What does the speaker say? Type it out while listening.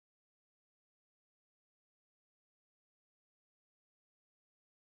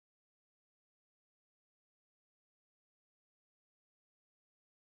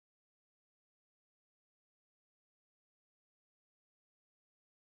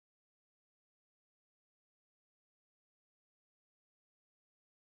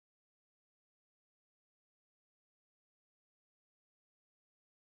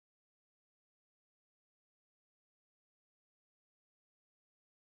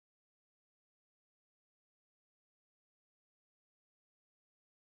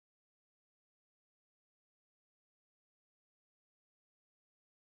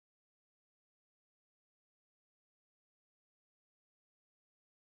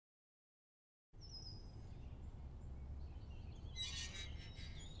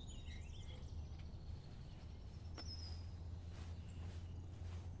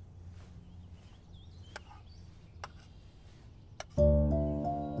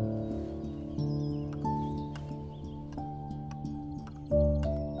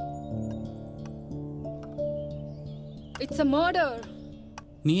It's a murder.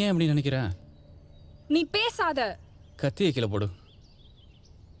 நீ ஏன் அப்படி நினைக்கிற? நீ பேசாத. கத்தியை கீழே போடு.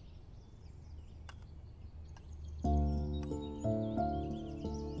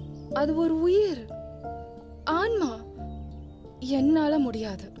 அது ஒரு உயிர், ஆன்மா. என்னால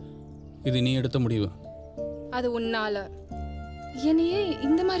முடியாது. இது நீ எடுத்த முடிவு. அது உன்னால. என்னையே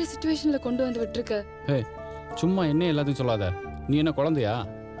இந்த மாதிரி சிச்சுவேஷன்ல கொண்டு வந்து விட்டுருக்க. ஏய், சும்மா என்ன எல்லாத்தையும் சொல்லாத. நீ என்ன குழந்தையா?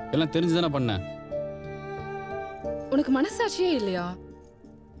 எல்லாம் தெரிஞ்சுதானே பண்ண. உனக்கு மனசாட்சியே இல்லையா?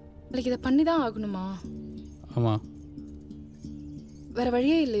 இதை பண்ணிதான் ஆகணுமா? ஆமா. வேற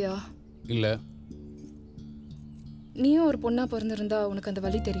வழியே இல்லையா? இல்ல. நீயும் ஒரு பொண்ணா பிறந்திருந்தா உனக்கு அந்த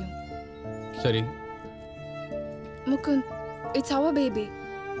வலி தெரியும். சரி. Mukund, it's our baby.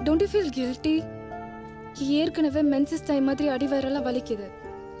 Don't you feel guilty? ஏற்கனவே மென்சஸ் டைம் மாதிரி அடிவயரெல்லாம் வலிக்குது.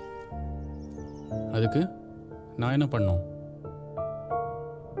 அதுக்கு நான் என்ன பண்ணும்?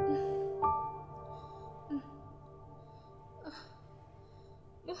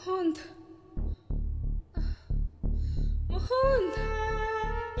 முகுந்த், முகுந்த்.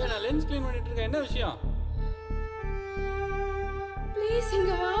 நான் லென்ஸ் க்ளீன் பண்ணிட்டு இருக்கேன். என்ன விஷயம்? ப்ளீஸ்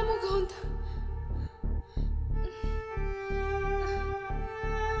இங்க வா முகுந்த்.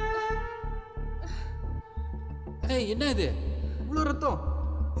 ஏய், என்ன இது? இவ்வளவு ரத்தம்.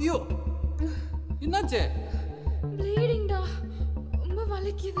 ஐயோ, என்னாச்சு? ப்ளீடிங்டா. ரொம்ப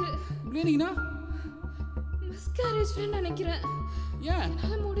வலிக்குது. ப்ளீடிங்னா? மிஸ்கேரேஜ்னு நினைக்கிறேன். ஏன்?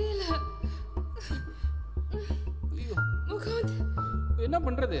 என்னால முடியல. ஐயோ முகுந்த், என்ன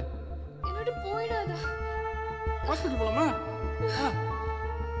பண்றது? என்னோட போயிடாத. ஹாஸ்பிடல் போலாமா?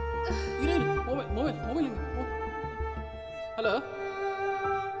 இரு இரு. மொபைல் எங்க? Hello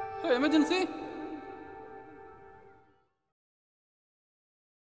hello, emergency.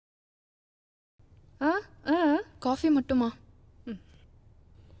 காஃபி மட்டுமா?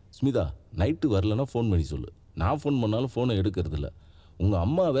 ஸ்மிதா, நைட்டு வரலன்னா ஃபோன் பண்ணி சொல்லு. நான் ஃபோன் பண்ணாலும் ஃபோனை எடுக்கிறது இல்லை. உங்கள்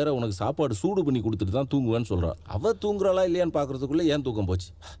அம்மா வேற உனக்கு சாப்பாடு சூடு பண்ணி கொடுத்துட்டு தான் தூங்குவேன்னு சொல்கிறா. அவள் தூங்குறாளா இல்லையான்னு பார்க்குறதுக்குள்ளே ஏன் தூக்கம் போச்சு?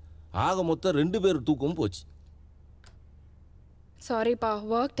 ஆக மொத்தம் 2 பேர் தூக்கமும் போச்சு. சாரிப்பா,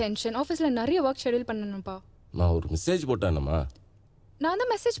 ஒர்க் டென்ஷன். ஆஃபீஸில் நிறைய ஒர்க் ஷெட்யூல் பண்ணணும்ப்பா. நான் ஒரு மெசேஜ் போட்டேன்மா. நான்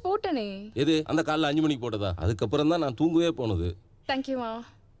தான் மெசேஜ் போட்டேனே. எது? அந்த காலைல 5 மணிக்கு போட்டதா? அதுக்கப்புறம் தான் நான் தூங்கவே போனது. தேங்க்யூமா.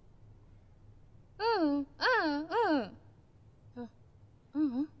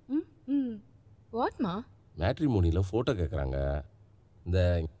 வாட்மா? மேட்ரிமோனியில் ஃபோட்டோ கேட்குறாங்க. இந்த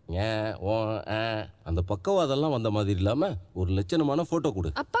அந்த பக்கவாதெல்லாம் வந்த மாதிரி இல்லாமல் ஒரு லட்சணமான ஃபோட்டோ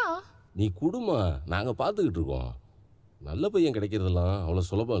கொடு. அப்பா, நீ குடுமா, நாங்கள் பார்த்துக்கிட்டு இருக்கோம். நல்ல பையன் கிடைக்கிறதெல்லாம் அவ்வளோ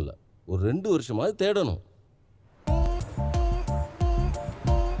சுலபம் இல்லை. ஒரு 2 வருஷமாவது தேடணும்.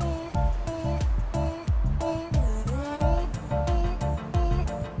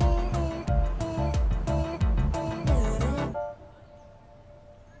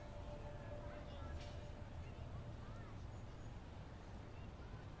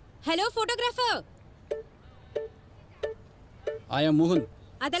 Hello photographer. ஐ அம் முகுந்த்.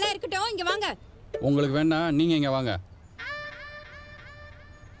 அதெல்லாம் இருக்கட்டும், இங்க வாங்க. உங்களுக்கு வேண்டாம், நீங்க இங்க வாங்க.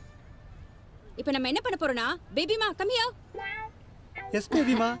 இப்போ நம்ம என்ன பண்ண போறோம்னா, பேபிமா கம் ஹியர். எஸ்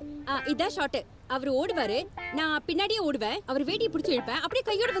பேபிமா. இதான் ஷாட். அவர் ஓடுவாரு, நான் பின்னாடியே ஓடுவேன். அவர் வேட்டியை பிடிச்சி இழுப்பேன், அப்படியே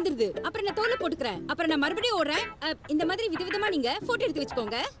கையோட வந்துருது. அப்புறம் நான் தோல்ல போட்டுக்கிறேன், அப்புறம் நான் மறுபடியும் ஓடுறேன். இந்த மாதிரி விதவிதமா நீங்க போட்டோ எடுத்து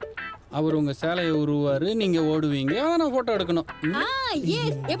வச்சுக்கோங்க. அவர் உங்க சேலையை உருவாரு, நீங்க ஓடுவீங்க, நான் போட்டோ எடுக்கணும்.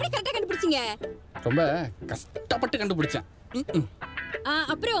 எஸ். எப்படி கரெக்டா கண்டுபிடிச்சீங்க? ரொம்ப கஷ்டப்பட்டு கண்டுபிடிச்சேன்.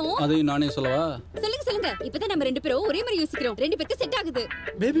 அப்புறம் அதையும் நானே சொல்லவா? சொல்லுங்க சொல்லுங்க. இப்பதான் நம்ம 2 பேரும் ஒரே மாதிரி யோசிக்கிறோம். 2 பேருக்கு செட் ஆகுது.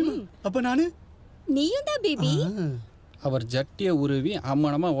 பேபி, அப்ப நானு? நீயும் தான் பேபி. அவர் ஜட்டியை உருவி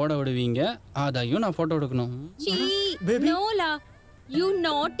அம்மனமா ஓட விடுவீங்க, அதையும் நான் போட்டோ எடுக்கணும். நோலா, யூ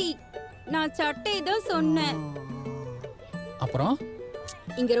நாட்டி. நான் சட்டை தான் சொன்னேன். அப்புறம்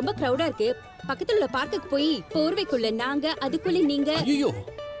இங்க ரொம்ப கிரவுடா இருக்கு. பக்கத்துல உள்ள பார்க்குக்கு போய் போர்வைக்குள்ள நாங்க, அதுக்குள்ள நீங்க. ஐயோ,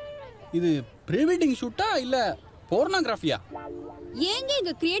 இது ப்ரீ வெட்டிங் ஷூட்டா இல்ல போர்னோகிராஃபியா? ஏங்க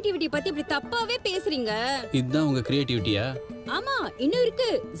எங்க கிரியேட்டிவிட்டி பத்தி இப்படி தப்பாவே பேசுறீங்க? இதுதான் உங்க கிரியேட்டிவிட்டியா? ஆமா, இன்னும் இருக்கு.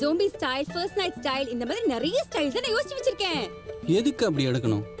 Zombie style, first night style, இந்த மாதிரி நிறைய ஸ்டைல்ஸ் நான் யோசிச்சு வச்சிருக்கேன். எதுக்கு அப்படி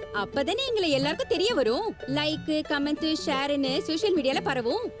எடுக்கணும்? அப்பதானே எங்களை எல்லாருக்கும் தெரிய வரும். லைக், கமெண்ட், ஷேர்னு சோஷியல் மீடியால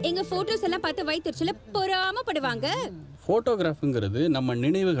பரவும். எங்க போட்டோஸ் எல்லாம் பார்த்து வயிற்றுல பொறாமப்படுவாங்க. போட்டோகிராஃபிங்கிறது நம்ம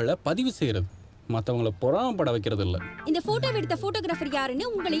நினைவுகளை பதிவு செய்யறது, மற்றவங்களை பொறாமப்பட வைக்கிறது இல்ல. இந்த போட்டோ எடுத்த போட்டோகிராஃபர் யாருன்னு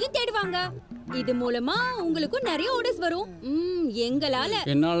உங்களையும் தேடுவாங்க. இது மூலமா உங்களுக்கும் நிறைய ஆர்டர்ஸ் வரும். எங்களால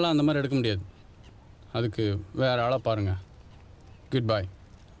என்னால அந்த மாதிரி எடுக்க முடியாது. அதுக்கு வேற ஆளை பாருங்க. Good bye.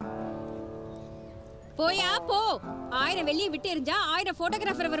 போயா போ. 1000 வெள்ளியை விட்டு எறிஞ்சா 1000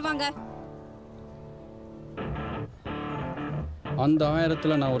 போட்டோகிராஃபர் வருவாங்க. அந்த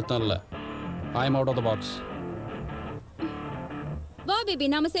 1000த்துல நான் ஒருத்தன் இல்ல. ஐ அம் அவுட் ஆஃப் தி பாக்ஸ். வா பேபி,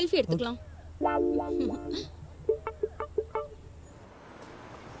 நாம செல்ஃபி எடுத்துக்கலாம்.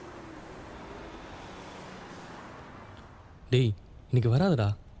 டேய் இன்னைக்கு வராதடா.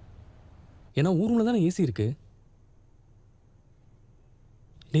 ஏன்னா ஊருல தானே ஏசி இருக்கு.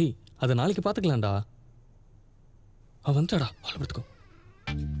 டேய் அதை நாளைக்கு பார்த்துக்கலாம்டா. அவன் வந்துட்டாடா, அவளை படுத்துக்கோ.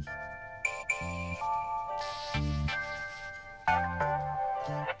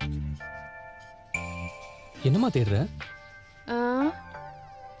 என்னம்மா தேடுற?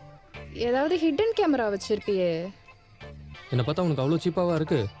 ஏதாவது ஹிடன் கேமரா வச்சிருப்பியே. என்னை பார்த்தா உனக்கு அவ்வளோ சீப்பாவா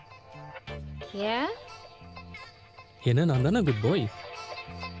இருக்கு? ஏன்? என்ன நான் தானே குட் பாய்.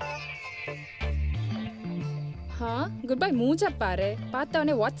 குட் பாய் மூஞ்சா பாரு.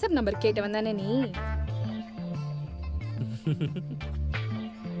 பார்த்தவனே வாட்ஸ்அப் நம்பர் கேட்டவன் தானே நீ.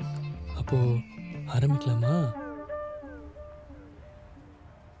 அப்போ ஆரம்பிக்கலாமா?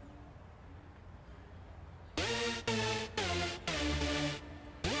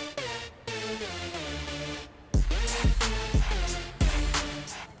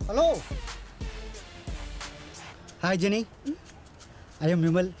 Hello. Hi Jenny, I am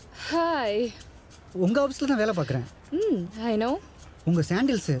Vimal. Hi. உங்கள் ஆஃபீஸில் தான் வேலை பார்க்குறேன். I know. உங்கள்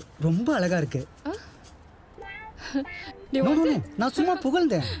சாண்டில்ஸு ரொம்ப அழகாக இருக்கு. நான் சும்மா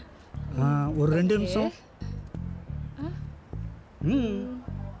புகழ்ந்தேன். ஒரு 2 நிமிஷம்.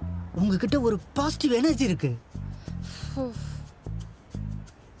 உங்ககிட்ட ஒரு பாசிட்டிவ் எனர்ஜி இருக்கு.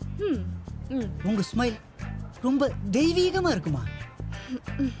 உங்க ஸ்மைல் ரொம்ப தெய்வீகமா இருக்குமா?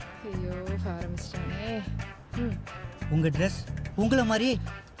 ஐயோ ஆரம்பிச்சிட்டானே. உங்க ட்ரெஸ் உங்களை மாதிரியே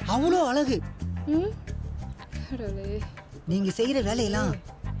அவ்வளோ அழகு. நீங்க செய்யற வேலையெல்லாம்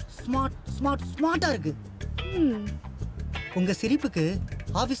ஸ்மார்ட்டா இருக்கு. உங்க சிரிப்புக்கு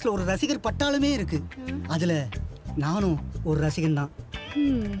ஆபீஸ்ல ஒரு ரசிகர் பட்டாளமே இருக்கு. அதுல நானும் ஒரு ரசிகன் தான்.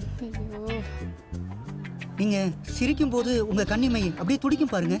 நீங்க சிரிக்கும் போது உங்க கண்ணிமை அப்படியே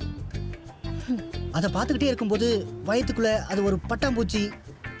துடிக்கும் பாருங்க. அதை பார்த்துக்கிட்டே இருக்கும்போது வயத்துக்குள்ள அது ஒரு பட்டாம்பூச்சி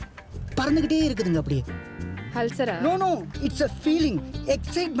பறந்துகிட்டே இருக்குதுங்க அப்படியே. அல்சரா? No no, it's a feeling,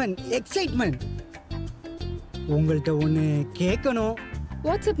 excitement. உங்கள்கிட்ட ஒன்று கேட்கணும்.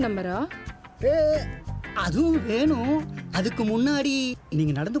 வாட்ஸ்அப் நம்பரா? அதுவும் வேணும். அதுக்கு முன்னாடி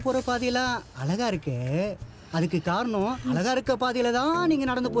நீங்க நடந்து போற பாதையெல்லாம் அழகா இருக்கு. அதுக்கு காரணம் அழகா இருக்க பாதையில தான் நீங்க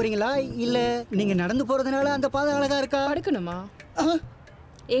நடந்து போறீங்களா, இல்ல நீங்க நடந்து போறதுனால அந்த பாதை அழகா இருக்கா? படுக்கணுமா?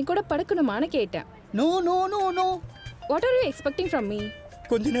 என் கூட படுக்கணுமான்னு கேட்டேன். No no no no. What are you expecting from me?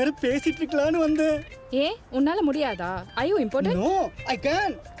 கொஞ்ச நேரம் பேசிட்டு இருக்கலாம்னு வந்தேன். ஏன் உன்னால முடியாதா? Are you important? No, I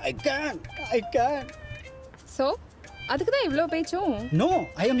can. So, அதுக்கு தான் இவ்ளோ பேச்சும்? No,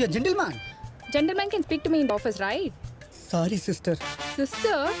 I am your gentleman. Gentleman can speak to me in the office, right? Sorry sister.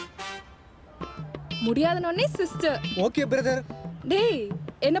 Sister? முடியாதனே sister. Okay brother. டேய்,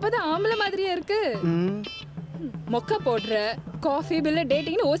 என்ன பார்த்தா ஆம்பளை மாதிரியே இருக்கு. மொக்க போடுற, காஃபி பில்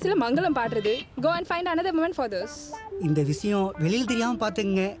டேட்டிங்னு ஓசில மங்களம் பாடுறது. Go and find another woman for this. இந்த விஷயம் வெளியில தெரியாம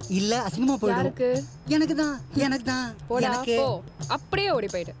பாத்துங்க, இல்ல அசிங்கமா போயிடும். யாருக்கு? எனக்கு தான். போடா போ. அப்படியே ஓடி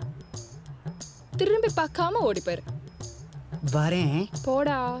போயிடு. திரும்பி பார்க்காம ஓடி போயிரு. வரேன்.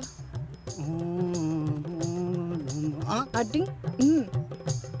 போடா. அடிங்.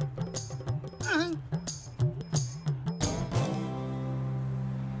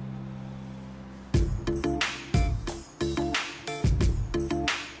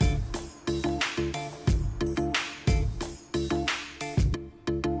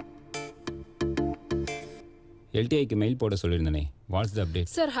 எல்டிஐக்கு மெயில் போட சொல்லியிருந்தனே, what's the update?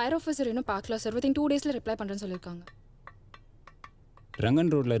 Sir higher officer இன்னும் பார்க்கல சார். வித்தின் 2 டேஸில் ரிப்ளை பண்ணுறேன்னு சொல்லியிருக்காங்க.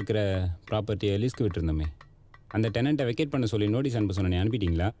 ரங்கன் ரோட்டில் இருக்கிற ப்ராப்பர்ட்டியை லீஸ்க்கு விட்டுருந்தோமே, அந்த டெனண்ட்டை வெக்கேட் பண்ண சொல்லி நோட்டீஸ் அனுப்ப சொன்னேன்,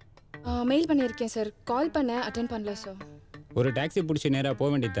 அனுப்பிட்டீங்களா? மெயில் பண்ணியிருக்கேன் சார். கால் பண்ணேன், அட்டென்ட் பண்ணல சார். ஒரு டாக்ஸி பிடிச்சி நேராக போக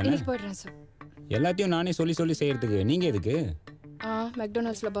வேண்டியது தானே? போயிடுறேன் சார். எல்லாத்தையும் நானே சொல்லி செய்யறதுக்கு நீங்கள் எதுக்கு?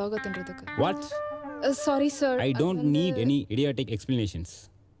 மெக்டொனால்ட்ஸில் burger தின்றதுக்கு. What? Sorry sir. I don't need any idiotic explanations.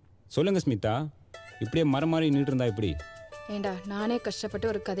 சொல்லுங்கள் ஸ்மிதா, இப்படியே மரம் மாதிரி நின்றுட்டு இருந்தா இப்படி? ஏண்டா, நானே கஷ்டப்பட்டு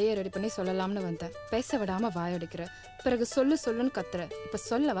ஒரு கதையை ரெடி பண்ணி சொல்லலாம்னு வந்தேன். பேச விடாமல் வாயடிக்கிற. பிறகு சொல்லுன்னு கத்துற. இப்போ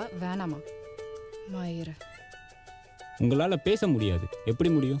சொல்லவா வேணாமா? மாயிர. உங்களால் பேச முடியாது.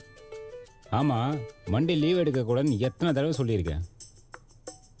 எப்படி முடியும்? ஆமாம், மண்டே லீவ் எடுக்கக்கூடாதுன்னு எத்தனை தடவை சொல்லியிருக்கேன்.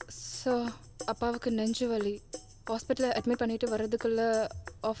 ஸோ அப்பாவுக்கு நெஞ்சு வலி. ஹாஸ்பிட்டலில் அட்மிட் பண்ணிட்டு வர்றதுக்குள்ள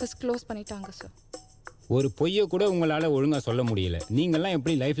ஆஃபீஸ் க்ளோஸ் பண்ணிட்டாங்க சார். ஒரு பொய்யை கூட உங்களால் ஒழுங்காக சொல்ல முடியல. நீங்கள்லாம்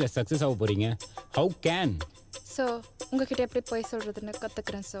எப்படி லைஃப்பில் சக்ஸஸ் ஆக போகிறீங்க? How can? சார் உங்ககிட்ட எப்படி போய் சொல்கிறதுன்னு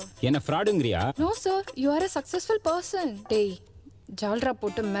கற்றுக்குறேன் சார். என்ன ஃப்ராடுங்கிறியா? No sir, you are a successful person. டேய், ஜால்ரா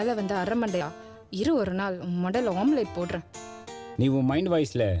போட்டு மேலே வந்து அரமண்டையா இரு, ஒரு நாள் மடல் ஆம்லேட் போடுறேன். நீ உன் மைண்ட்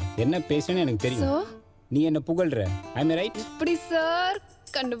வாய்ஸில் என்ன பேசுன்னு எனக்கு தெரியும். நீ என்ன புகழ்ற. I am right? இப்படி sir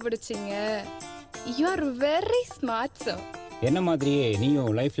கண்டுபிடிச்சிங்க. You are very smart sir. என்ன மாதிரியே நீயும்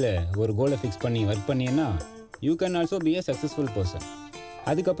லைஃப்பில் ஒரு கோலை ஃபிக்ஸ் பண்ணி work பண்ணியன்னா you can also be a successful person.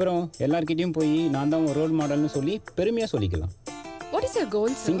 அதுக்கப்புறம் எல்லார்கிட்டையும் போய் நான் தான் ஒரு ரோல் மாடல்னு சொல்லி பெருமையாக சொல்லிக்கலாம். What is your goal,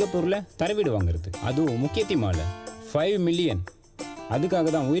 sir? சிங்கப்பூரில் தரவீடு வாங்குறது, அதுவும் முக்கியத்தி மாலை 5 மில்லியன். அதுக்காக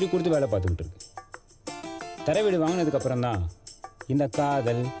தான் உயிர் கொடுத்து வேலை பார்த்துக்கிட்டு இருக்கு. தரவீடு வாங்கினதுக்கப்புறம் தான் இந்த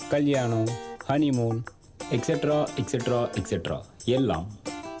காதல், கல்யாணம், ஹனிமூன் எக்ஸெட்ரா எக்ஸெட்ரா எக்ஸெட்ரா எல்லாம்.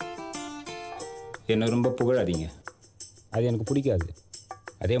 என்னை ரொம்ப புகழாதீங்க, அது எனக்கு பிடிக்காது.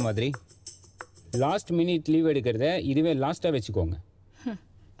 அதே மாதிரி லாஸ்ட் மினிட் லீவ் எடுக்கிறத இதுவே லாஸ்ட்டாக வச்சுக்கோங்க.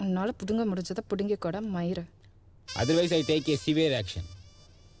 உன்னால் புடுங்க முடிஞ்சதை புடுங்க கூட மயிறு. Otherwise, I take a severe action.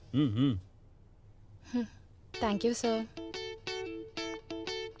 Thank you, sir.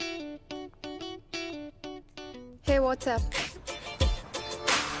 Hey, what's up?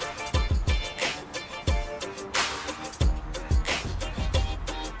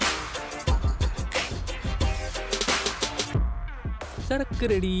 சரக்கு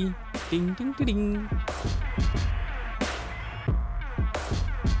ரெடி. டிங் டிங் டிங்.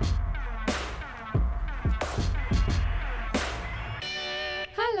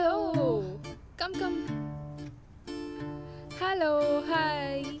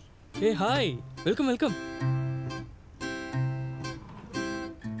 Hey, hi. Welcome.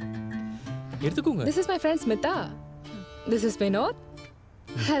 எடுத்துக்கோங்க. This is my friend Smita. This is Vinod.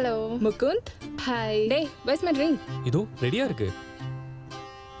 Hello. Mukund. Hi. Hey, where's my drink? இதோ ரெடியா இருக்கு.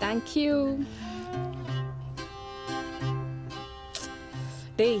 Thank you.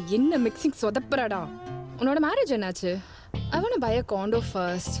 டேய், என்ன mixing சொதப்புறடா. உன்னோட marriage என்னாச்சு? I want to buy a condo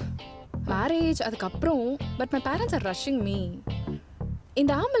first. Marriage அதுக்கப்புறம், but my parents are rushing me.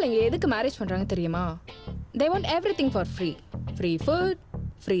 இந்த ஆம்பளைங்க எதுக்கு மேரேஜ் பண்றாங்க தெரியுமா? They want everything for free. Free food,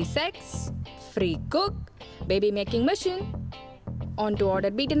 free sex, free cook, baby making machine. On to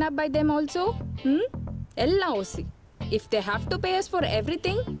order beaten up by them also. எல்லாம் ஓசி. If they have to pay us for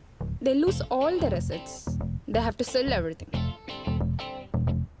everything, they lose all their assets. They have to sell everything.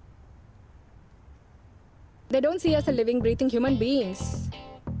 They don't see us as living, breathing human beings.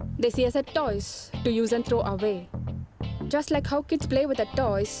 They see us as toys to use and throw away. Just like how kids play with their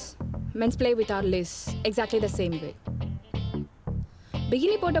toys, men play with our lists. Exactly the same way.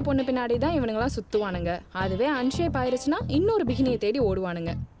 Bikini போட்ட பொண்ணு பின்னாடி தான் இவனுங்களாம் சுற்றுவானுங்க. அதுவே அன்ஷேப் ஆயிடுச்சுன்னா இன்னொரு பிகினியை தேடி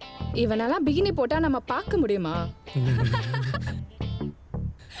ஓடுவானுங்க. இவனெல்லாம் bikini போட்டால் நம்ம பார்க்க முடியுமா?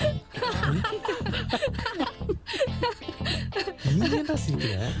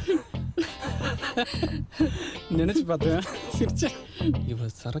 நினைச்சு பார்த்தேன், சிரிச்சேன். இவ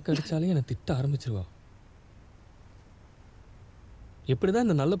சரக்கு அடிச்சாலே என்னை திட்ட ஆரம்பிச்சிருவா. எப்படிதான்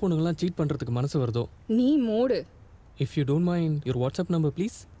இந்த நல்ல பொண்ணுங்களாம் சீட் பண்றதுக்கு மனசு வருதோ? நீ மூடு. If you don't mind your WhatsApp number,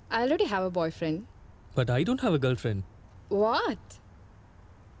 please. I already have a boyfriend. But I don't have a girlfriend. What?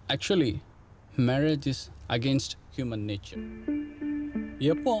 Actually, marriage is against human nature.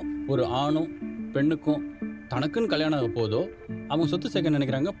 எப்போ ஒரு ஆணும் பெண்ணுக்கும் தனக்குன்னு கல்யாணம் ஆக போதோ அவங்க சொத்து சேர்க்க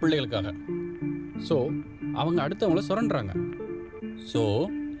நினைக்கிறாங்க பிள்ளைகளுக்காக. ஸோ அவங்க அடுத்தவங்கள சுரண்டுறாங்க. So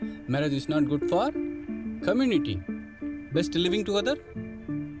marriage is not good for community. Best living together.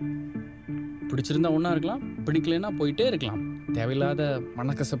 பிடிச்சிருந்தா ஒன்றா இருக்கலாம், பிடிக்கலைன்னா போயிட்டே இருக்கலாம். தேவையில்லாத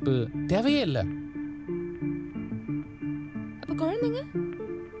மனக்கசப்பு தேவையே இல்லை. அப்போ குழந்தைங்க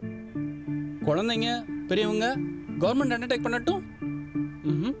குழந்தைங்க பெரியவங்க கவர்மெண்ட் அண்டர்டேக் பண்ணட்டும்.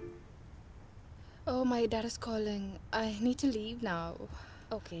 Oh, my dad is calling. I need to leave now.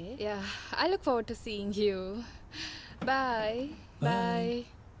 Okay. Yeah, I look forward to seeing you. Bye. Bye.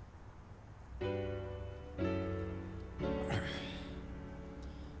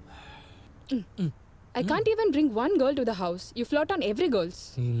 I can't even bring one girl to the house. You flirt on every girls.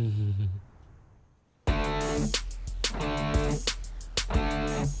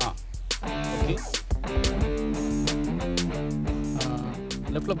 Okay.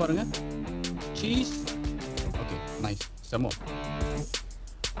 லெஃப்டில் பாருங்க. Cheese. Okay, nice. செம்மோ.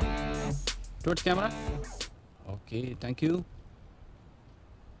 Towards camera. Okay, thank you.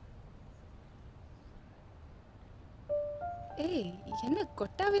 ஏய், என்ன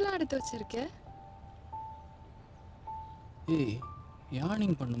கொட்டாவெல்லாம் எடுத்து வச்சிருக்க? ஏய்,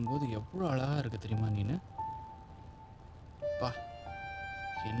 யானிங் பண்ணும்போது எவ்வளோ அழகாக இருக்கு தெரியுமா நீனு? பா,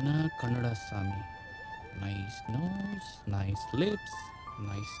 என்ன கன்னடா சாமி. Nice nose, nice lips,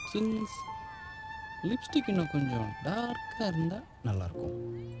 nice since. Lipstick இன்னும் கொஞ்சம் டார்க்காக இருந்தால் நல்லாயிருக்கும்.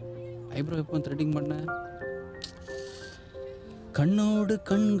 ஐப்ரோ எப்போ த்ரெட்டிங் பண்ண? கண்ணோடு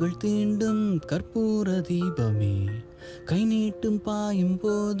கண்கள் தீண்டும் கற்பூர தீபமே, கை நீட்டும் பாயும்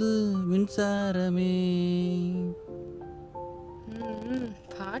போது மின்சாரமே.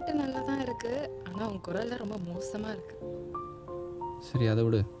 பாட்டு நல்லா தான் இருக்கு, ஆனால் உன் குரல்ல ரொம்ப மோசமாக இருக்கு. சரி, அதை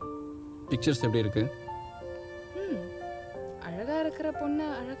விடு. பிக்சர்ஸ் எப்படி இருக்கு? அழகா இருக்கிற பொண்ணு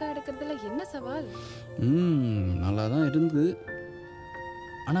அழகா எடுக்கிறதுல என்ன சவால்? நல்லா தான் இருந்து.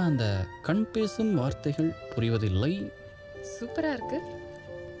 ஆனால் அந்த கண் பேசும் வார்த்தைகள் புரிவதில்லை. சூப்பராக இருக்கு.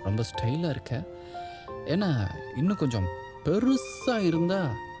 ரொம்ப ஸ்டைலாக இருக்க. ஏன்னா இன்னும் கொஞ்சம் பெருசாக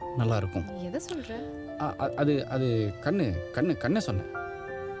இருந்தால் நல்லாயிருக்கும். எதை சொல்கிற? அது அது கண்ணை சொன்னேன்.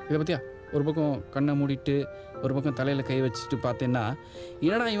 இதை பற்றியா ஒரு பக்கம் கண்ணை மூடிட்டு ஒரு பக்கம் தலையில் கை வச்சுட்டு பார்த்தேன்னா,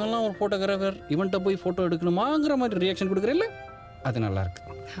 என்னடா இவன்லாம் ஒரு ஃபோட்டோகிராஃபர், இவன்கிட்ட போய் ஃபோட்டோ எடுக்கணுமாங்கிற மாதிரி ரியாக்ஷன் கொடுக்குறேல்ல, அது நல்லாயிருக்கு.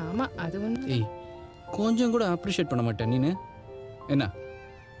 ஆமாம், அது ஒன்று. ஏய், கொஞ்சம் கூட அப்ரிஷியேட் பண்ண மாட்டேன் நீனு. என்ன?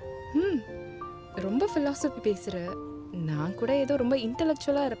 ரொம்ப ஃபிலாசபி பேசுகிற. நான் கூட ஏதோ ரொம்ப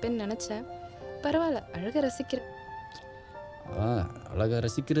இன்டெலெக்சுவலாக இருப்பேன்னு நினச்சேன். பரவாயில்ல, அழகாக ரசிக்கிறேன். அழகாக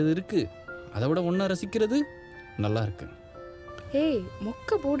ரசிக்கிறது இருக்குது, அதை விட ஒன்றா ரசிக்கிறது நல்லா இருக்கு. ஏய்,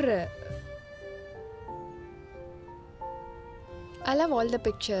 மொக்க போடுற. I love all the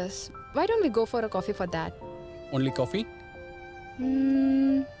pictures. Why don't we go for a coffee for that? Only coffee?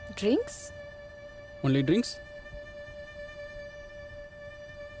 Drinks? Only drinks?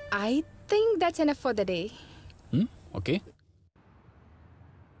 I think that's enough for the day. Okay.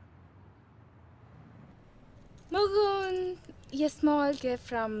 Mugun, a small gift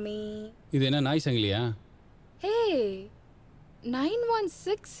from me. இது என்ன நாய் சங்கிலியா? Hey,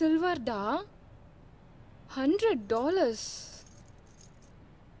 916 silver da. $100.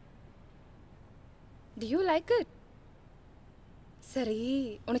 Do you like it? சரி,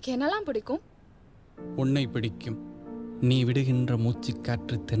 உனக்கு என்னெல்லாம் பிடிக்கும்? உன்னை பிடிக்கும். நீ விடுகின்ற மூச்சு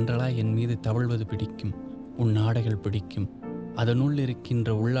காற்று தென்றலாய் என் மீது தவழ்வது பிடிக்கும். உன் ஆடைகள் பிடிக்கும். அதனுள் இருக்கின்ற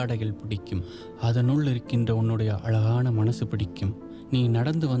உள்ளாடைகள் பிடிக்கும். அதனுள் இருக்கின்ற உன்னுடைய அழகான மனசு பிடிக்கும். நீ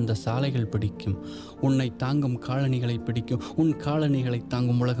நடந்து வந்த சாலைகள் பிடிக்கும். உன்னை தாங்கும் காலணிகளை பிடிக்கும். உன் காலணிகளை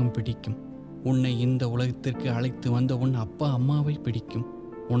தாங்கும் உலகம் பிடிக்கும். உன்னை இந்த உலகத்திற்கு அழைத்து வந்த உன் அப்பா அம்மாவை பிடிக்கும்.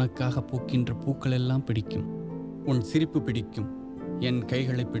 உனக்காக பூக்கின்ற பூக்கள் எல்லாம் பிடிக்கும். உன் சிரிப்பு பிடிக்கும். என்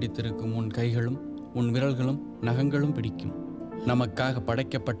கைகளை பிடித்திருக்கும் உன் கைகளும் உன் விரல்களும் நகங்களும் பிடிக்கும். நமக்காக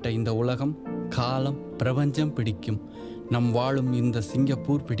படைக்கப்பட்ட இந்த உலகம், காலம், பிரபஞ்சம் பிடிக்கும். நம் வாழும் இந்த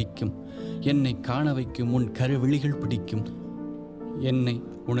சிங்கப்பூர் பிடிக்கும். என்னை காண வைக்கும் உன் கருவிழிகள் பிடிக்கும். என்னை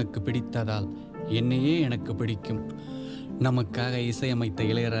உனக்கு பிடித்ததால் என்னையே எனக்கு பிடிக்கும். நமக்காக இசையமைத்த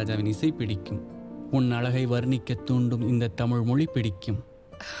இளையராஜாவின் இசை பிடிக்கும். உன் அழகை வர்ணிக்க தூண்டும் இந்த தமிழ் மொழி பிடிக்கும்.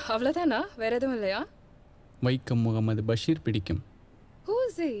 அவ்வளோதானா? வேற எதுவும் இல்லையா? வைக்கம் முகமது பஷீர் பிடிக்கும்.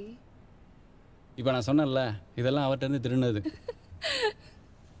 Who's he? இப்போ நான் சொன்னேன்ல, இதெல்லாம் அவர்கிட்ட திருநது.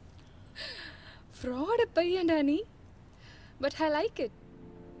 ஃப்ராட் பையன்டா நீ. But I like it.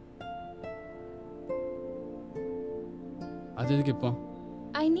 அது எதுக்கு இப்போ?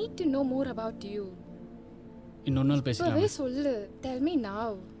 I need to know more about you. இன்னொரு நாள் பேசலாம். சொல்லு. Tell me now.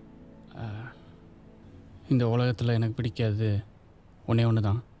 இந்த உலகத்தில் எனக்கு பிடிக்காது ஒன்றே ஒன்று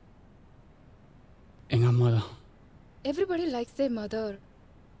தான், எங்கள் அம்மா தான். Everybody likes their mother.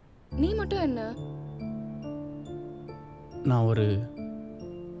 நீ மட்டும் என்ன? நான் ஒரு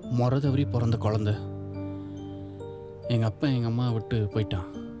முறை தவறி பிறந்த குழந்தை. எங்கள் அப்பா எங்கள் அம்மா விட்டு போயிட்டான்.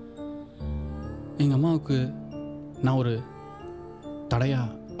 எங்கள் அம்மாவுக்கு நான் ஒரு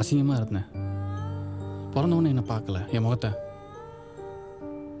தடையாக அசிங்கமாக இருந்தேன். பிறந்தவொன்னே என்னை பார்க்கல, என் முகத்தை.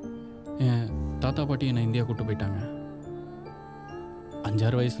 என் தாத்தா பாட்டி என்னை இந்தியா கூப்பிட்டு போயிட்டாங்க.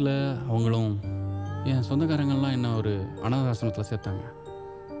 5-6 வயசில் அவங்களும் என் சொந்தக்காரங்கள்லாம் என்ன ஒரு அனாதாசிரமத்தில் சேர்த்தாங்க.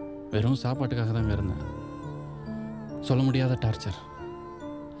 வெறும் சாப்பாட்டுக்காக தாங்க இருந்தேன். சொல்ல முடியாத டார்ச்சர்.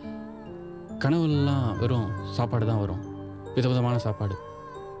 கனவுலாம் வெறும் சாப்பாடு தான் வரும், விதவிதமான சாப்பாடு.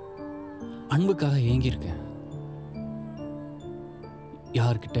 அன்புக்காக ஏங்கியிருக்கேன்.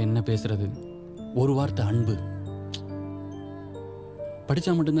 யார்கிட்ட என்ன பேசுறது, ஒரு வார்த்தை அன்பு.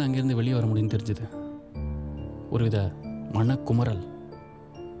 படித்தா மட்டும்தான் அங்கேருந்து வெளியே வர முடியும்னு தெரிஞ்சுது. ஒரு வித மனக்குமரல்,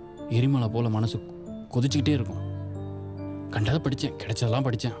 எரிமலை போல் மனசு கொதிச்சுக்கிட்டே இருக்கும். கண்டதை படித்தேன், கிடைச்சதெல்லாம்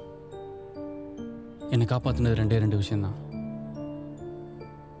படித்தேன். என்னை காப்பாற்றினது 2 விஷயந்தான்.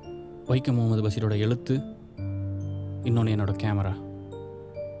 வைக்கம் முகமது பஷீரோட எழுத்து, இன்னொன்று என்னோட கேமரா.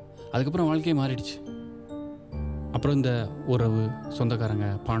 அதுக்கப்புறம் வாழ்க்கையே மாறிடுச்சு. அப்புறம் இந்த உறவு, சொந்தக்காரங்க,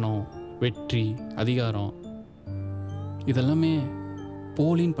 பணம், வெற்றி, அதிகாரம், இதெல்லாமே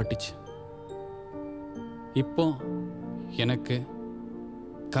போலின்னு பட்டுச்சு. இப்போ எனக்கு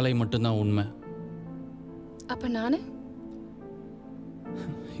கலை மட்டும்தான் உண்மை. அப்ப நானு?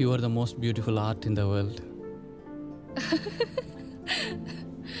 You are the most beautiful art in the world.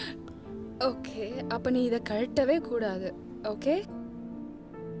 Okay, அப்ப நீ இதை கழட்டவே கூடாது. ஓகே?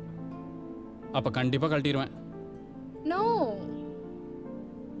 அப்போ கண்டிப்பாக கழட்டிடுவேன். நோ.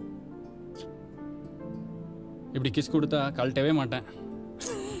 இப்படி கிஸ் கொடுத்தா கழட்டவே மாட்டேன்.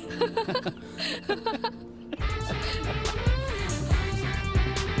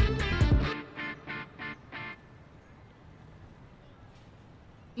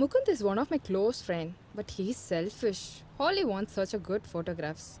 Mukund is one of my close friend, but he's selfish. All he wants such a good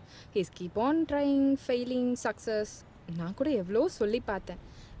photographs. He's keep on trying, failing, success. நான் கூட எவ்வளோ சொல்லி பார்த்தேன்,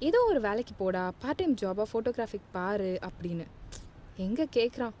 ஏதோ ஒரு வேலைக்கு போடா, பார்ட் டைம் ஜாபாக ஃபோட்டோகிராஃபிக் பாரு அப்படின்னு. எங்கே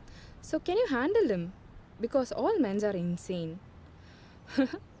கேட்குறான். So can you handle him? Because all mens are insane.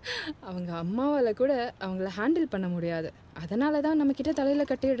 அவங்க அம்மாவால் கூட அவங்கள ஹேண்டில் பண்ண முடியாது. அதனால தான் நம்மக்கிட்ட தலையில்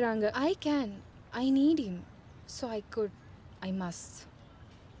கட்டிடுறாங்க. I can, I need him. So I could, I must.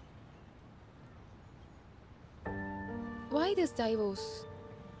 Why this divorce?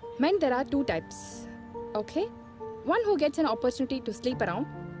 Men, there are two types. Okay? One who gets an opportunity to sleep around.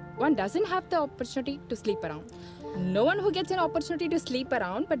 One doesn't have the opportunity to sleep around. No one who gets an opportunity to sleep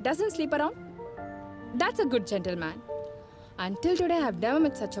around but doesn't sleep around. That's a good gentleman. Until today, I have never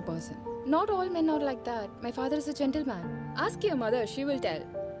met such a person. Not all men are like that. My father is a gentleman. Ask your mother, she will tell.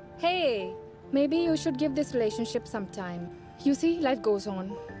 Hey, maybe you should give this relationship some time. You see, life goes on.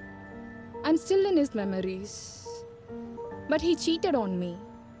 I'm still in his memories. But he cheated on me.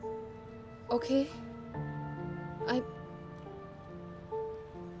 Okay? I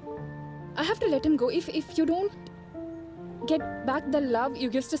have to let him go. If you don't get back the love you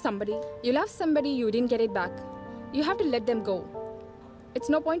give to somebody, you love somebody, you didn't get it back, you have to let them go. It's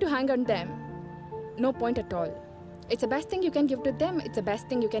no point to hang on them. No point at all. It's the best thing you can give to them. It's the best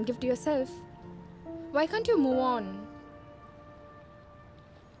thing you can give to yourself. Why can't you move on?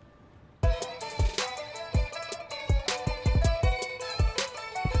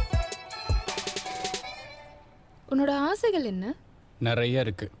 உன்னோட ஆசைகள் என்ன? நிறைய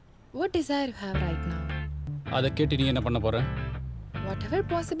இருக்கு. What desire you have right now? அதை கேட்டு நீ என்ன பண்ண போற? Whatever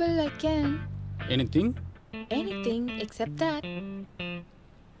possible I can. Anything? Anything except that.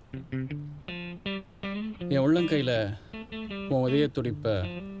 என் உள்ளங்கையில் உன் இதய துடிப்பை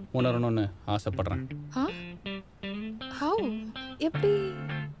உணரணும்னு ஆசைப்படுறேன். How? எப்படி?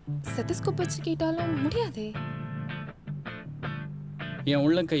 ஸ்டெத்தஸ்கோப் வச்சு கேட்டாலும் முடியாதே. என்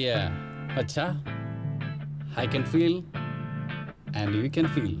உள்ளங்கையை வச்சா I can feel and you can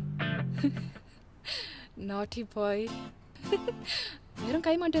feel. Naughty boy. வெறும்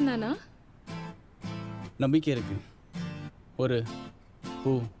கை மட்டும் தானா? நம்பிக்கை இருக்கு. ஒரு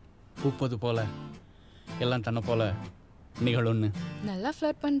பூ பூப்பது போல எல்லாம் தன்னை போல நிகழும்னு. நல்லா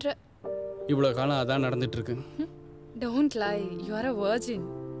ஃப்ளர்ட் பண்ற. இவ்வளோ காலம் அதான் நடந்துட்டு இருக்கு. Don't lie. You are a virgin.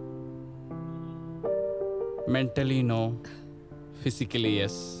 Mentally no, physically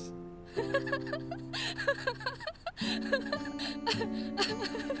yes.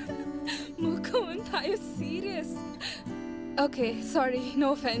 Mukund, are you serious? Okay, sorry, no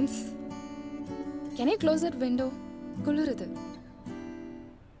offense. Can you close that window? குளிருது.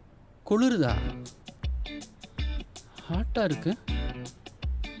 குளிருதா? ஹாட்டா இருக்கு.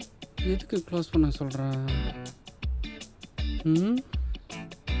 எதுக்கு க்ளோஸ் பண்ண சொல்ற?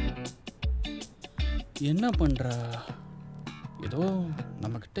 என்ன பண்றா? ஏதோ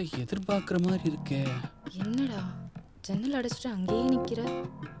நம்மக்கிட்ட எதிர்பார்க்குற மாதிரி இருக்கே. என்னடா ஜன்னல் அடைச்சிட்டு அங்கேயே நிற்கிற?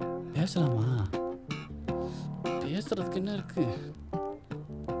 பேசலாமா? பேசுறதுக்கு என்ன இருக்கு?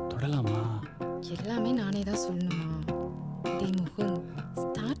 தொடலாமா? எல்லாமே நானே தான் சொல்லணுமா? டேய் முகுந்த்,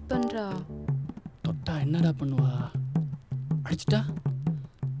 ஸ்டார்ட் பண்றா. தொட்டா என்னடா பண்ணுவா? அடிச்சிட்டா?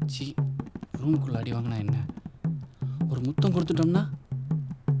 சி, ரூம்குள்ள அடி வாங்கினா என்ன? ஒரு முத்தம் கொடுத்துட்டோம்னா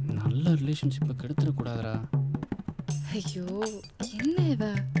நல்ல ரிலேஷன்ஷிப்பை கெடுத்துடக்கூடாதுடா. ஐயோ, என்ன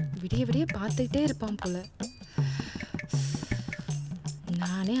இவன் விடிய விடிய பார்த்துக்கிட்டே இருப்பான் போல.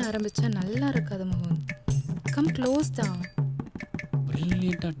 நானே ஆரம்பிச்சா நல்லா இருக்காது முகுந்த். கம் க்ளோஸ் தான்.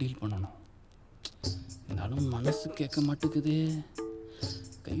 பிரில்லியண்டாக டீல் பண்ணணும். இருந்தாலும் மனசு கேட்க மாட்டேங்குது.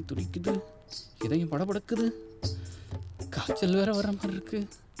 கை துடிக்குது, இதயம் படபடக்குது, காய்ச்சல் வேற வர மாதிரி இருக்கு.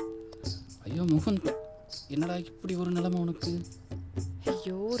 ஐயோ முகுந்த், என்னடா இப்படி ஒரு நிலைமை உனக்கு?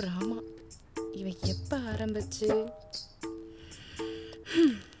 ஐயோ ராமா, இவன் எப்போ ஆரம்பிச்சு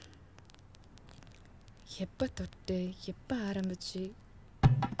எப்போ தொட்டு எப்போ ஆரம்பிச்சு?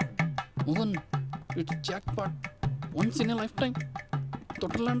 Mukund, it's jackpot. Once in a life time.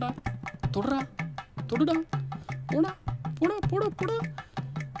 தொடரலாம்டா. தொடரா, தொடுடா. போடா போடா போடா போடா.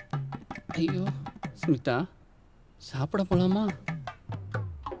 ஐயோ ஸ்மிதா, சாப்பிட போலாமா?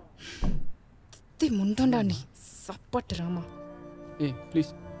 முண்டோண்டாண்டி சாப்பாட்டு ராமா. ஏய்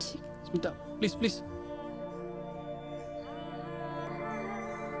please Smitha, please please.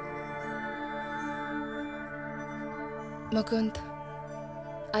 Mukund,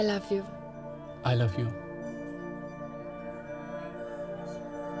 I love you. I love you.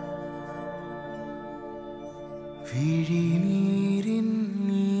 விழி நீரின்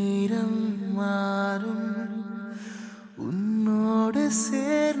நீரம் மாறும் உன்னோடு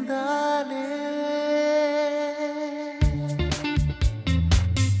சேர்ந்தாலே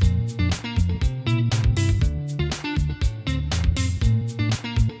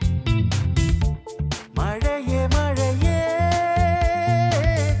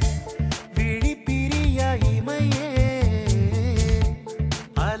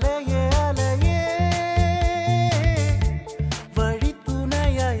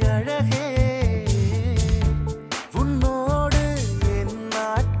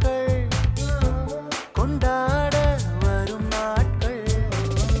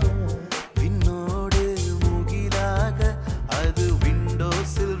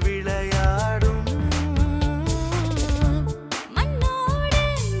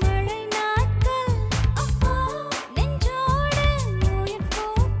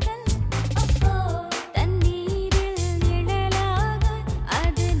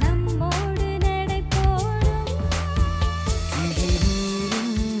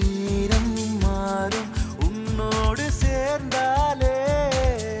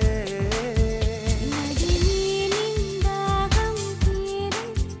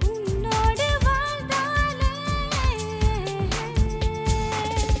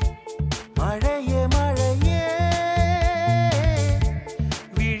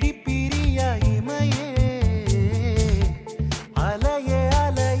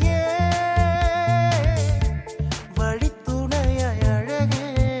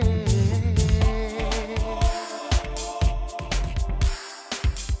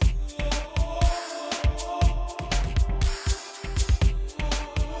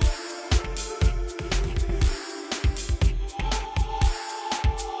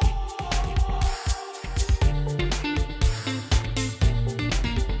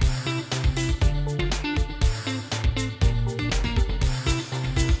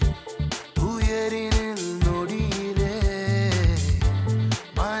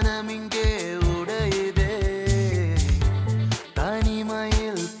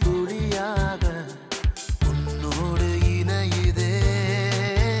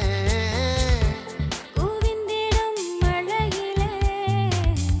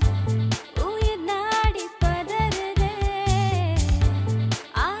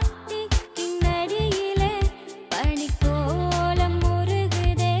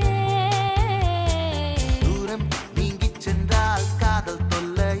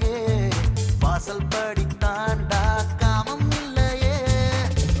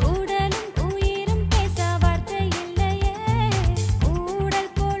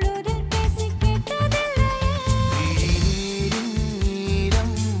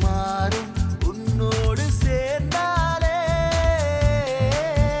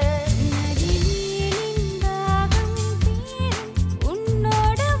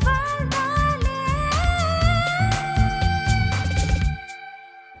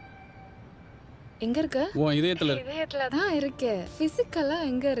எங்க இருக்க? உன் இதயத்தில் இதயத்துல தான் இருக்க. பிசிக்கலா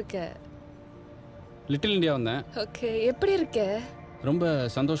எங்க இருக்க? லிட்டில் இந்தியா வந்தேன். ஓகே, எப்படி இருக்க? ரொம்ப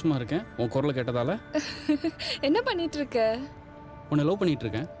சந்தோஷமா இருக்கேன் உன் குரலை கேட்டதால. என்ன பண்ணிட்டு இருக்க? உன்னை லவ் பண்ணிட்டு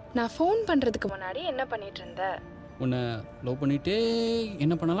இருக்கேன். நான் ஃபோன் பண்றதுக்கு முன்னாடி என்ன பண்ணிட்டு இருந்த? உன்னை லவ் பண்ணிட்டே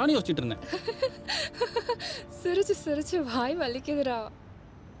என்ன பண்ணலாம்னு யோசிச்சுட்டு இருந்தேன். சிரிச்சு சிரிச்சு வாய் வலிக்குதுடா.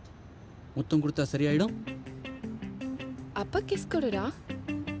 முத்தம் கொடுத்தா சரியாயிடும். அப்ப கிஸ் கொடுடா.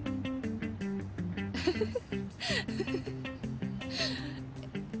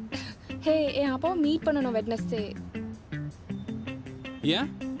 ஹே, என் அப்பாவை மீட் பண்ணணும் வெட்னஸ்டே. ஏன்?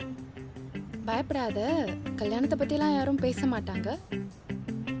 பயப்படாத, கல்யாணத்தை பத்திலாம் யாரும் பேச மாட்டாங்க.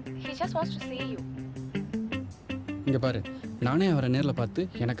 He just wants to see you. இங்க பாரு, நானே அவரை நேரில் பார்த்து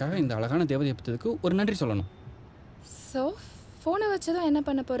எனக்காக இந்த அழகான தேவதையை பற்றதுக்கு ஒரு நன்றி சொல்லணும். ஸோ ஃபோனை வச்சதும் என்ன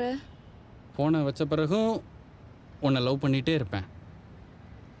பண்ண போற? ஃபோனை வச்ச பிறகும் உன்னை லவ் பண்ணிகிட்டே இருப்பேன்.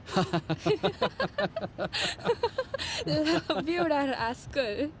 Love you, டா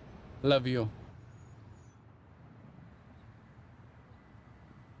ராஸ்கல். Love you.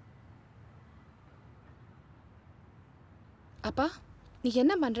 அப்பா, நீ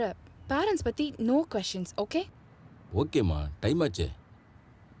என்ன பண்ற? பேரண்ட்ஸ் பத்தி நோ கொஸ்டின்ஸ், ஓகே? ஓகேம்மா, டைம் ஆச்சே.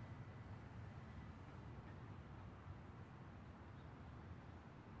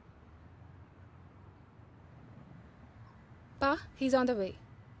 பா, he's on the way.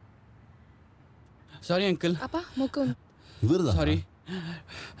 Sorry uncle. அப்பா, முகுந்த். இவர்தான். சாரி,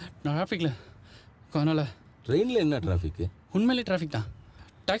 நான் டிராஃபிக்கில் அதனால். ட்ரெயினில் என்ன டிராஃபிக்கு? உண்மையிலே டிராஃபிக் தான்.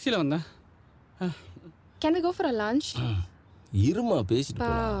 டாக்ஸியில் வந்தேன். Can we go for a lunch? இருமா, பேசிட்டு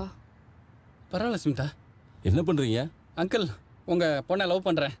பா, போலாம். பரவாயில்ல ஸ்மிதா. என்ன பண்ணுறீங்க? அங்கிள், உங்கள் பொண்ணை லவ்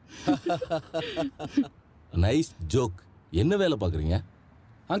பண்ணுறேன். Nice joke. என்ன வேலை பார்க்குறீங்க?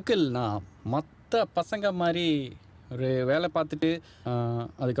 அங்கிள், நான் மற்ற பசங்க மாதிரி ஒரு வேலை பார்த்துட்டு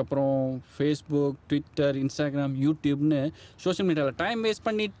அதுக்கப்புறம் ஃபேஸ்புக், ட்விட்டர், இன்ஸ்டாகிராம், யூடியூப்னு சோஷியல் மீடியாவில் டைம் வேஸ்ட்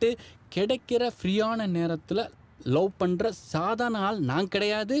பண்ணிவிட்டு கிடைக்கிற ஃப்ரீயான நேரத்தில் லவ் பண்ணுற சாதாரண ஆள் நான்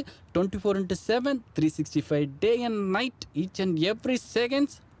கிடையாது. 24/7 365 day and night, each and every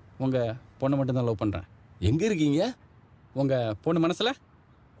seconds உங்கள் பொண்ணை மட்டும்தான் லவ் பண்ணுறேன். எங்கே இருக்கீங்க? உங்கள் பொண்ணு மனசில்.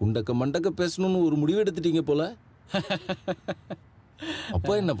 குண்டக்க மண்டக்க பேசணும்னு ஒரு முடிவு எடுத்துட்டீங்க போல.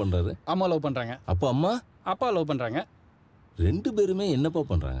 அப்பா என்ன பண்ணுறாரு? அம்மா லவ் பண்ணுறாங்க. அப்பா அம்மா? அப்பா லவ் பண்ணுறாங்க. ரெண்டு பேருமே என்னப்பா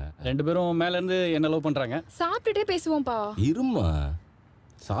பண்ணுறாங்க? ரெண்டு பேரும் மேலேருந்து என்ன லவ் பண்ணுறாங்க. சாப்பிட்டுட்டே பேசுவோம்ப்பா. இருமா,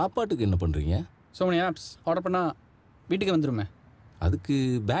 சாப்பாட்டுக்கு என்ன பண்ணுறீங்க? ஸோ many ஆப்ஸ் ஆர்டர் பண்ணால் வீட்டுக்கு வந்துடுமே. அதுக்கு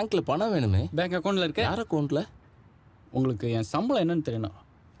பேங்க்கில் பணம் வேணுமே. பேங்க் அக்கௌண்ட்டில் இருக்க. யார் அக்கௌண்ட்டில்? உங்களுக்கு என் சம்பளம் என்னன்னு தெரியணும்,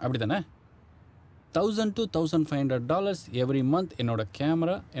 அப்படி தானே? $1000 to $1500 எவ்ரி மந்த் என்னோட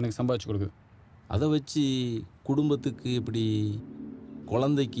கேமரா எனக்கு சம்பாதிச்சு கொடுக்குது. அதை வச்சு குடும்பத்துக்கு எப்படி,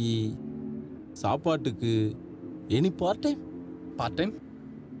 குழந்தைக்கு, சாப்பாட்டுக்கு, any part time? Part time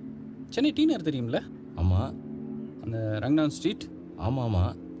Chennai tea நகர் தெரியும்ல? ஆமாம். அந்த ரங்கநாத் ஸ்ட்ரீட். ஆமாம்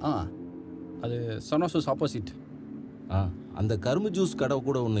ஆமாம். அது சனோசோஸ் ஆப்போசிட். அந்த கரும்பு ஜூஸ் கடை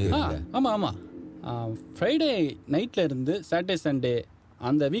கூட ஒன்று இருக்கு. ஆமாம் ஆமாம். ஃப்ரைடே நைட்டில் இருந்து சாட்டர்டே சண்டே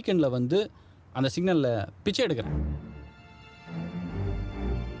அந்த வீக்கெண்டில் வந்து அந்த சிக்னலில் பிச்சை எடுக்கிறேன்.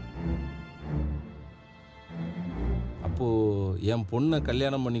 அப்போது என் பொண்ணை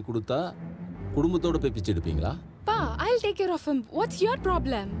கல்யாணம் பண்ணி கொடுத்தா குடும்பத்தோடு போய் பிச்சை எடுப்பீங்களா? பா, I'll take care of him. What's your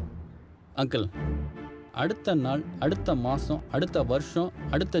problem? Uncle, அடுத்த நாள், அடுத்த மாதம், அடுத்த வருஷம்,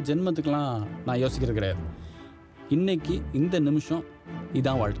 அடுத்த ஜென்மத்துக்கெலாம் நான் யோசிக்கிறது கிடையாது. இன்னைக்கு இந்த நிமிஷம்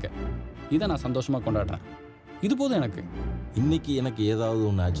இதான் வாழ்க்கை. இதை நான் சந்தோஷமாக கொண்டாடுறேன். இது போதும் எனக்கு. இன்னைக்கு எனக்கு ஏதாவது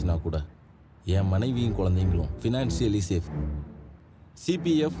ஒன்று ஆச்சுன்னா கூட என் மனைவியும் குழந்தைங்களும் financially safe.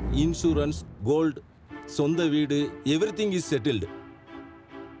 CBF, insurance, gold, சொந்த வீடு, every thing is settled.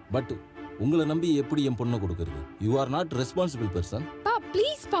 But உங்களை நம்பி எப்படி என் பொண்ணை கொடுக்கறது? You are not responsible person. பா,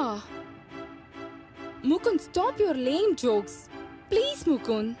 ப்ளீஸ் பா. Mukund, stop your lame jokes. Please,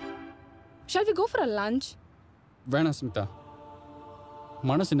 Mukund. Shall we go for a lunch? வேணாம் ஸ்மிதா,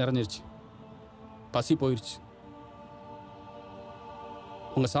 மனசு நிறைஞ்சிருச்சு, பசி போயிடுச்சு.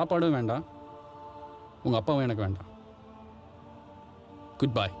 உங்கள் சாப்பாடும் வேண்டாம், உங்கள் அப்பாவும் எனக்கு வேண்டாம்.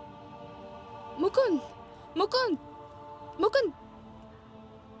 Good bye. Mukund, Mukund, Mukund.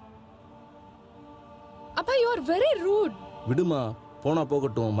 அப்பா, you are very rude. விடுமா, போனா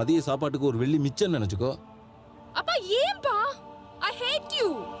போகட்டும். மதிய சாப்பாட்டுக்கு ஒரு வெள்ளி மிச்சம் நினைச்சுக்கோ. அப்பா, ஏன்பா? I hate you.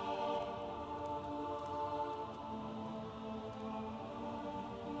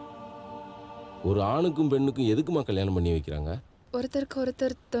 ஒரு ஆணுக்கும் பெண்ணுக்கும் எதுக்குமா கல்யாணம் பண்ணி வைக்கிறாங்க? ஒருத்தருக்கு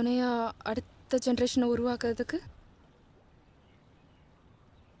ஒருத்தர் துணையா அடுத்த ஜெனரேஷனை உருவாக்குறதுக்கு.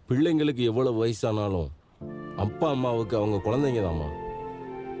 பிள்ளைங்களுக்கு எவ்வளவு வயசானாலும் அப்பா அம்மாவுக்கு அவங்க குழந்தைங்க தாம்மா.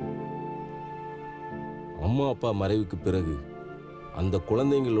 அம்மா அப்பா மறைவுக்கு பிறகு அந்த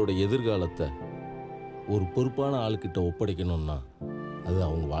குழந்தைங்களோட எதிர்காலத்தை ஒரு பொறுப்பான ஆளுக்கிட்ட ஒப்படைக்கணும்னா அது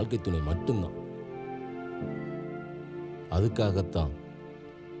அவங்க வாழ்க்கை துணை மட்டும்தான். அதுக்காகத்தான்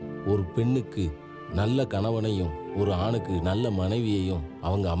ஒரு பெண்ணுக்கு நல்ல கணவனையும் ஒரு ஆணுக்கு நல்ல மனைவியையும்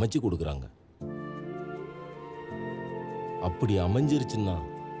அவங்க அமைச்சு கொடுக்குறாங்க. அப்படி அமைஞ்சிருச்சுன்னா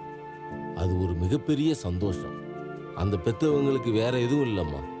அது ஒரு மிகப்பெரிய சந்தோஷம். அந்த பெத்தவங்களுக்கு வேற எதுவும்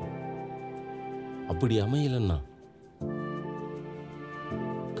இல்லைம்மா. அப்படி அமையலன்னா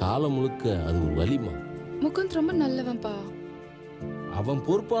காலம் முழுக்க அது ஒரு வலிமா. முகுந்த் ரொம்ப நல்லவன்பா. அவன்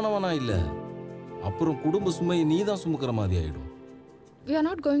பொறுப்பானவனா இல்ல, அப்புறம் குடும்ப சுமையை நீ தான் சுமக்கிற மாதிரி ஆயிடும். We are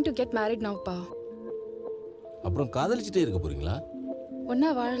not going to get married now பா. அப்புறம் காதலிச்சுட்டே இருக்க போறீங்களா? ஒன்னா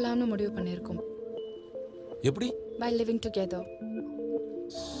வாழலாம்னு முடிவு பண்ணியிருக்கோம். எப்படி? By living together.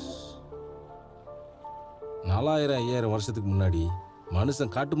 4000-5000 வருஷத்துக்கு முன்னாடி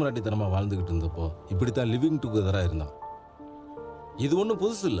மனுஷன் காட்டு மிராட்டித்தனமா வாழ்ந்துகிட்டு இருந்தப்போ இப்படித்தான் லிவிங் டுகெதரா இருந்தான். இது ஒன்றும்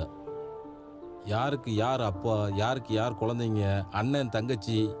புதுசு இல்லை. யாருக்கு யார் அப்பா, யாருக்கு யார் குழந்தைங்க, அண்ணன்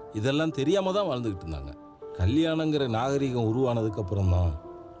தங்கச்சி, இதெல்லாம் தெரியாம தான் வாழ்ந்துகிட்டு இருந்தாங்க. கல்யாணங்கிற நாகரிகம் உருவானதுக்கு அப்புறம் தான்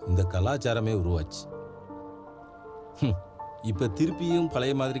இந்த கலாச்சாரமே உருவாச்சு. இப்ப திருப்பியும்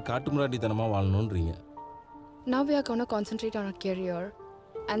பழைய மாதிரி காட்டு மிராட்டித்தனமா வாழணும்ன்றீங்க. Now we are going to concentrate on our career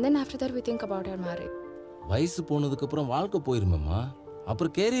and then after that we think about our marriage. வயசு போனதுக்கு அப்புறம் வாழ்க்கை போயிருமேம்மா.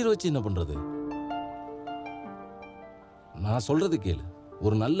 அப்புறம் கேரியர் வச்சு என்ன பண்றது? நான் சொல்றது கேளு.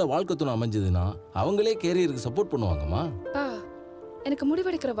 ஒரு நல்ல வாழ்க்கை துணை அமைஞ்சதுன்னா அவங்களே கேரியருக்கு சப்போர்ட் பண்ணுவாங்கம்மா. பா, எனக்கு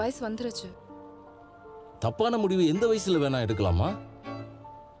முடிவெடுக்கிற வயசு வந்துருச்சு. தப்பான முடிவு எந்த வயசுல வேணா எடுக்கலாமா?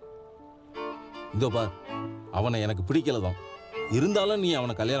 இதோ பார், அவனை எனக்கு பிடிக்கலதான். இருந்தாலும் நீ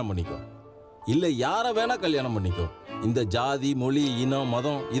அவனை கல்யாணம் பண்ணிக்கோ. இல்ல யார வேணா கல்யாணம் பண்ணிக்கோ. இந்த ஜாதி, மொழி, இனம்,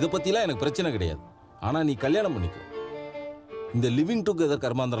 மதம் இதை பத்திலாம் எனக்கு பிரச்சனை கிடையாது. ஆனா நீ கல்யாணம் பண்ணிக்கோ. இந்த லிவிங் டுகெதர்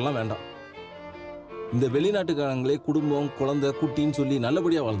கர்மாந்திரம்லாம் வேண்டாம். இந்த வெளிநாட்டுக்காரங்களே குடும்பம், குழந்தை, குட்டின்னு சொல்லி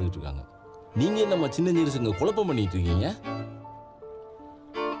நல்லபடியா வாழ்ந்துட்டு இருக்காங்க. நீங்க என்னம்மா சின்ன சிறுசுங்க குழப்பம் பண்ணிட்டு இருக்கீங்க?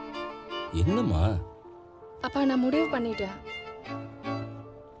 என்னம்மா? அப்பா, நான் முடிவு பண்ணிட்டேன்.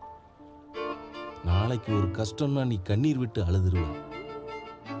 நாளைக்கு ஒரு கஷ்டம்னா நீ கண்ணீர் விட்டு அழுதுருவ.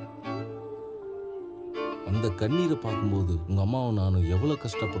 அந்த கண்ணீரை பார்க்கும்போது உங்க அம்மாவும் நானும் எவ்வளவு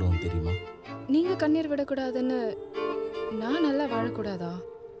கஷ்டப்படுவோம் தெரியுமா? நீங்க கண்ணீர் விடக்கூடாதுன்னு நான் நல்லா வாழக்கூடாதா?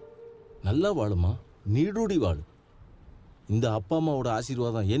 நல்லா வாழுமா, நீடூடி வாழு. இந்த அப்பா அம்மாவோட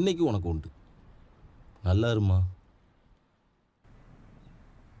ஆசீர்வாதம் என்னைக்கு உனக்கு உண்டு. நல்லா இருமா.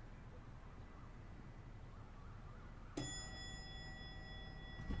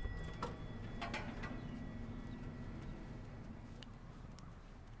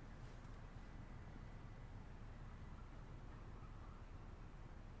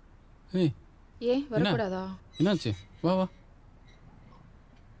 ஏன் வரக்கூடாதா? என்னாச்சு? வா வா.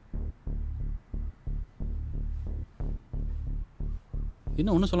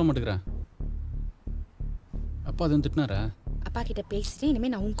 என்ன ஒன்றும் சொல்ல மாட்டேங்கிறேன். அப்பா அது திட்டினாரா? அப்பா கிட்ட பேசிட்டு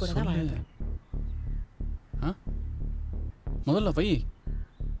இனிமே நான் உன் கூட தான் வாழ்றேன். முதல்ல பை.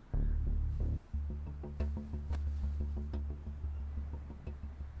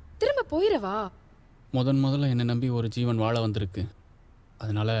 திரும்ப போயிடவா? முதல்ல என்னை நம்பி ஒரு ஜீவன் வாழ வந்திருக்கு.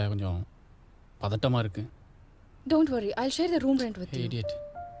 அதனால கொஞ்சம் பதட்டமா இருக்கு. Don't worry, I'll share the room rent with you. Idiot.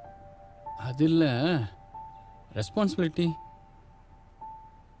 அது இல்ல, responsibility.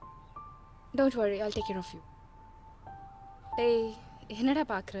 Don't worry, I'll take care of you. டேய், என்னடா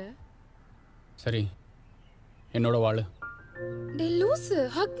பாக்குற? சரி, என்னோட வாழு. டேய் லூசு,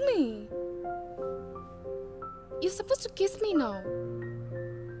 hug me. You're supposed to kiss me now.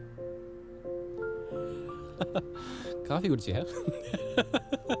 Coffee குடிச்சியா?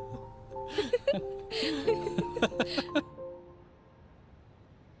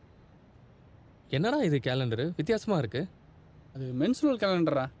 என்னடா இது கேலண்டரு வித்தியாசமா இருக்கு? அது மென்சுரல்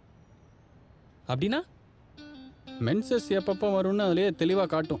கேலண்டரா? அப்படின்னா மென்சஸ் எப்பப்போ வரும்னு அதுலயே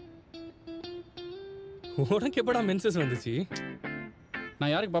தெளிவாக காட்டும். உனக்கு எப்படா மென்சஸ் வந்துச்சு?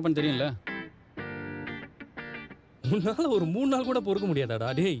 நான் யாருக்கு பார்ப்பேன்னு தெரியல. உன்னால ஒரு 3 நாள் கூட பொறுக்க முடியாதாடா?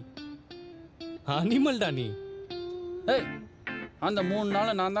 டேய் அனிமல்டா நீ. ஏய், அந்த 3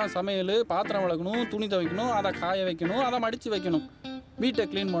 நாள் நான் தான் சமையல், பாத்திரம் விளக்கணும், துணி துவைக்கணும், அதை காய வைக்கணும், அதை மடித்து வைக்கணும், வீட்டை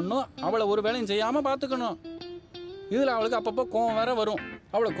க்ளீன் பண்ணணும், அவளை ஒரு வேலையும் செய்யாமல் பார்த்துக்கணும். இதில் அவளுக்கு அப்பப்போ கோவம் வேற வரும்,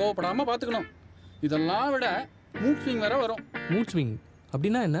 அவளை கோவப்படாமல் பார்த்துக்கணும். இதெல்லாம் விட மூட் ஸ்விங் வேற வரும். மூட் ஸ்விங்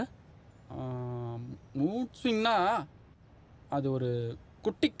அப்படின்னா என்ன? மூட் ஸ்விங்னா அது ஒரு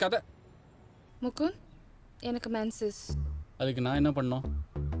குட்டி கதை. முகுந்த், எனக்கு மென்சஸ். அதுக்கு நான் என்ன பண்ணோம்?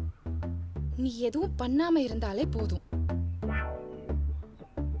 நீ எதுவும் பண்ணாம இருந்தாலே போதும்.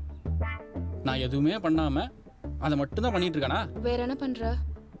 நான் எதுவுமே பண்ணாம அதை மட்டும் தான் பண்ணிட்டு இருக்கானா? வேற என்ன பண்ற?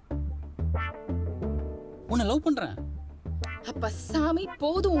 உன்னை லவ் பண்றேன். அப்ப சாமி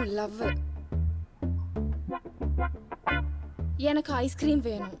போதும் லவ். எனக்கு ஐஸ்கிரீம்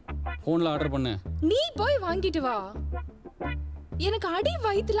வேணும். ஃபோனில் ஆர்டர் பண்ணு. நீ போய் வாங்கிட்டு வா. எனக்கு அடி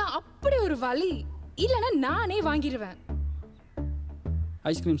வயிற்றுல அப்படி ஒரு வலி. இல்லைன்னா நானே வாங்கிடுவேன்.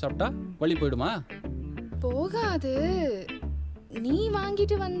 ஐஸ்கிரீம் சாப்பிட்டா வலி போயிடுமா? போகாது. நீ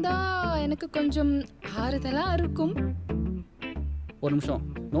வாங்கிட்டு வந்தா எனக்கு கொஞ்சம் ஆறுதலா இருக்கும். ஒரு நிமிஷம்,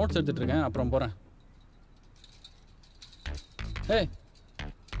 நோட்ஸ் எடுத்துட்டு இருக்கேன், அப்புறம் போகிறேன். ஏய்,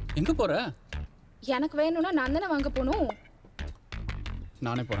 எங்கே போகிற? எனக்கு வேணும்னா நான் தானே வாங்க போகணும்.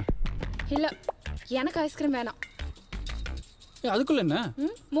 நானே போகிறேன். இல்லை, எனக்கு ஐஸ்கிரீம் வேணாம். அதுக்குள்ள என்ன?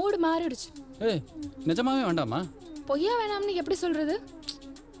 மூடு மாறிடுச்சு. ஏய், நிஜமாவே வேண்டாமா? பொய்யா வேணாம்னு எப்படி சொல்றது?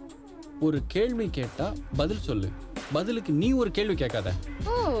 ஒரு கேள்வி கேட்டா பதில் சொல்லு. பதிலுக்கு நீ ஒரு கேள்வி கேட்காத.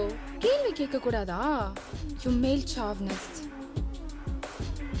 ஓ, கேள்வி கேட்க கூடாதா? யூ மேல் சாவ்னஸ்ட்.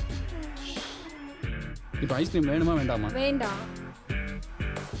 இப்போ ஐஸ்கிரீம் வேணுமா வேண்டாமா? வேண்டாம்.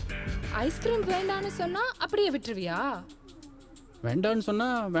 ஐஸ்கிரீம் வேண்டான்னு சொன்னா அப்படியே விட்டுருவியா? வேண்டான்னு சொன்னா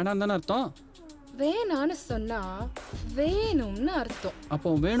வேண்டாம் தானே அர்த்தம்? வேணான்னு சொன்னா வேணும்னு அர்த்தம். அப்போ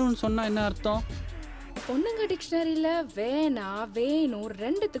வேணும்னு சொன்னா என்ன அர்த்தம்? பொண்ணுங்க டிக்ஷனரியில வேணா வேணும்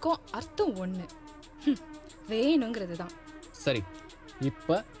ரெண்டுத்துக்கும் அர்த்தம் ஒண்ணு. வேணுங்கிறது தான். சரி,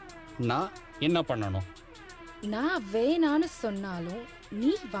 இப்போ நான் என்ன பண்ணணும்? நான் வேணான்னு சொன்னாலும்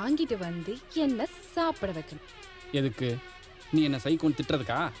நீ வாங்கிட்டு வந்து என்ன சாப்பிட வைக்கணும். எதுக்கு? நீ என்ன சைக்கோன்னு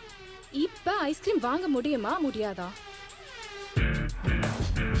திட்டுறதுக்கா? இப்ப ஐஸ்கிரீம் வாங்க முடியுமா முடியாதா?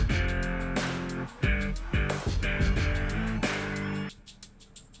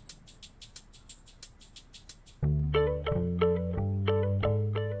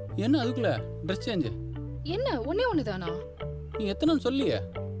 என்ன அதுக்குள்ள ட்ரெஸ் சேஞ்ச்? என்ன ஒண்ணே ஒண்ணுதானா? நீ எத்தனை சொல்லிய?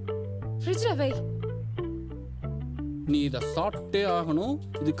 ஃப்ரிட்ஜ்ல வை. நீ இதை சாப்பிட்டே ஆகணும்.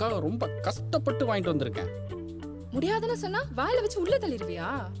 இதுக்காக ரொம்ப கஷ்டப்பட்டு வாங்கிட்டு வந்திருக்கேன். முடியாதுன்னு சொன்னா வாயில வச்சு உள்ள தள்ளிடுவியா?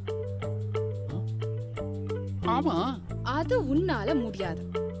 ஆமா. அது உன்னால முடியாது.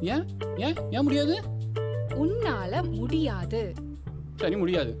 ஏன் ஏன் ஏன் முடியாது? உன்னால முடியாது. சரி,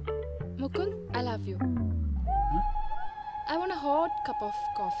 முடியாது. Mukund, I love you. I want a hot cup of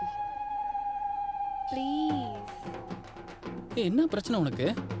coffee. Please. என்ன பிரச்சனை உனக்கு?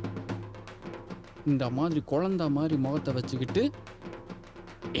 இந்த மாதிரி குழந்தை மாதிரி முகத்தை வச்சுக்கிட்டு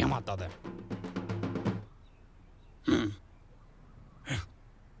ஏமாத்தாத.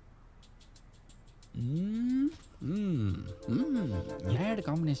 ஏட்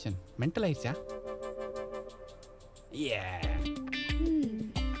காம்பினேஷன் மென்டல் ஆயிடுச்சா?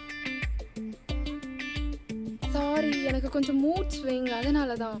 சாரி, எனக்கு கொஞ்சம் மூட் ஸ்விங்,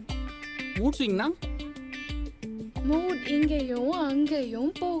 அதனால தான். மூட் ஸ்விங்னா? மூட் இங்கேயும்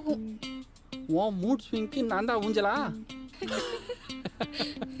அங்கேயும் போகும். ஓ, மூட் ஸ்விங்க்கு நான் தான் ஊஞ்சலா?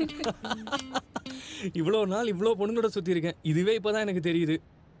 இவ்வளோ நாள் இவ்வளோ பொண்ணுங்களோட சுற்றி இருக்கேன், இதுவே இப்போ தான் எனக்கு தெரியுது.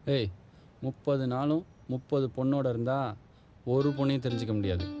 ஏய், 30 நாளும் 30 பொண்ணோட இருந்தால் ஒரு பொண்ணையும் தெரிஞ்சிக்க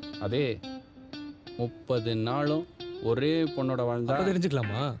முடியாது. அதே 30 நாளும் ஒரே பொண்ணோட வாழ்ந்தா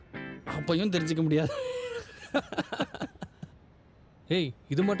தெரிஞ்சுக்கலாமா? அப்பையும் தெரிஞ்சிக்க முடியாது. ஏய்,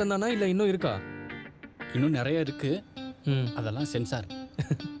 இது மட்டும் தானா இல்லை இன்னும் இருக்கா? இன்னும் நிறைய இருக்கு. அதெல்லாம் சென்சார்.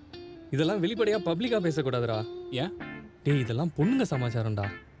 இதெல்லாம் வெளிப்படையாக பப்ளிக்காக பேசக்கூடாதுடா. ஏன்? டேய், இதெல்லாம் பொண்ணுங்க சமாச்சாரம்டா.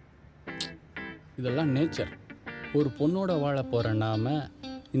 இதெல்லாம் நேச்சர். ஒரு பொண்ணோட வாழ போகிற நாம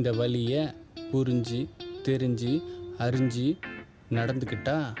இந்த வலியை புரிஞ்சு தெரிஞ்சு அறிஞ்சு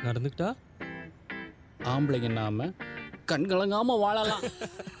நடந்துக்கிட்டா ஆம்பளைங்க நாம கண்கலங்காம வாழலாம்.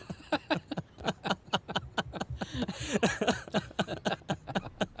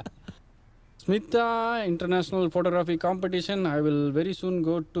 Smitha international photography competition. I will very soon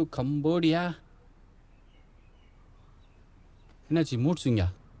go to Cambodia. என்னாச்சு, மூட் ஸ்விங்கா?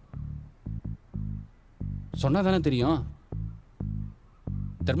 சொன்னா தானே தெரியும்.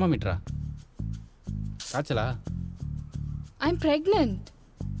 தெர்மாமீட்டரா? காய்ச்சலா? I'm pregnant.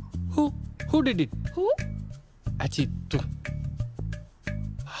 Who did it? Who? Achitu.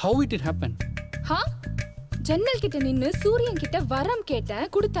 How did it happen? ஜன்னல் கிட்ட நின்னு சூரியன் கிட்ட வரம் கேட்டேன்,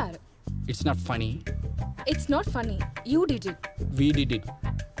 கொடுத்தாரு. It's not funny. It's not funny. You did it. We did it.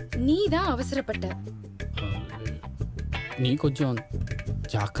 நீ தான் அவசரப்பட்ட. நீ கொஞ்சம்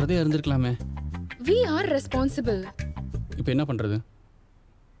ஜாக்கிரதையா இருந்திருக்கலாமே. We are responsible. இப்போ என்ன பண்றது?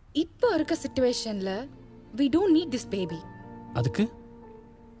 இப்போ இருக்க சிச்சுவேஷன்ல we don't need this baby. அதுக்கு?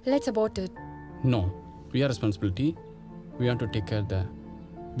 Let's abort it. No. We are responsibility. We want to take care of the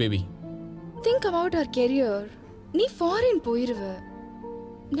baby. Think about our career. நீ ஃபாரின் போயிருவ.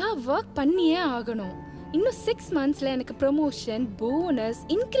 நான் ஒர்க் பண்ணியே ஆகணும். இன்னும் 6 monthsல எனக்கு ப்ரமோஷன், போனஸ்,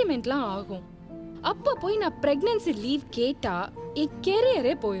 இன்க்ரிமெண்ட்லாம் ஆகும். அப்போ போய் நான் பிரெக்னன்சி லீவ் கேட்டா என்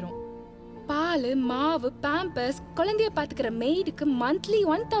கெரியரே போயிடும். பால், மாவு, பேம்பர்ஸ், குழந்தைய பார்த்துக்கிற மெய்டுக்கு மந்த்லி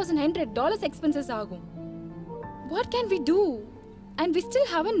 $1,100 எக்ஸ்பென்சஸ் ஆகும். What can we do? And we still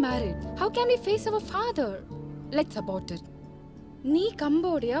haven't married. How can we face our father? Let's abort it. நீ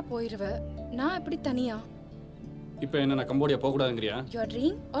கம்போடியா போயிருவ, நான் எப்படி தனியா? இப்போ என்ன நான் கம்போடியா போக கூடாதுங்கறியா? Your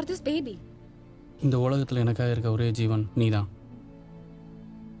dream or this baby? இந்த உலகத்துல எனக்காக இருக்க ஒரே ஜீவன் நீதான்.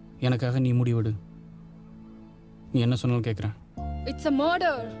 எனக்காக நீ முடிவெடு. நீ என்ன சொன்னாலும் கேக்குறேன். It's a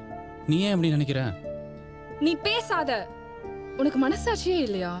murder. நீ ஏன் அப்படி நினைக்கிற? நீ பேசாத. உனக்கு மனசாட்சியே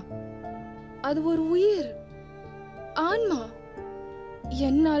இல்லையா? அது ஒரு உயிர், ஆன்மா.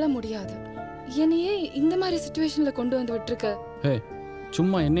 என்னால முடியாது. என்னையே இந்த மாதிரி சிச்சுவேஷன்ல கொண்டு வந்து விட்டுருக்க. ஹே,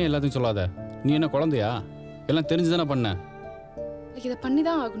 சும்மா என்ன எல்லாத்தையும் சொல்லாத. நீ என்ன குழந்தையா? எல்லாம் தெரிஞ்சுதானே பண்ண. இதை பண்ணி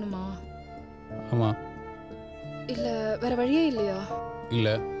தான் ஆகணுமா? ஆமா. இல்ல வேற வழியே இல்லையா? இல்ல.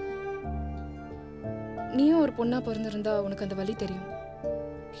 நீயும் ஒரு பொண்ணா பிறந்திருந்தா உனக்கு அந்த வலி தெரியும்.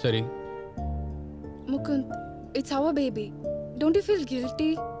 சரி. Mukund, it's our baby. Don't you feel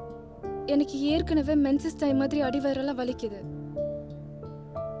guilty? எனக்கு ஏற்கனவே மென்சஸ் டைம் மாதிரி அடிவயரெல்லாம் வலிக்குது.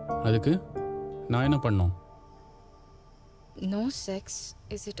 அதுக்கு நான் என்ன பண்ணோம்? No sex.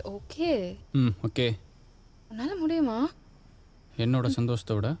 Is it okay? Okay. உன்னால முடியுமா? என்னோட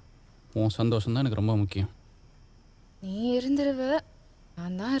சந்தோஷத்தை விட உன் சந்தோஷம் தான் எனக்கு ரொம்ப முக்கியம். நீ இருந்துருவ,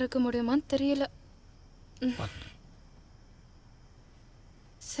 நான் தான் இருக்க முடியுமான்னு தெரியல.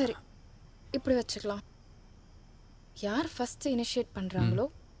 சரி, இப்படி வச்சுக்கலாம். யார் ஃபர்ஸ்ட் இனிஷியேட் பண்றாங்களோ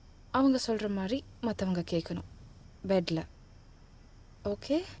அவங்க சொல்ற மாதிரி மற்றவங்க கேட்கணும் பெட்ல.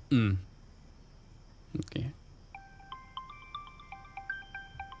 ஓகே? ஓகே.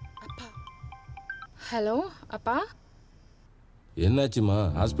 அப்பா. ஹலோ அப்பா. என்னாச்சுமா?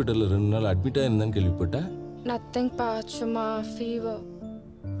 ஹாஸ்பிட்டல்ல 2 நாள் அட்மிட் ஆயிருந்தேன்னு கேள்விப்பட்டேன். நத்திங் பா, சும்மா ஃபீவர்.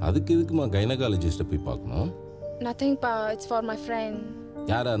 அதுக்கு எதுக்குமா கைனகாலஜிஸ்ட்டை போய் பார்க்கணும்? நத்திங் பா, இட்ஸ் ஃபார் மை ஃப்ரெண்ட்.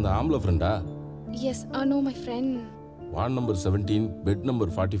 யாரா, அந்த ஆம்பளை ஃப்ரெண்டா? S, no my friend. Ward number 17, bed number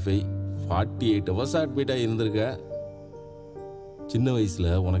 45, 48 hours admit ஆகியிருந்திருக்க. சின்ன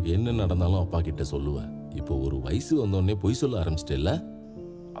வயசுல உனக்கு என்ன நடந்தாலும் அப்பா கிட்ட சொல்லுவேன். இப்போ ஒரு வயசு வந்தோடனே பொய் சொல்ல ஆரம்பிச்சிட்டேல்ல?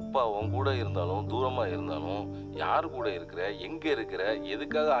 அப்பா உன் கூட இருந்தாலும் தூரமா இருந்தாலும் யார் கூட இருக்கிற, எங்க இருக்கிற,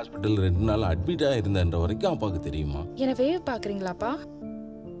 எதுக்காக ஹாஸ்பிட்டல் 2 நாள் அட்மிட் ஆயிருந்தன்ற வரைக்கும் அப்பாவுக்கு தெரியுமா? என்ன வேவ் பாக்குறீங்களாப்பா?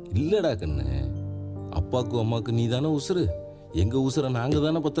 இல்லடா கண்ணு, அப்பாவுக்கும் அம்மாவுக்கு நீ தானே உசுறு. எங்க உசுரை நாங்க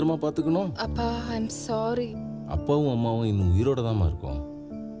தானே பத்திரமா பாத்துக்கணும். அப்பா, ஐம் சாரி. அப்பாவும் அம்மாவும் இன்னும் உயிரோட தாமா இருக்கும்.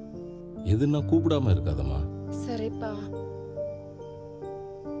 எதுன்னா கூப்பிடாம இருக்காதம்மா. சரிப்பா.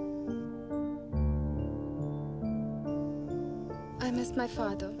 I miss my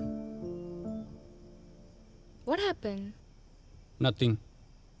father. What happened? Nothing.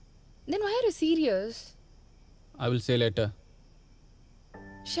 Then why are you serious? I will say later.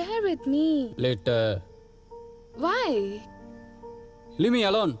 Share with me. Later. Why? Leave me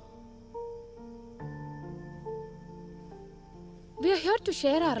alone. We are here to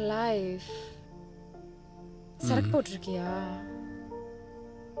share our life. சரக்கு போட்டிருக்கியா?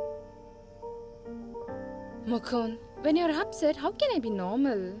 Mukund, when you're upset, how can I be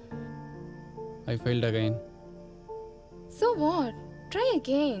normal? I failed again. So what? Try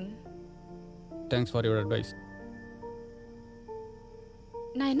again. Thanks for your advice.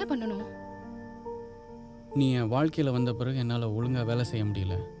 நான் என்ன பண்ணணும்? நீ என் வாழ்க்கையில் வந்த பிறகு என்னால் ஒழுங்காக வேலை செய்ய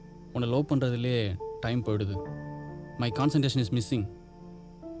முடியல. உன்னை லவ் பண்ணுறதுலே டைம் போயிடுது. My concentration is missing.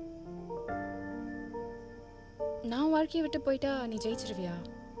 நான் வாழ்க்கையை விட்டு போயிட்டா நீ ஜெயிச்சிருவியா?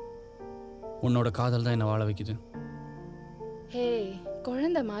 உன்னோட காதல் தான் என்னை வாழ வைக்குது. ஹே,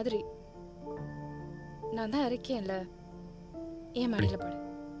 குழந்தை மாதிரி நான் தான் இருக்கேன்ல, ஏன் மடியில படு.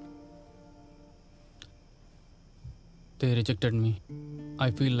 They rejected me.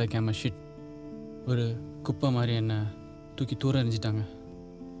 I feel like I'm a shit. ஒரு குப்பை மாதிரி என்ன தூக்கி தூரம் எறிஞ்சிட்டாங்க.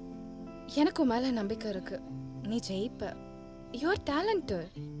 எனக்கு மேல நம்பிக்கை இருக்கு, நீ ஜெயிப்ப. You are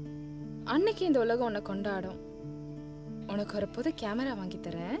talented. அன்னைக்கு இந்த உலகம் உன்னை கொண்டாடும். உனக்கு ஒரு புது கேமரா வாங்கி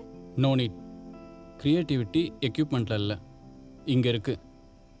தரேன். No need. கிரியேட்டிவிட்டி எக்யூப்மெண்ட்ல இல்லை, இங்கே இருக்கு.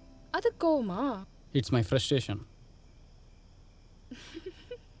 அது கோவமா? It's my frustration.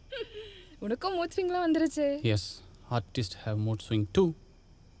 உனக்கும் மூட் ஸ்விங்லாம் வந்துருச்சு. S, artist have mood swing two.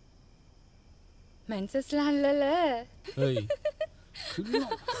 மென்சஸ்லாம் இல்லைல்ல? ஏய்,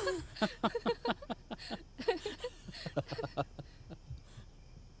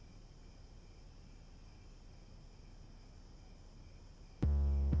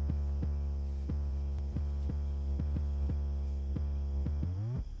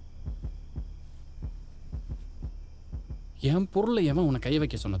 என் பொருளை எவன் உன்னை கை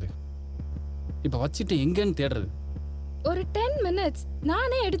வைக்க சொன்னது? இப்போ வச்சுட்டு எங்கன்னு தேடுறது? ஒரு 10 minutes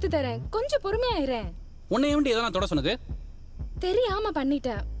நானே எடுத்து தரேன், கொஞ்சம் பொறுமையாயிரேன். உன்னை எப்படி எதனா தொட சொன்னது? தெரியாம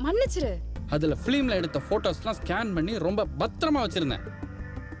பண்ணிட்டேன், மன்னிச்சிரு. அதில் ஃபிலிமில் எடுத்த ஃபோட்டோஸ்லாம் ஸ்கேன் பண்ணி ரொம்ப பத்திரமா வச்சுருந்தேன்.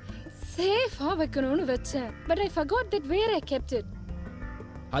 சேஃபா வைக்கணும்னு வச்சேன். But I forgot that where I kept it.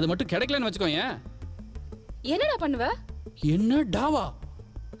 அது மட்டும் கிடைக்கலன்னு வச்சுக்கோங்க. என்னடா பண்ணுவ? என்னடாவா?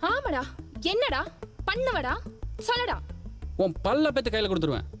 ஆமாடா. என்னடா பண்ணுவடா? சொல்லடா. உன் பல்ல பெத்து கையில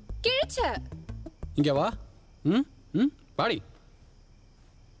கொடுத்துருவேன். கிழிச்ச. இங்க வா. பாடி.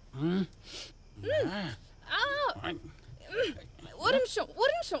 ஒரு நிமிஷம்.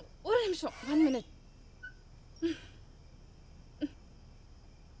 1 minute.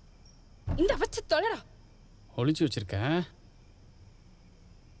 இந்த வச்சு தொலைடா. ஒளிச்சு வச்சிருக்க.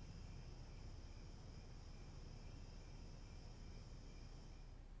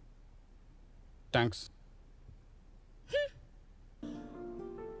 தேங்க்ஸ்.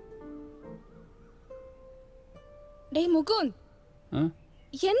 டேய் முகுந்த்.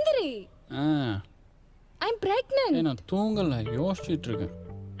 எந்திரி. I'm pregnant. நான் தூங்கல, யோசிச்சிட்டு இருக்கேன்.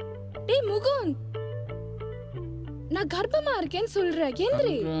 டேய் முகுந்த். நான் கர்ப்பமா இருக்கேன்னு சொல்றேன்.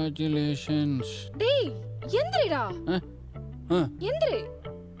 எந்திரி. Congratulations. டேய் எந்திரிடா. எந்திரி.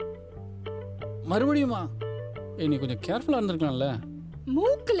 மறுபடியுமா? நீ கொஞ்சம் கேர்ஃபுல்லா இருந்திருக்கலாம்ல.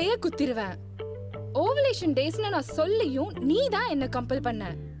 மூக்குலயே குத்திடுவேன். ஓவலேஷன் டேஸ்னு நான் சொல்லியும் நீ தான் என்ன கம்பல் பண்ண.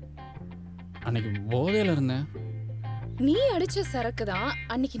 அன்னைக்கு போதையில இருந்தேன். நீ அடிச்ச சரக்கு தான்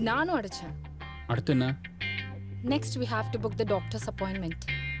அன்னைக்கு நானும் அடிச்சேன். அடுத்து என்ன? Next we have to book the doctor's appointment.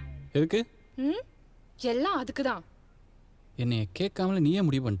 எதுக்கு? எல்லாம் அதுக்கு தான். என்னைய கேட்காமல நீயே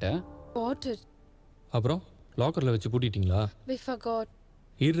முடிவு பண்ணிட்ட? Got it. அப்புறம் லாக்கர்ல வச்சு பூட்டிட்டீங்களா? We forgot.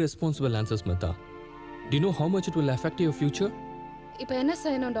 Irresponsible answers Mata. Do you know how much it will affect your future? இப்போ என்ன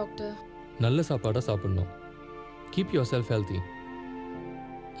செய்யணும் டாக்டர்? நல்ல சாப்பாடா சாப்பிடணும். Keep yourself healthy.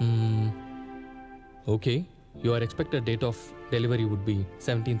 Okay. Your expected date of delivery would be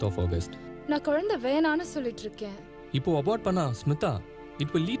 17th of August. நான் குழந்தை வேணான்னு சொல்லிட்டு இருக்கேன். இப்போ அபார்ட் பண்ணா Smitha, it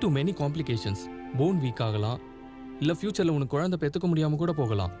will lead to many complications. Bone weak ஆகலாம், இல்ல ஃபியூச்சர்ல உனக்கு குழந்தை பெத்துக்க முடியாம கூட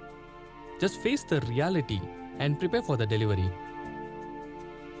போகலாம். Just face the reality and prepare for the delivery.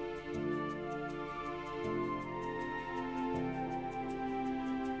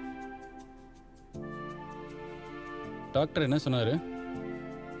 Doctor என்ன சொன்னாரு?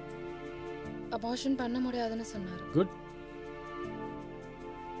 அபார்ஷன் பண்ண முடியாதுன்னு சொன்னாரு. Good.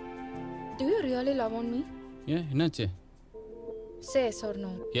 Do you really love on me? ஏன் என்னாச்சு? Say yes or no.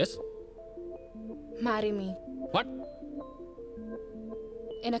 Yes. Marry me. What?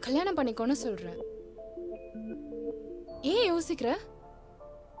 என்ன கல்யாணம் பண்ணிக்கோன்னு சொல்றேன். ஏன் யோசிக்கிற?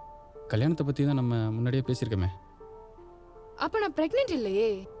 கல்யாணத்தை பத்தி தான் நம்ம முன்னாடியே பேசியிருக்கோமே. அப்ப நான் பிரெக்னென்ட் இல்லையே.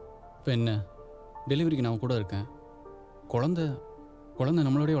 இப்போ என்ன? டெலிவரிக்கு நான் கூட இருக்கேன். குழந்தை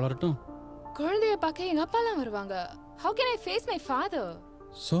நம்மளோடய வளரட்டும். குழந்தைய பார்க்க எங்க அப்பாலாம் வருவாங்க. How can I face my father?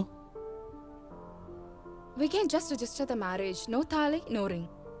 So? We can just register the marriage. No thali, no ring.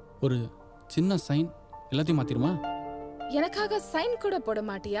 ஒரு சின்ன சைன் எல்லாத்தையும் மாத்திருமா? எனக்காக சைன் கூட போட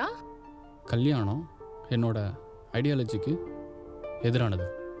மாட்டியா? கல்யாணம் என்னோட ஐடியாலஜிக்கு எதிரானது.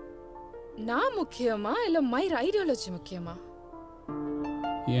 நான் முக்கியமா இல்ல my ஐடியாலஜி முக்கியமா?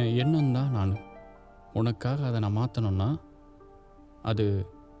 என் எண்ணம் தான் நான். உனக்காக அதை நான் மாற்றணும்னா அது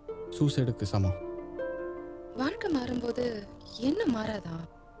சூசைடுக்கு சமம். வாழ்க்கை மாறும்போது என்ன மாறாதா?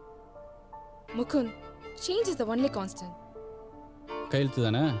 Mukund, change is the only constant. கையெழுத்து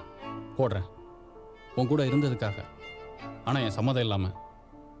தானே போடுறேன் உன் கூட இருந்ததுக்காக. ஆனால் என் சம்மதம் இல்லாமல்.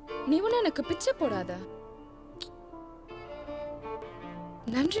 நீ ஒன்று எனக்கு பிச்சை போடாத.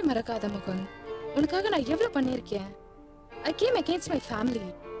 நன்றி மறக்காத முகுந்த். உனக்காக நான் எவ்வளவு பண்ணியிருக்கேன். I came against my family.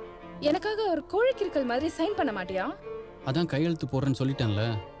 எனக்காக ஒரு கோழிக்கிருக்கல் மாதிரி சைன் பண்ண மாட்டியா? அதான் கையெழுத்து போடுறேன்னு சொல்லிட்டேன்ல.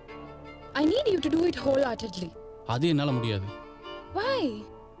 I need you to do it wholeheartedly. அது என்னால் முடியாது. Why?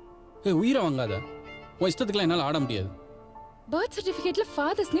 உயிரை வாங்காத. உன் இஷ்டத்துக்குலாம் என்னால் ஆட முடியாது. பர்த் சர்டிஃபிகேட்ல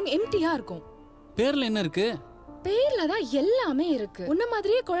ஃபாதர்ஸ் நேம் எம்டியா இருக்கும். பேர்ல என்ன இருக்கு? பேர்ல தான் எல்லாமே இருக்கு. உன்ன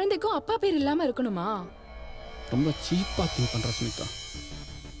மாதிரியே குழந்தைக்கும் அப்பா பேர் இல்லாம இருக்கணுமா? ரொம்ப சீப்பா திங்க் பண்ற Smitha.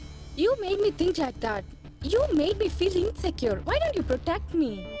 You made me think like that. You made me feel insecure. Why don't you protect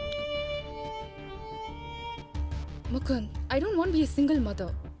me? Mukund, I don't want to be a single mother.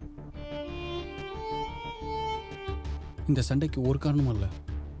 இந்த சண்டைக்கு ஒரு காரணமும் இல்ல.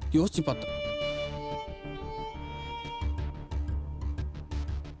 யோசிச்சு பார்த்தேன்.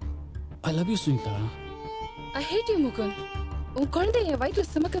 I love you Sunita. I hate you Mukund. உன் குழந்தை என் வயிற்றுல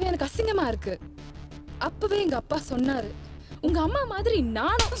சுமக்கவே எனக்கு அசிங்கமா இருக்கு. அப்பவே எங்க அப்பா சொன்னாரு, உங்க அம்மா மாதிரி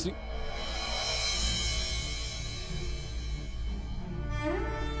நானும்.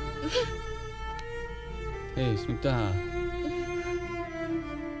 ஏய் ஸ்மிதா,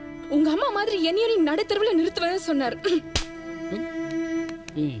 உங்க அம்மா மாதிரி என்னையும் நீ நடுத்தெருவுல நிறுத்துவேன்னு சொன்னார்.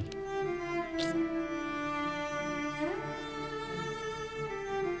 ஏய்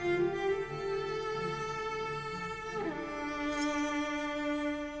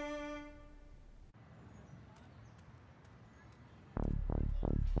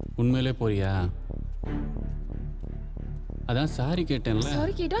உண்மையிலே போறியா? அதான் சாரி கேட்டேன்ல.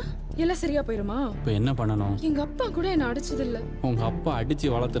 சாரி கேட்டா எல்லாம் சரியா போயிருமா? இப்போ என்ன பண்ணணும்? எங்க அப்பா கூட என்ன அடிச்சது இல்ல. உங்க அப்பா அடிச்சு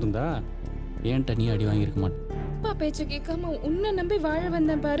வளர்த்துருந்தா ஏன்ட்ட நீ அடி வாங்கியிருக்க மாட்டேன். அப்பா பேச்ச கேட்காம உன்னை நம்பி வாழ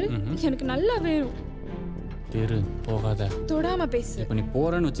வந்தேன் பாரு. எனக்கு நல்லா வேணும். தெரு போகாத. தொடாம பேசு. இப்போ நீ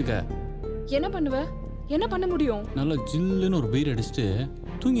போறேன்னு வச்சுக்க. என்ன பண்ணுவ? என்ன பண்ண முடியும்? நல்லா ஜில்லுன்னு ஒரு பீர் அடிச்சுட்டு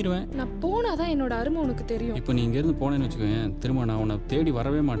தூங்கிடுவேன். நான் போனாதான் என்னோட அருமை உனக்கு தெரியும். இப்போ நீ இங்கேருந்து போனேன்னு வச்சுக்கோங்க, திரும்ப நான் உன்னை தேடி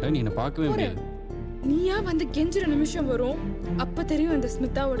வரவே மாட்டேன். நீ என்னை பார்க்கவே முடியாது. நீயா வந்து கெஞ்சுற நிமிஷம் வரும், அப்ப தெரியும் இந்த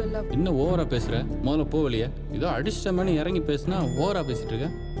ஸ்மிதாவோட லவ். இன்னும் ஓவரா பேசுற. முதல்ல போ வெளியே. ஏதோ அடிச்சிட்ட மாதிரி இறங்கி பேசுனா ஓவரா பேசிட்டு இருக்க.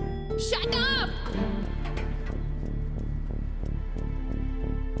 Shut up!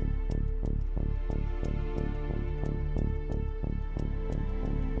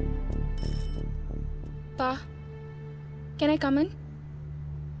 Pa, can I come in?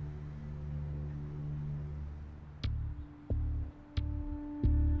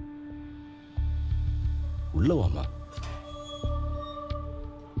 உள்ள வாமா.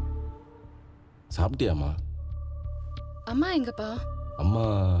 சாப்பிட்டியாம்மா? அம்மா எங்கப்பா? அம்மா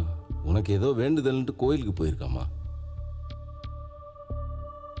உனக்கு ஏதோ வேண்டுதல்ன்ட்டு கோயிலுக்கு போயிருக்காம்மா.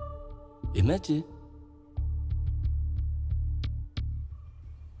 என்னாச்சு?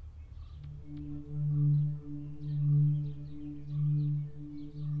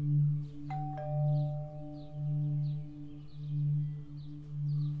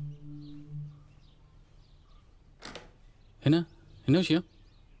 என்ன என்ன விஷயம்?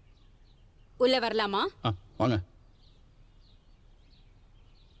 உள்ள வரலாமா? வாங்க.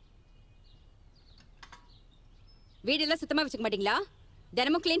 வீடெல்லாம் சுத்தமா வச்சுக்க மாட்டீங்களா?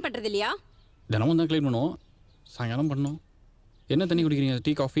 தினமும் க்ளீன் பண்றது இல்லையா? தினமும் தான் க்ளீன் பண்ணுவோம், சாயங்காலம் பண்ணோம். என்ன தண்ணி குடிக்கிறீங்க?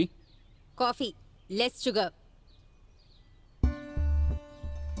 Tea, coffee? Coffee, less sugar.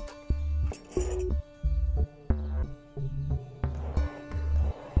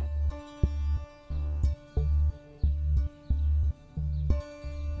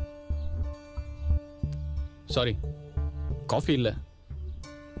 Sorry, coffee இல்லை.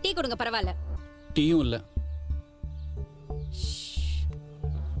 டீ கொடுங்க, பரவாயில்ல. டீயும் இல்லை.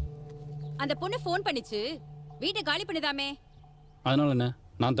 அந்த பொண்ணு ஃபோன் பண்ணிச்சு, வீட்டை காலி பண்ணுதாமே. அதனால என்ன?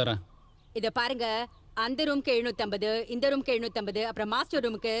 நான் தரேன். இத பாருங்க, அந்த ரூம்க்கு 750, இந்த ரூம்க்கு 750, அப்புறம் மாஸ்டர்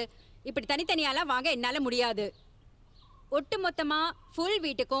ரூமுக்கு இப்படி தனித்தனியாலாம் வாங்க என்னால முடியாது. ஒட்டு மொத்தமா ஃபுல்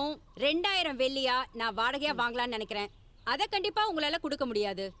வீட்டுக்கும் 2000 வெள்ளியா நான் வாடகையா வாங்கலாம்னு நினைக்கிறேன். அதை கண்டிப்பா உங்களால கொடுக்க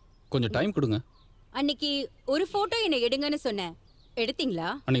முடியாது. கொஞ்சம் டைம் கொடுங்க. அன்னைக்கு ஒரு போட்டோ என்ன எடுங்கன்னு சொன்னேன், எடுத்தீங்களா?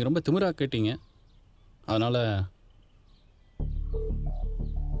 அன்னைக்கு ரொம்ப திமிரா கேட்டீங்க, அதனால.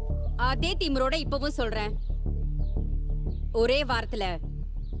 அதே திமிரோட இப்பவும் சொல்றேன், ஒரே வாரத்துல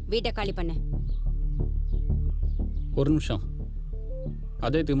வீட்டை காலி பண்ண. ஒரு நிமிஷம்,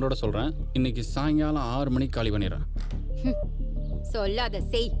 அதே திமிரோட சொல்றேன். இன்னைக்கு சாயங்காலம் 6 மணிக்கு காலி பண்ணிடுறேன். சொல்லாத,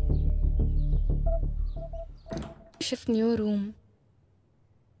 செய். Shift new room.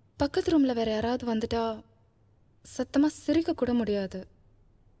 பக்கத்து ரூம்ல வேற யாராவது வந்துட்டா சத்தமா சிரிக்க கூட முடியாது.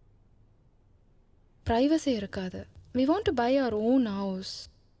 பிரைவசி இருக்காது. we want to buy our own house.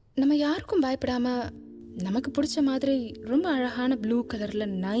 நம்ம யாருக்கும் பயப்படாம நமக்கு பிடிச்ச மாதிரி ரொம்ப அழகான ப்ளூ கலர்ல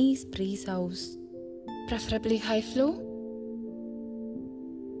nice breeze house, preferably high floor.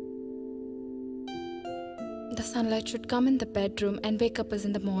 The sunlight should come in the bedroom and wake up us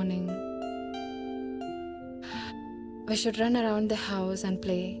in the morning. We should run around the house and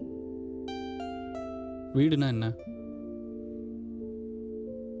play. வீடுனா என்ன?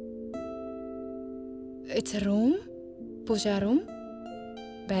 It's a room, puja room,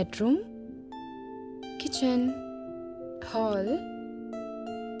 bedroom, kitchen, hall.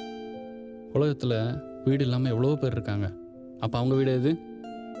 உலகத்தில் வீடு இல்லாமல் எவ்வளோ பேர் இருக்காங்க. அப்போ அவங்க வீடு எது?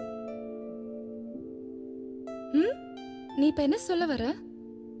 நீ இப்போ என்ன சொல்ல வர?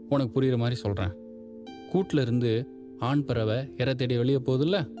 உனக்கு புரியுற மாதிரி சொல்கிறேன். கூட்டில் இருந்து ஆண் பறவை இறை தேடி வெளியே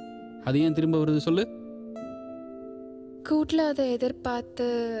போகுதுல்ல, அது ஏன் திரும்ப வருது சொல்லு? கூட்டில் அதை எதிர்பார்த்து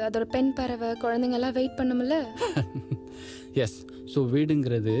அதோட பெண் பறவை குழந்தைங்கெல்லாம் வெயிட் பண்ணும்ல. எஸ். ஸோ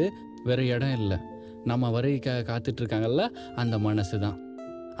வீடுங்கிறது வேற இடம் இல்லை, நம்ம வரைக்காக காத்துட்டு இருக்காங்கல்ல, அந்த மனசு தான்.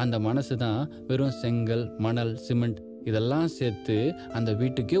 அந்த மனசு தான் வெறும் செங்கல், மணல், சிமெண்ட் இதெல்லாம் சேர்த்து அந்த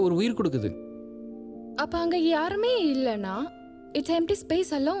வீட்டுக்கே ஒரு உயிர் கொடுக்குது. அப்போ அங்கே யாருமே இல்லைன்னா இட்ஸ் எம்டி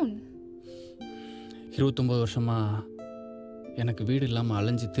ஸ்பேஸ் அலோன். 29 வருஷமா எனக்கு வீடு இல்லாமல்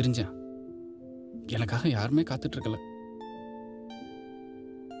அலைஞ்சு திரிஞ்சேன். எனக்காக யாருமே காத்துட்டு இருக்கல.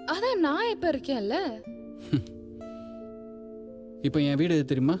 அதான் நான் இப்போ இருக்கேன்ல. இப்போ என் வீடு எது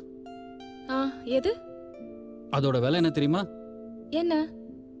தெரியுமா? எது? அதோட விலை என்ன தெரியுமா? என்ன?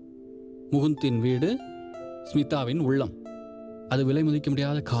 முகுந்தின் வீடு, ஸ்மிதாவின் உள்ளம். அது விலை மதிக்க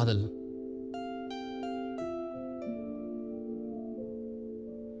முடியாத காதல்.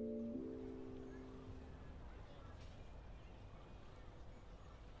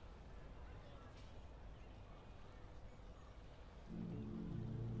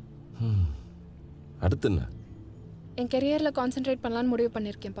 அடுத்து என்ன? என் கெரியரில் கான்சென்ட்ரேட் பண்ணலான்னு முடிவு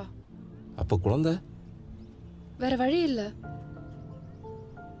பண்ணியிருக்கேன்ப்பா. அப்போ குழந்தை? வேற வழி இல்லை.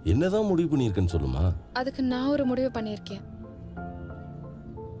 என்னதான் முடிவு பண்ணியிருக்கேன்னு சொல்லுமா? அதுக்கு நான் ஒரு முடிவு பண்ணியிருக்கேன்.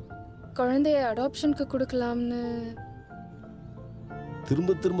 குழந்தைய அடாப்ஷனுக்கு கொடுக்கலாம்னு.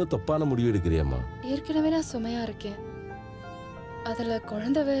 திரும்ப திரும்ப தப்பான முடிவு எடுக்கிறியம்மா. ஏற்கனவே நான் சுமையா இருக்கேன், அதுல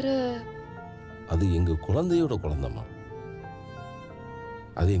குழந்தை வேற. அது எங்க குழந்தையோட குழந்தைம்மா,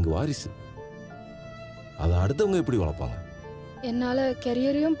 அது எங்க வாரிசு. அதை அடுத்தவங்க எப்படி வளர்ப்பாங்க? என்னால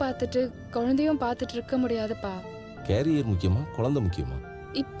கெரியரையும் பார்த்துட்டு குழந்தையும் பார்த்துட்டு இருக்க முடியாதுப்பா. கேரியர் முக்கியமா குழந்தை முக்கியமா?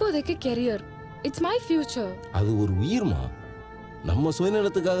 இப்போதைக்கு கெரியர், இட்ஸ் மை ஃபியூச்சர். அது ஒரு உயிர்மா, நம்ம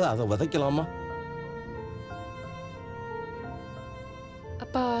சுயநலத்துக்காக அதை வதைக்கலாமா?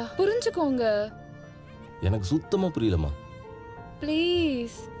 அப்பா புரிஞ்சுக்கோங்க. எனக்கு சுத்தமா புரியலமா.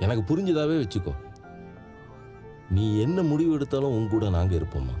 ப்ளீஸ். எனக்கு புரிஞ்சதாவே வச்சுக்கோ. நீ என்ன முடிவு எடுத்தாலும் உன் கூட நாங்க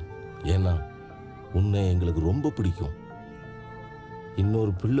இருப்போம்மா. ஏன்னா உன்னை எங்களுக்கு ரொம்ப பிடிக்கும்.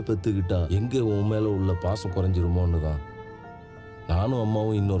 இன்னொரு பிள்ளை பெத்துக்கிட்டா எங்க உன் மேல உள்ள பாசம் குறைஞ்சிருமோன்னு தான் நானும்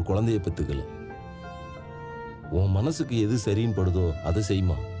அம்மாவும் இன்னொரு குழந்தைய பெத்துக்கல. உன் மனசுக்கு எது சரின்னு படுதோ அதை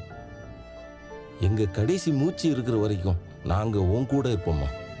செய்யுமா. எங்க கடைசி மூச்சு இருக்கிற வரைக்கும் நாங்க உன் கூட இருப்போம்மா.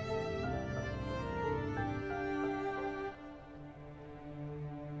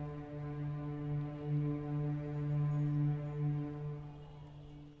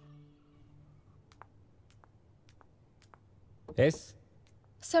 Yes?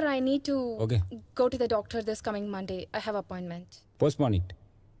 Sir, I need to Okay. go to the doctor this coming Monday. I have appointment. Postpone it.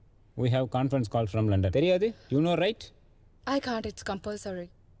 We have conference call from London. தெரியாது? You know right? I can't, it's compulsory.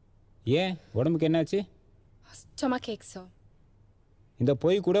 ஏன் உடம்புக்கு என்னாச்சு? Stomach ache, sir. இந்த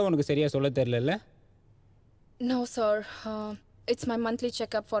பொய் கூட உனக்கு சரியா சொல்ல தெரியல. No, sir. It's my monthly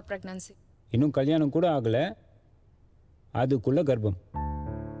checkup for pregnancy. இன்னும் கல்யாணம் கூட ஆகல, அதுக்குள்ள கர்ப்பம்.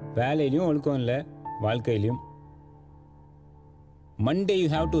 வேலையிலையும் ஒழுக்கம் இல்லை, வாழ்க்கையிலையும். Monday you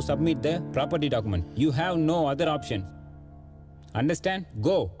have to submit the property document. You have no other option. Understand?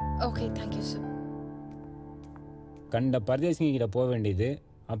 Go. Okay, thank you, sir. கண்ட பரதேசிங்க கிட்ட போக வேண்டியது,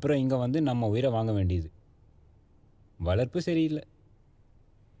 அப்புறம் இங்கே வந்து நம்ம உயிரை வாங்க வேண்டியது. வளர்ப்பு சரியில்லை.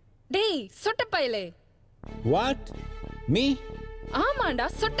 டேய் சொட்ட பயலே. What? Me? ஆமாண்டா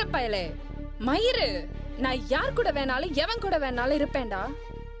சொட்ட பயலே. மயிறு, நான் யார் கூட வேணாலும் எவன் கூட வேணாலும் இருப்பேன்டா.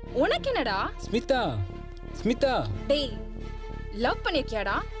 உனக்கு என்னடா? ஸ்மிதா, ஸ்மிதா. டேய் லவ்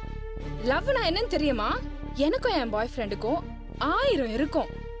பண்ணிருக்கியாடா? லவ்னா என்னன்னு தெரியுமா? எனக்கும் என் பாய் ஃப்ரெண்டுக்கும் 1000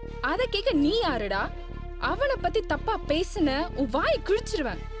 இருக்கும். அதை கேட்க நீ யாருடா? அவனை பத்தி தப்பா பேசுன உன் வாயை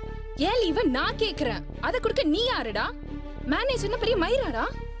கிழிச்சிருவேன். ஏன் லீவ நான் கேக்குறேன், அதை கொடுக்க நீ யாருடா? மேனேஜர்னா பெரிய மயிராடா?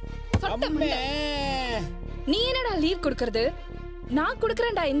 நீ என்னடா லீவ் கொடுக்கறது? நான்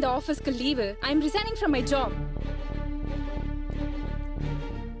கொடுக்கறேன்டா இந்த ஆபீஸ்க்கு leave. I am resigning from my job.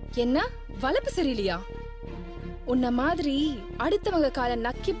 என்ன வளப்பு சரியில்லையா? உன்ன மாதிரி அடுத்தவங்க கால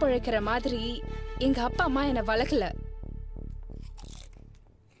நக்கி பழைக்கிற மாதிரி எங்க அப்பா அம்மா என்ன வளர்க்கல.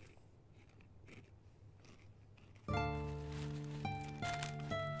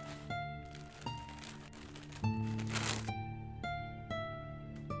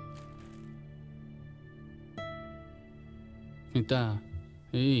 ஸ்மிதா,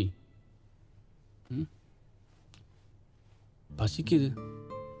 ஏய் பசிக்குது.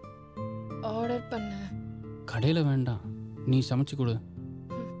 ஆர்டர் பண்ண. கடையில் வேண்டாம், நீ சமைச்சு கொடு.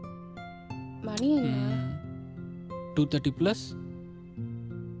 மணி என்ன? 2:30+.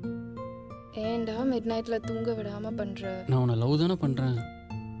 ஏண்டா மிட் நைட்ல தூங்க விடாம பண்ற? நான் உன்னை லவ் தானே பண்ணுறேன்.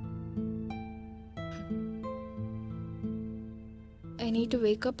 I need to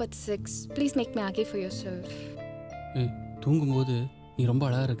wake up at 6. Please make Maggie for yourself. ஏய் தூங்கும்போது நீ ரொம்ப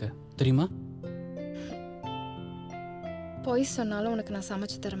அழகா இருக்க தெரியுமா? போய் சொன்னாலும் உனக்கு நான்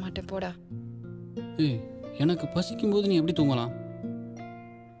சமைச்சு தர மாட்டேன், போடா. ஏய் எனக்கு பசிக்கும் போது நீ எப்படி தூங்கலாம்?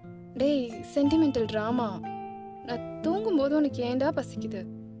 டேய் சென்டிமெண்டல் ட்ராமா. நான் தூங்கும் போது உனக்கு ஏண்டா பசிக்குது?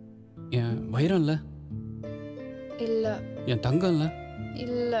 என் வைரம் இல்லை, இல்ல. என் தங்கம் இல்லை,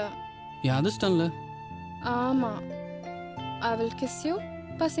 இல்ல. என் அதிர்ஷ்டம் இல்லை. ஆமா. I will kiss you.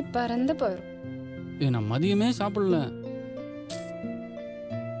 பசி பறந்து போயிடும். ஏய் நான் மதியமே சாப்பிடல.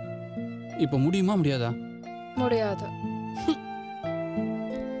 இப்போ முடியுமா முடியாதா? முடியாது.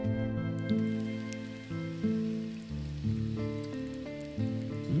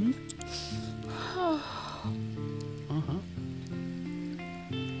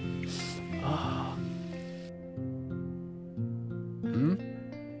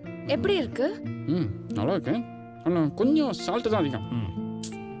 எப்படி இருக்கு? நல்லா இருக்கு, ஆனால் கொஞ்சம் சால்ட்டு தான் அதிகம்.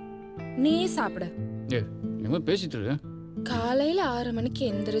 நீ சாப்பிட. ஏ என்ன பேசிட்டு இருக்கு? காலையில 6 மணிக்கு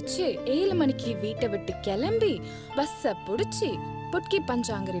எந்திரிச்சு 7 மணிக்கு வீட்டை விட்டு கிளம்பி பஸ்ஸ புடிச்சு புட்கி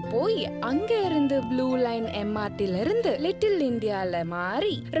பஞ்சாங்கரி போய் அங்க இருந்து ப்ளூ லைன் MRTல இருந்து லிட்டில் இந்தியால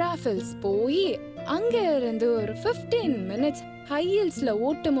மாறி ராஃபல்ஸ் போய் அங்க இருந்து ஒரு 15 மினிட்ஸ் ஹை ஹீல்ஸ்ல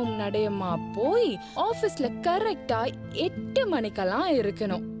ஓட்டமும் நடையுமா போய் ஆபீஸ்ல கரெக்டா 8 மணிக்கெல்லாம்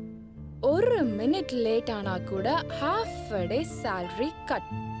இருக்கணும். ஒரு மினிட் லேட் ஆனா கூட half a day salary cut.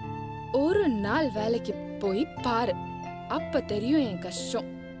 ஒரு நாள் வேலைக்கு போய் பாரு, அப்ப தெரியும் என் கஷ்டம்.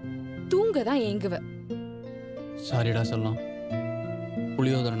 தூங்க தான் ஏங்குவ. சாரிடா சொல்லலாம்,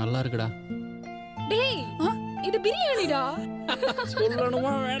 புளியோதரை நல்லா இருக்குடா. டேய், இது பிரியாணிடா.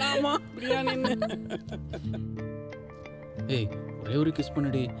 சொல்லணுமா வேணாமா பிரியாணின்னு? ஏய், ஒரே ஒரு கிஸ்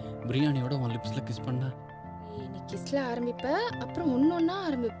பண்ணுடி. பிரியாணியோட உன் லிப்ஸ்ல கிஸ் பண்ணா நீ கிஸ்ல ஆரம்பிப்ப, அப்புறம் ஒன்னொன்னா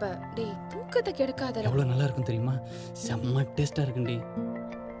ஆரம்பிப்ப. டேய், தூக்கத்தை கெடுக்காத. எவ்வளவு நல்லா இருக்கும் தெரியுமா? செம்ம டேஸ்டா இருக்குண்டி.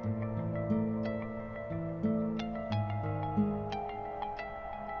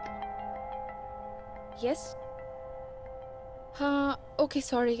 Yes. Okay,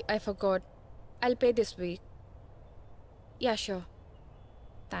 sorry, I forgot. I'll pay this week. Yeah, sure.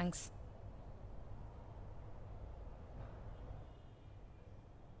 Thanks.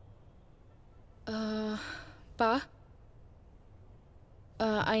 Pa,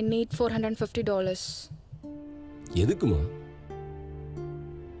 I need $450. எதுக்குமா?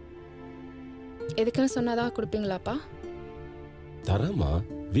 எதுக்குன்னு சொன்னாதான் கொடுப்பீங்களாப்பா? தரமா?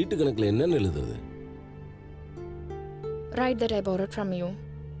 வீட்டு கணக்குல என்னன்னு எழுதுறது? Write that I borrowed from you.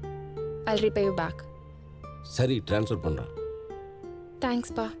 I'll repay you back. சரி, ட்ரான்ஸ்ஃபர் பண்றேன். Thanks,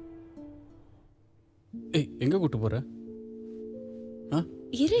 Pa. ஏய், எங்க கூட்டு போற?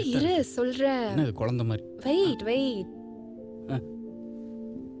 இரு சொல்றேன். என்ன இது குழந்தை மாதிரி? Wait.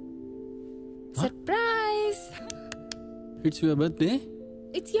 Surprise! It's your birthday?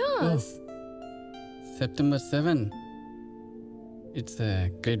 It's yours. September 7. It's a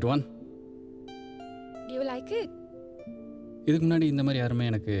grade 1. Do you like it? இதுக்கு முன்னாடி இந்த மாதிரி யாருமே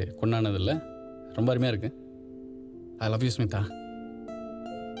எனக்கு கொண்டாடினதில்லை. ரொம்ப அருமையாக இருக்கு. I love you Smitha.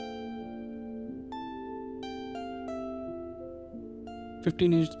 "15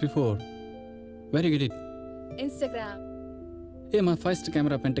 minutes before. Where you get it?" Instagram. My first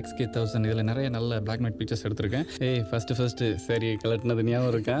camera பென்டெக்ஸ் K1000. இதில் நிறைய நல்ல பிளாக் அண்ட் ஒயிட் பிக்சர்ஸ் எடுத்திருக்கேன். ஃபர்ஸ்ட் சரி கலட்டினது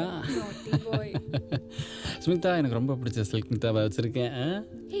ஞாபகம் இருக்கா? Naughty boy. ஸ்மிதா, எனக்கு ரொம்ப பிடிச்ச சில்க் மித்தாவை வச்சுருக்கேன்.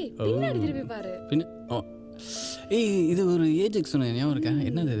 Hey, பின்னாடி திருப்பி பாரு. இது ஒரு ஏஜெக்ஸ் சொன்ன ஞாபகம் இருக்கா?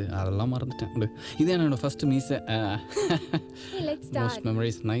 என்னது இது? அதெல்லாம் மறந்துட்டேன். இது என்னோட first மீஸை. Hey, let's start. Most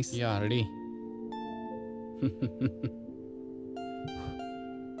memories. Nice. Yeah, ready.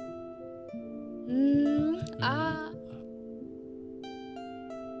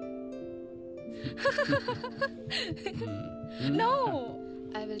 No,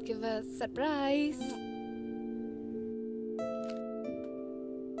 I will give a surprise.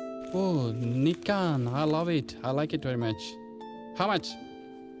 Oh, Nikon. I love it. I like it very much. How much?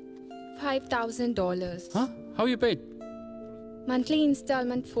 $5,000. Huh? How you paid? Monthly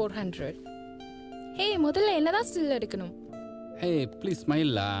installment 400. Hey, முதல்ல என்னதான் still எடுக்கணும்? Hey, please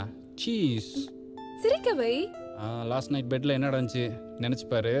smile la. Cheese. சிரிக்க வை. Last night பெட்ல என்ன நடந்துச்சு நினைச்சு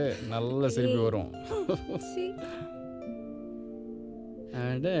பாரு, நல்ல சிரிப்பு வரும்.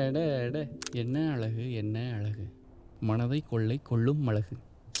 அட அட அட, என்ன அழகு, என்ன அழகு, மனதை கொள்ளை கொள்ளும் அழகு.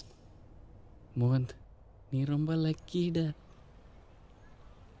 முகந்த், நீ ரொம்ப லக்கிடா.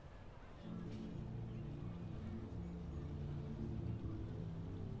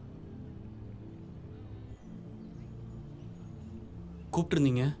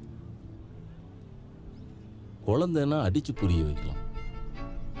 கூப்பிட்டுருந்தீங்க? குழந்தைன்னா அடிச்சு புரிய வைக்கலாம்,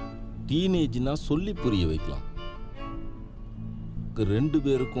 டீனேஜ்னா சொல்லி புரிய வைக்கலாம். ரெண்டு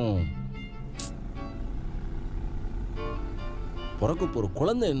பேருக்கும் பிறக்க போற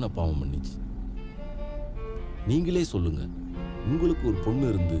குழந்தை என்ன பாவம் பண்ணிச்சு? நீங்களே சொல்லுங்க. உங்களுக்கு ஒரு பொண்ணு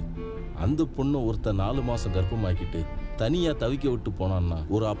இருந்து அந்த பொண்ணை ஒருத்த 4 மாசம் கர்ப்பமாக்கிட்டு தனியா தவிக்க விட்டு போனான்னா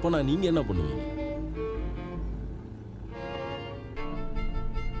ஒரு அப்பனா நீங்க என்ன பண்ணுவீங்க?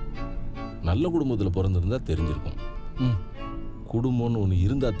 நல்ல குடும்பத்தில் பிறந்திருந்தா தெரிஞ்சிருக்கும். குடும்பம்னு ஒன்று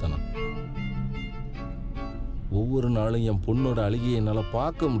இருந்தா தானே. ஒவ்வொரு நாளும் என் பொண்ணோட அழுகையை என்னால்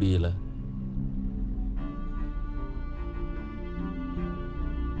பார்க்க முடியல.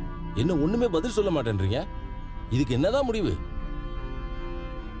 என்ன ஒண்ணுமே பதில் சொல்ல மாட்டேன்றீங்க? இதுக்கு என்னதான் முடிவு?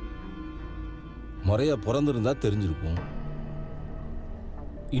 முறையா பிறந்திருந்தா தெரிஞ்சிருக்கும்.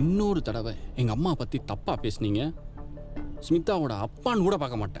 இன்னொரு தடவை எங்க அம்மா பத்தி தப்பா பேசுனீங்க, ஸ்மிதாவோட அப்பான்னு கூட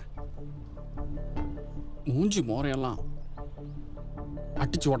பார்க்க மாட்டேன். மூஞ்சி மோரையெல்லாம்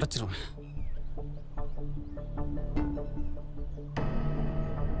அடிச்சு உடச்சிருவேன்.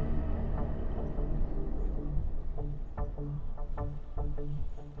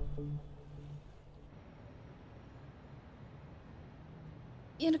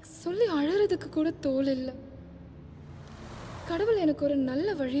 எனக்கு சொல்லி அழறதுக்கு கூட தோல் இல்லை. கடவுள் எனக்கு ஒரு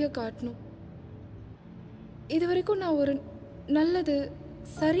நல்ல வழியை காட்டணும். இது வரைக்கும் நான் ஒரு நல்லது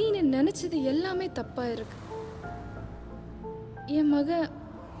சரின்னு நினைச்சது எல்லாமே தப்பா இருக்கு. என் மகன்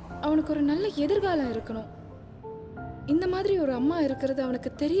அவனுக்கு ஒரு நல்ல எதிர்காலம் இருக்கணும். இந்த மாதிரி ஒரு அம்மா இருக்கிறது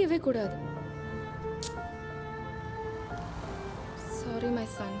அவனுக்கு தெரியவே கூடாது. சாரி மை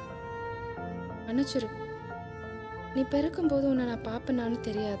சன், மன்னிச்சிரு. நீ பிறக்கும்போது உன்னை நான் பார்ப்பேனான்னு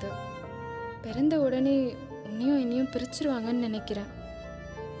தெரியாது. பிறந்த உடனே உன்னையும் என்னையும் பிரிச்சிருவாங்கன்னு நினைக்கிறேன்.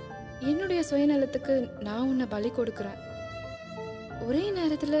 என்னுடைய சுயநலத்துக்கு நான் உன்னை பலி கொடுக்குறேன். ஒரே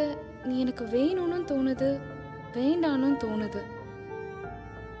நேரத்தில் நீ எனக்கு வேணும்னு தோணுது, வேண்டானும் தோணுது.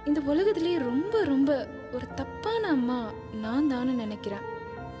 இந்த உலகத்திலே ரொம்ப ரொம்ப ஒரு தப்பான அம்மா நான் தானே நினைக்கிறேன்.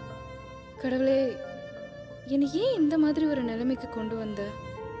 கடவுளே, என்னை ஏன் இந்த மாதிரி ஒரு நிலைமைக்கு கொண்டு வந்த?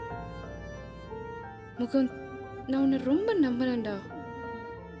 முகுந்த், நான் உன்னை ரொம்ப நம்புறேன்டா.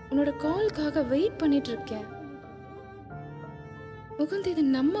 உன்னோட காலுக்காக வெயிட் பண்ணிட்டு இருக்கேன். முகுந்த், இது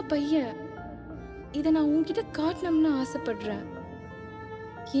நம்ம பையன். இதை நான் உன்கிட்ட காட்டணும்னு ஆசைப்படுறேன்.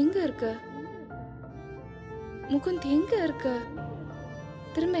 எங்க இருக்க முகுந்த்? எங்க இருக்க?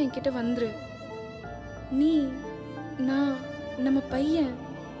 திரும்ப என்கிட்ட வந்துரு. நீ, நான், நம்ம பையன்.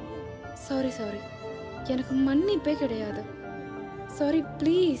 சாரி சாரி, எனக்கு மன்னிப்பே கிடையாது. சாரி,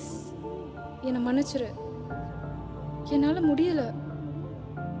 ப்ளீஸ் என்னை மன்னிச்சிரு. என்னால் முடியல.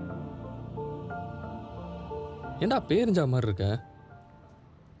 ஏண்டா பேரிஞ்சா மாதிரி இருக்க?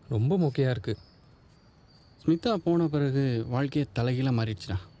 ரொம்ப மொக்கையாக இருக்கு. ஸ்மிதா போன பிறகு வாழ்க்கையை தலைகீழ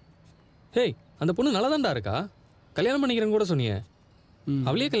மாறிடுச்சுடா. ஹேய், அந்த பொண்ணு நல்லா தான்டா இருக்கா. கல்யாணம் பண்ணிக்கிறேன்னு கூட சொன்னியே.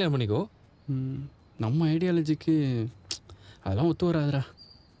 அவளையே கல்யாணம் பண்ணிக்கோ. நம்ம ஐடியாலஜிக்கு அதெல்லாம் ஒத்து வராதுடா.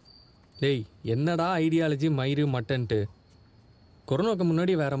 டேய், என்னடா ஐடியாலஜி மயிறு மட்டன்ட்டு. கொரோனாவுக்கு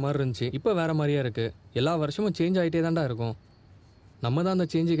முன்னாடி வேறு மாதிரி இருந்துச்சு, இப்போ வேறு மாதிரியா இருக்குது. எல்லா வருஷமும் சேஞ்ச் ஆகிட்டே தான்டா இருக்கும். நம்ம தான் அந்த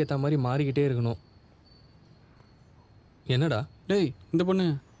சேஞ்சுக்கு ஏற்ற மாதிரி மாறிக்கிட்டே இருக்கணும். என்னடா? டேய், இந்த பொண்ணு.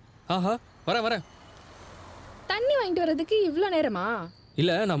 ஆஹா, வரேன். தண்ணி வாங்கிட்டு வர்றதுக்கு இவ்வளோ நேரமா?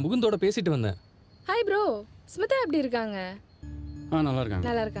 இல்லை, நான் முகுந்தோட பேசிட்டு வந்தேன். ஹாய் ப்ரோ, ஸ்மிதா எப்படி இருக்காங்க? நல்லா இருக்காங்க.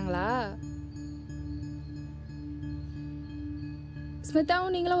 நல்லா இருக்காங்களா?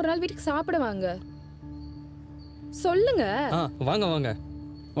 ஸ்மிதாவும் நீங்களும் ஒரு நாள் வீட்டுக்கு சாப்பிட வாங்க. சொல்லுங்க. வாங்க.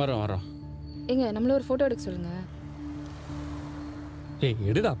 வரோம். எங்க நம்மள ஒரு போட்டோ எடுக்க சொல்லுங்க. ஏய்,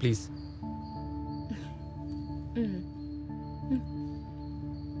 எடுடா ப்ளீஸ்.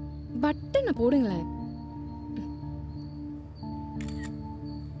 பட்டனை போடுங்களேன்.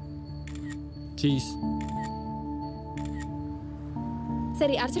 சீஸ்.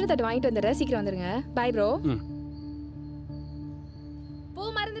 சரி, அர்ச்சனை தட்டு வாங்கிட்டு வந்துடுறேன். சீக்கிரம் வந்துருங்க. Bye bro. பூ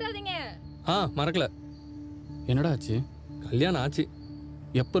மறந்துடாதீங்க. மறக்கல. என்னடா ஆச்சு? கல்யாணம் ஆச்சு.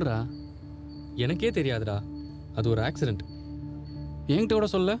 எப்பட்றா? எனக்கே தெரியாதுடா. அது ஒரு ஆக்சிடென்ட். என்கிட்ட கூட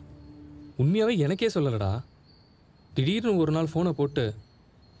சொல்ல? உண்மையாகவே எனக்கே சொல்லலடா. திடீர்னு ஒரு நாள் ஃபோனை போட்டு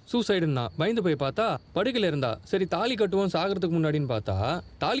சூசைடுன்னா பயந்து போய் பார்த்தா படுக்கையில் இருந்தா. சரி, தாலி கட்டுவோம் சாகிறதுக்கு முன்னாடின்னு பார்த்தா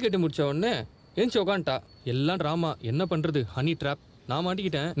தாலி கட்டி முடிச்ச உடனே ஏஞ்சி உக்கான்ட்டா. எல்லாம் ட்ராமா. என்ன பண்ணுறது? Honey drop. நான்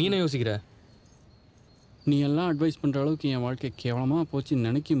மாட்டிக்கிட்டேன். நீ என்ன யோசிக்கிற? நீ எல்லாம் அட்வைஸ் பண்ணுற அளவுக்கு என் வாழ்க்கை கேவலமாக போச்சுன்னு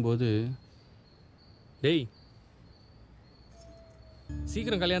நினைக்கும் போது, டேய்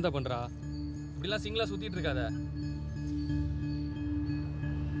சீக்கிரம் கல்யாணத்தை பண்ணுறா. இப்படிலாம் சிங்கிளாக சுற்றிட்டு இருக்காத.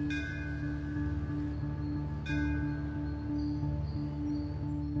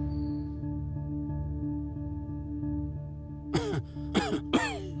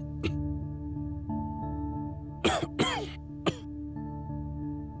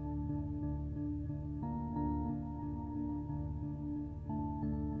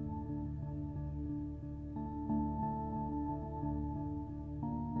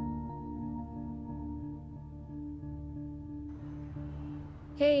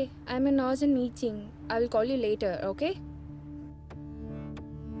 Hey, I'm in urgent meeting. I will call you later, okay?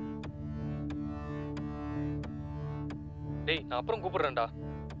 டேய், நான் அப்புறம் கூப்பிடுறேன்டா.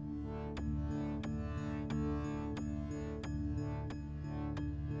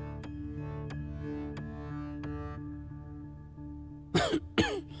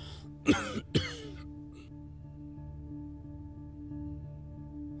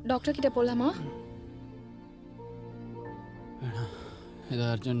 டாக்டர் கிட்ட போலாமா? இது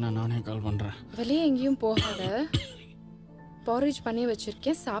அர்ஜென்ட், நானே கால் பண்ணுறேன். வெளியே எங்கேயும் போகாத. பாரேஜ் பண்ணி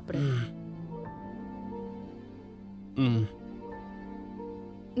வச்சிருக்கேன், சாப்பிடு.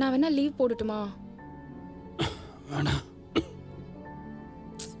 நான் வேணா லீவ் போடட்டுமா? வேணாம்.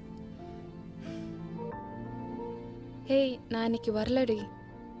 ஹேய், நான் இன்னைக்கு வரலடி.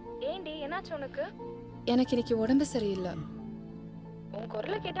 ஏண்டி, என்னாச்சு உனக்கு? எனக்கு இன்னைக்கு உடம்பு சரியில்லை. உன் உன்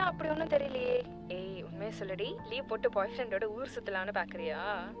குரலை கேட்டா அப்படி ஒன்றும் தெரியலையே. ஏய் உண்மையை சொல்லடி, லீவ் போட்டு பாய் ஃப்ரெண்டோட ஊர் சுத்தலான்னு பாக்குறியா?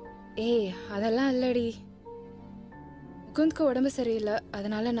 ஏய் அதெல்லாம் இல்லடி, முகுந்த்க்கு உடம்பு சரியில்லை,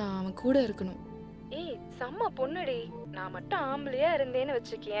 அதனால நான் அவன் கூட இருக்கணும். ஏய் செம்ம பொண்ணுடி, நான் மட்டும் ஆம்பளையா இருந்தேன்னு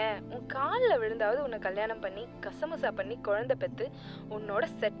வச்சுக்கேன், உன் காலில் விழுந்தாவது உன்னை கல்யாணம் பண்ணி கசமுசா பண்ணி குழந்தை பெத்து உன்னோட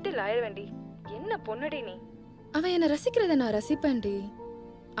செட்டில் ஆயிடுவேண்டி. என்ன பொண்ணுடி நீ. அவன் என்னை ரசிக்கிறத நான் ரசிப்பேன்டி,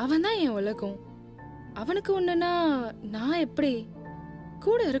 அவன் தான் என் உலகம். அவனுக்கு ஒண்ணுன்னா நான் எப்படி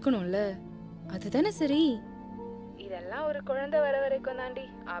கூட இருக்கணும்ல, அதுதானே சரி. இதெல்லாம் ஒரு குழந்தை வர வரைக்கும் தாண்டி,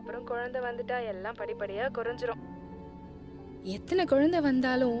 அப்புறம் குழந்தை வந்துட்டா எல்லாம் படிப்படியா குறைஞ்சிரும். எத்தனை குழந்தை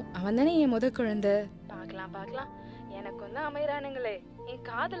வந்தாலும் அவன் தானே என் முத குழந்தை. பார்க்கலாம் பார்க்கலாம், எனக்கு வந்து அமைறானுங்களே. என்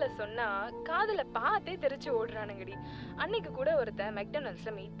காதல சொன்னா காதல பார்த்தே தெரிச்சு ஓடுறானுங்கடி. அன்னைக்கு கூட ஒருத்தன்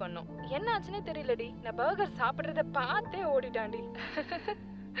மெக்டொனால்ட்ஸ்ல மீட் பண்ணோம், என்ன ஆச்சுன்னே தெரியலடி, நான் பர்கர் சாப்பிடுறத பார்த்தே ஓடிட்டான்டி.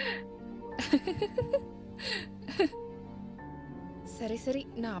 சரி சரி,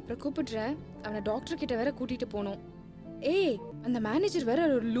 நான் அப்புறம் கூப்பிடுறேன். அவனை டாக்டர் கிட்ட வேற கூட்டிட்டு போனோம். ஏய் அந்த மேனேஜர் வேற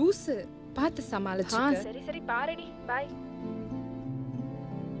ஒரு லூசு, பார்த்து சமாளிச்சு. சரி சரி பாருடி, பை.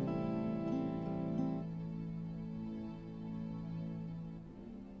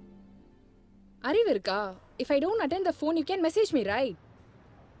 அறிவு இருக்கா? If I don't attend the phone, you can message me, right?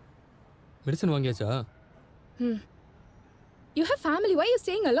 Medicine வாங்கியாச்சா? You have family, why are you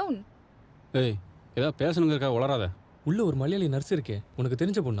staying alone? ஏய் ஏதாவது பேசணுங்கிறக்கா உளராத. உள்ள ஒரு மலையாளி நர்ஸ் இருக்கே, உனக்கு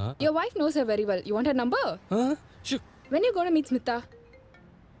தெரிஞ்ச பொண்ணா? Your wife knows her very well. You want her number? When you gonna meet Smita?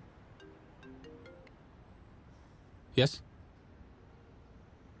 Yes.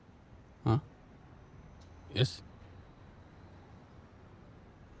 Yes.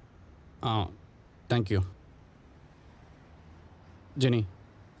 Thank you. Jenny,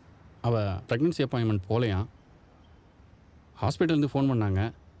 அவள் pregnancy appointment போகலையா? ஹாஸ்பிட்டல்லேருந்து ஃபோன் பண்ணாங்க,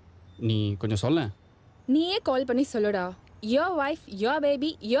 நீ கொஞ்சம் சொல்ல. நீயே கால் பண்ணி சொல்லுடா. Your wife, your baby,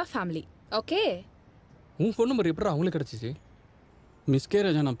 your family. Okay? உன் ஃபோன் நம்பர் எப்படி அவங்களுக்கு கிடச்சிச்சு?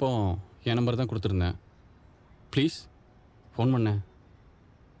 மிஸ்கேரேஜ் ஆனப்போ என் நம்பர் தான் கொடுத்துருந்தேன். ப்ளீஸ் ஃபோன் பண்ணேன்.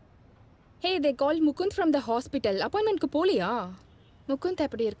 Hey, they called Mukund from the hospital. Appointment ku போலியா? முகுந்த்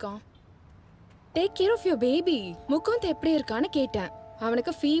எப்படி இருக்கான்? Take care of your baby. Mukund எப்படி இருக்கான்னு கேட்டேன்.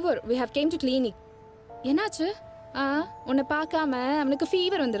 அவனுக்கு fever. We have came to clinic. என்னாச்சு? உன்னை பார்க்காம அவனுக்கு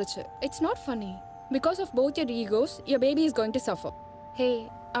ஃபீவர் வந்துருச்சு. It's not funny. Because of both your egos, your baby is going to suffer. Hey,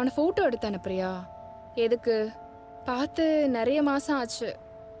 அவனை ஃபோட்டோ எடுத்து அனுப்புறியா? எதுக்கு? பார்த்து நிறைய மாதம் ஆச்சு.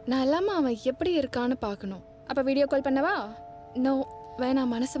 நான் இல்லாமல் அவன் எப்படி இருக்கான்னு பார்க்கணும். அப்போ வீடியோ கால் பண்ணவா? நோ,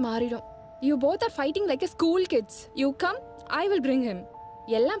 வேணாம், மனசு மாறிடும். You both are fighting like a school kids. You come, I will bring him.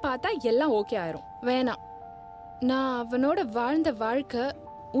 எல்லாம் பார்த்தா எல்லாம் ஓகே ஆயிரும். வேணாம், நான் அவனோட வாழ்ந்த வாழ்க்கை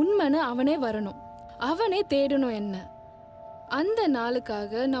உண்மைன்னு அவனே வரணும், அவனே தேடணும் என்ன. அந்த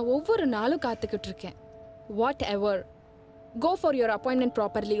நாளுக்காக நான் ஒவ்வொரு நாளும் காத்துக்கிட்டு இருக்கேன். What ever, go for your appointment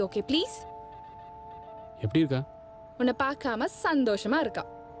properly. Okay please. எப்படி இருக்கா? உன்னை பார்க்காம சந்தோஷமா இருக்கா.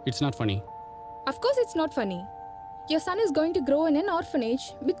 It's not funny. Of course it's not funny. Your son is going to grow in an orphanage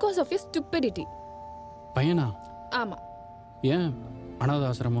because of your stupidity. பையனா? ஆமா. ஏன் அனாத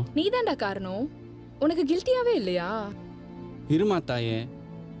ஆசிரமம்? நீதான்டா காரணம். உனக்கு கில்ட்டியாவே இல்லையா? இருமா தாயே,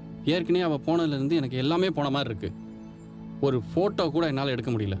 ஏற்கனவே அவள் போனதுலேருந்து எனக்கு எல்லாமே போன மாதிரி இருக்கு. ஒரு ஃபோட்டோ கூட என்னால்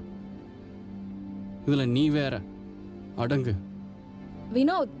எடுக்க முடியல. இதில் நீ வேற. அடங்கு.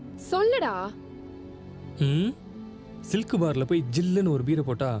 வினோத் சொல்லுடா. சில்க் பார்ல போய் ஜில்லுன்னு ஒரு பீரை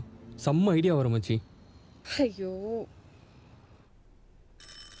போட்டா செம்ம ஐடியா வரும் மச்சி. ஐயோ,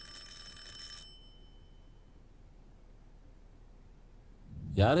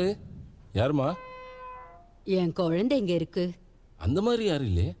 யாரு? யாருமா? என் குழந்தை இங்க இருக்கு. அந்த மாதிரி யாரும்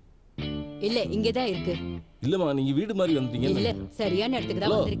இல்லையே. இல்ல, இங்கதான் இருக்கு. இல்லம்மா, நீங்க வீடு மாதிரி வந்துட்டீங்க. இல்ல, சரியான இடத்துக்கு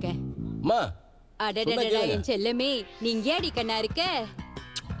தான் வந்திருக்கேன். அம்மா, அடடடடா என் செல்லமே, நீங்க ஏடி கண்ணா இருக்க?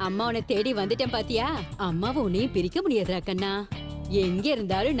 அம்மா உன்னை தேடி வந்துட்டேன் பாத்தியா? அம்மாவை உன்னையும் பிரிக்க முடியாதுடா கண்ணா. எங்க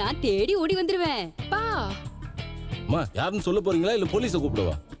இருந்தாலும் நான் தேடி ஓடி வந்துருவேன். பா. அம்மா, யாருன்னு சொல்ல போறீங்களா இல்ல போலீஸை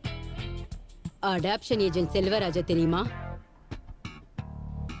கூப்பிடவா? அடாப்ஷன் ஏஜென்ட் செல்வராஜா தெரியுமா?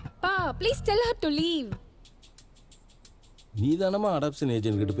 பா, please tell her to leave. நீ தானமா அடாப்ஷன்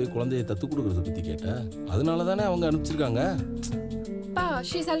ஏஜென்ட் கிட்ட போய் குழந்தையை தத்து கொடுக்கறத பத்தி கேட்ட? அதனால தானே அவங்க அனுப்பிச்சிருக்காங்க. பா,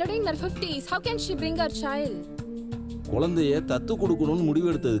 she is already in her 50s. How can she bring her child? குழந்தைய தத்து கொடுக்கணும்னு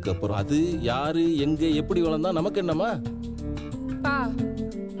முடிவெடுத்ததுக்கு அப்புறம் அது யாரு எங்க எப்படி வளர்ந்தா நமக்கு என்னமா? பா,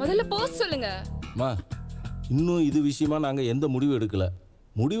 முதல்ல போஸ்ட் சொல்லுங்க. மா, இன்னும் இது விஷயமா நாங்க எந்த முடிவு எடுக்கல.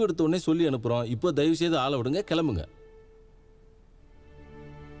 முடிவெடுத்த உடனே சொல்லி அனுப்புறோம். இப்போ தயவு செய்து ஆளை விடுங்க, கிளம்புங்க.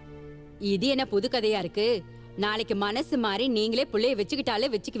 இது என்ன புது கதையா இருக்கு? நாளைக்கு மனசு மாறி நீங்களே புள்ளைய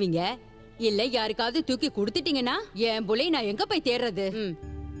வச்சுக்கிட்டாலே வச்சுக்குவீங்க. இல்ல யாருக்காவது தூக்கி கொடுத்துட்டீங்கன்னா என் புள்ளைய நான் எங்க போய் தேடுறது?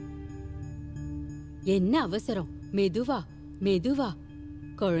 என்ன அவசரம்? மெதுவா மெதுவா.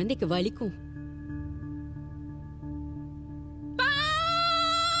 குழந்தைக்கு வலிக்கும்.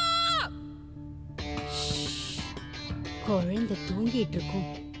 குழந்தை தூங்கிட்டு இருக்கும்.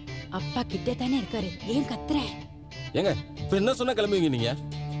 அப்பா கிட்ட தானே இருக்காரு, ஏன் கத்துற? ஏங்க இப்ப என்ன சொன்னா கிளம்புவீங்க நீங்க?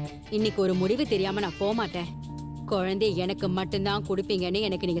 இன்னைக்கு ஒரு முடிவு தெரியாம நான் போக மாட்டேன். குழந்தை எனக்கு மட்டும்தான் கொடுப்பீங்கன்னு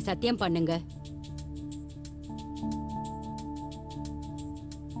எனக்கு நீங்க சத்தியம் பண்ணுங்க.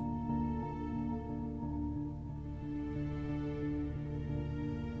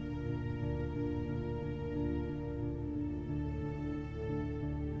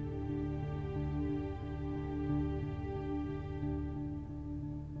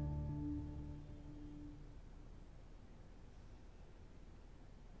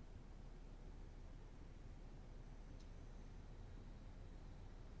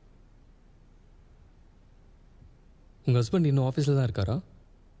 உங்கள் ஹஸ்பண்ட் இன்னும் ஆஃபீஸில் தான் இருக்காரா?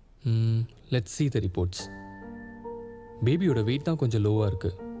 Let's see the reports. பேபியோட வெயிட் தான் கொஞ்சம் லோவாக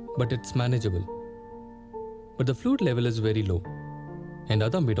இருக்குது, but it's manageable. But the flute level is very low and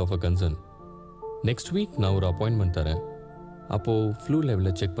அதான் bit of a concern. Next week நான் ஒரு அப்பாயின்மெண்ட் தரேன். அப்போது ஃப்ளூட்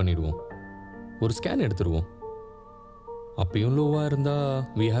லெவலில் செக் பண்ணிவிடுவோம், ஒரு ஸ்கேன் எடுத்துருவோம். அப்பயும் லோவாக இருந்தால்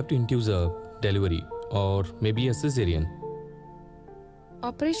we have to induce a delivery or maybe a cesarean.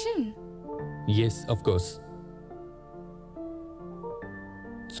 Operation? Yes, of course.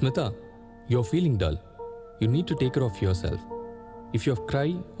 Smita, you're feeling dull. You need to take care of yourself. If you're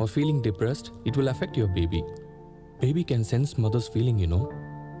crying or feeling depressed, it will affect your baby. Baby can sense mother's feeling, you know.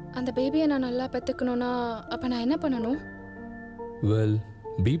 அந்த பேபியை நான் நல்லா பெற்றுக்கணும்னா அப்போ நான் என்ன பண்ணணும்? Well,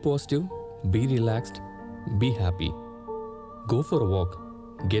 be positive, be relaxed, be happy. Go for a walk,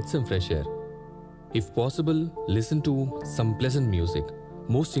 get some fresh air. If possible, listen to some pleasant music.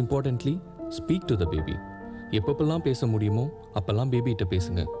 Most importantly, speak to the baby. எப்பப்பெல்லாம் பேச முடியுமோ அப்பெல்லாம் பேபிகிட்ட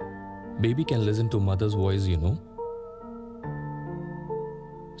பேசுங்க. Baby can listen to mother's voice, you know.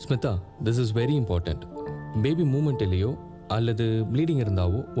 Smitha, this is very important. Baby moment இல்லையோ அல்லது bleeding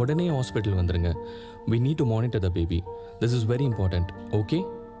இருந்தாவோ உடனே hospital வந்துடுங்க. We need to monitor the baby. This is very important, okay?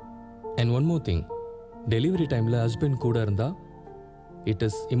 And one more thing, delivery டைமில் husband கூட இருந்தால் it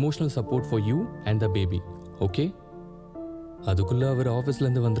is emotional support for you and the baby, okay? அதுக்குள்ளே அவர்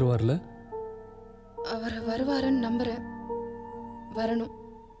ஆஃபீஸ்லேருந்து வந்துடுவார்ல? அவர் வருவாருன்னு நம்புறேன். வரணும்.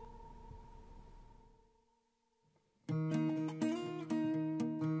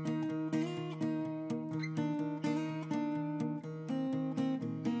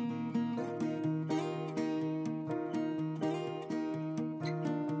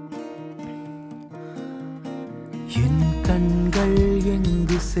 என் கண்கள்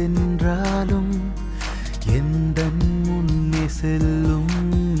எங்கு சென்றாலும் எந்தன் முன்னே செல்லும்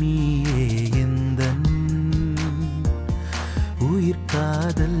நீயே எந்தன் உயிர்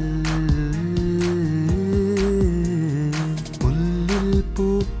காதல். புல்லில்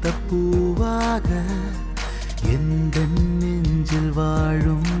பூத்த பூவாக எந்தன் நெஞ்சில்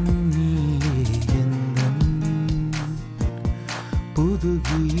வாழும் நீயே எந்தன் புது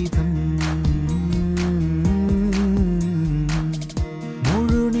கீதம்.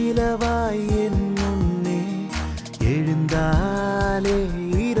 முழு நிலவாய் என் முன்னே எழுந்தாலே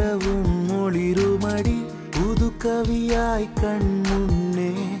இரவும் ஒளிருமடி. புது கவியாய் கண்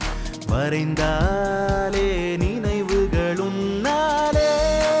முன்னே வரைந்தாலே நினைவுகளும் நாளே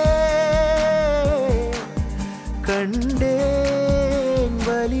கண்டேன்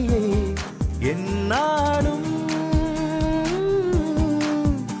வலியை என்னாலும்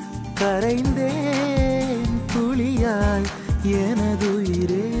கரைந்தேன் துளியாய்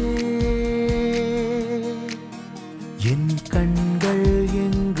எனதுயிரே. என் கண்கள்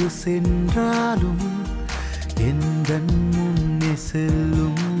எங்கு சென்றாலும் எந்தன் முன்னே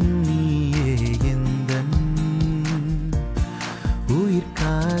செல்லும் நீயே எந்தன் உயிர்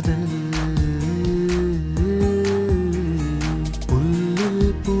காதல்.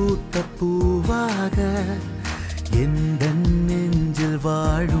 புல்லில் பூத்த பூவாக எந்தன் நெஞ்சில்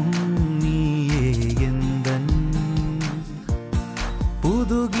வாழும் நீயே எந்தன்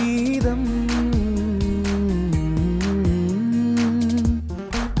புது கீதம்.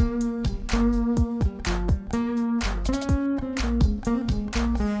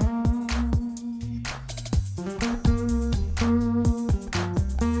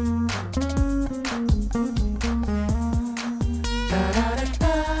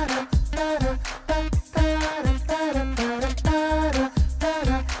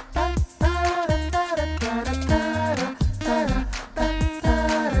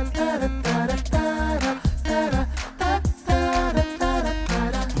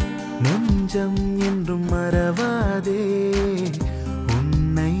 நெஞ்சம் என்றும் மறவாதே,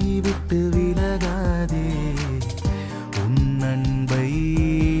 உன்னை விட்டு விலகாதே. உன் அன்பை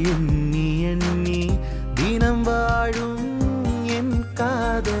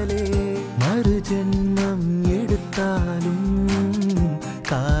காதலே மறு ஜென்மம் எடுத்தாலும்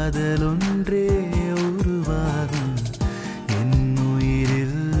காதல் ஒன்றே உருவாகும் என்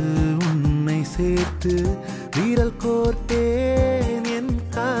உயிரில் உன்னை சேர்த்து வீரல் கோர்த்தேன் என்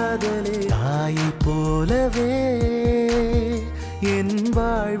காதலே தாயை போலவே என்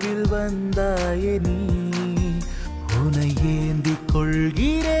வாழ்வில் வந்தாயே நீ உன்னை ஏந்திக்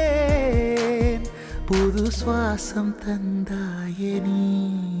கொள்கிறேன் புது சுவாசம் தந்தாயே நீ.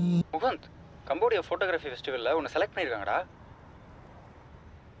 முகந்த், கம்போடியா ஃபோட்டோகிராஃபி ஃபெஸ்டிவலில் உன்னை செலக்ட் பண்ணியிருக்காங்கடா.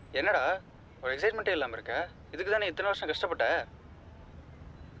 என்னடா ஒரு எக்ஸைட்மெண்ட்டே இல்லாமல் இருக்க? இதுக்கு தானே இத்தனை வருஷம் கஷ்டப்பட்ட?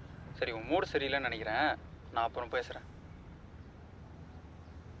 சரி, உன் மூடு சரியில்லைன்னு நினைக்கிறேன், நான் அப்புறம் பேசுகிறேன்.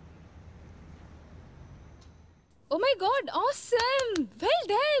 Oh my god, awesome! Well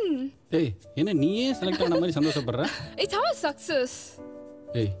done! ஏய், என்ன நீயே செலக்ட் ஆன மாதிரி சந்தோஷப்படுற? It's our success.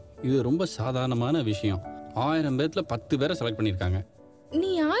 ஏய், இது ரொம்ப சாதாரணமான விஷயம். 1000 பேர்த்துல 10 பேரை செலக்ட் பண்ணியிருக்காங்க. நீ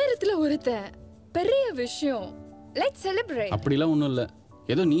 1000த்துல ஒருத்தன். பெரிய விஷயம். Let's celebrate. அப்படிலாம் ஒன்றும் இல்லை,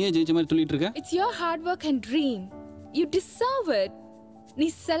 ஏதோ நீயே ஜெயிச்ச மாதிரி சொல்லிட்டு இருக்க. It's your hard work and dream. You deserve it. நீ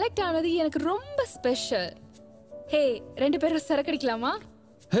செலக்ட் ஆனது எனக்கு ரொம்ப ஸ்பெஷல். ஹே, 2 பேரும் சரக்கடிக்கலாமா?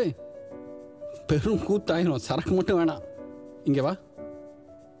 ஹே, பெரும் கூத்தாயிரும், சரக்கு மட்டும் வேணாம். இங்கே வா.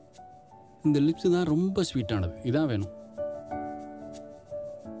 இந்த லிப்ஸ் தான் ரொம்ப ஸ்வீட்டானது, இதான் வேணும்.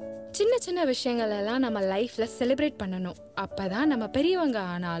 சின்ன சின்ன விஷயங்கள் எல்லாம் நம்ம லைஃப்ல செலிப்ரேட் பண்ணணும். அப்பதான் நம்ம பெரியவங்க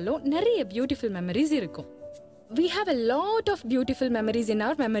ஆனாலும் நிறைய பியூட்டிஃபுல் மெமரிஸ் இருக்கும். We have a lot of beautiful memories in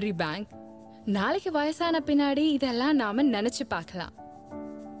our memory bank. நாளைக்கு வயசான பின்னாடி இதெல்லாம் நாம நினைச்சு பார்க்கலாம்.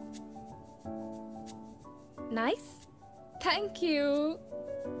 Nice. Thank you.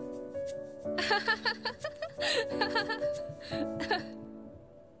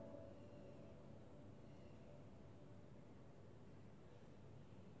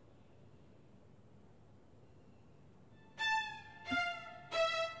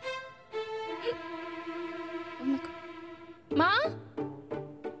 மா,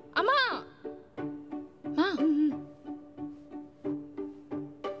 அம்மா, மா,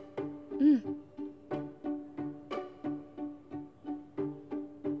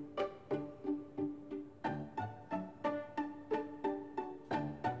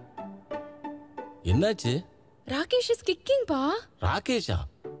 என்னாச்சு? ராகேஷ் இஸ் கிக்கிங் பா. ராகேஷா?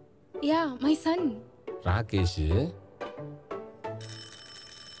 யா, மை சன். ராகேஷ்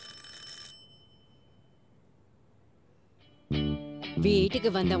வீட்டுக்கு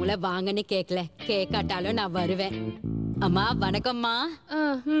வந்தவங்கள வாங்கன்னு கேட்கல, கேட்காட்டாலும் நான் வருவேன். அம்மா வணக்கம்மா.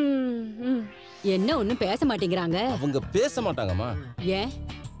 என்ன ஒண்ணும் பேச மாட்டேங்கிறாங்க? அவங்க பேச மாட்டாங்கம்மா. ஏன்?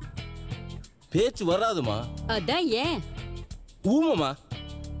 பேச்சு வராதுமா. அதான் ஏன்? ஊமமா.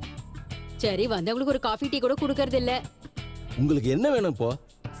 சரி, வந்தவங்களுக்கு ஒரு காஃபி டீ கூட குடுக்கறது இல்ல. உங்களுக்கு என்ன வேணும் இப்போ?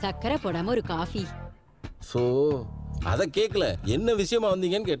 சக்கரை போடாம ஒரு காஃபி. சோ அத கேக்கல, என்ன விஷயமா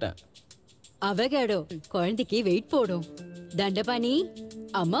வந்தீங்கன்னு கேட்டேன். அவகேடோ குழந்தைக்கு வெயிட் போடும். தண்டபாணி,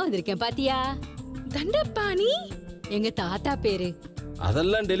 அம்மா வந்திருக்கேன் பாத்தியா? தண்டபாணி எங்க தாத்தா பேரு.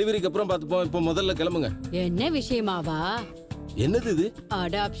 அதெல்லாம் டெலிவரிக்கு அப்புறம் பாத்துப்போம், இப்போ முதல்ல கிளம்புங்க. என்ன விஷயமாவா? என்னது இது?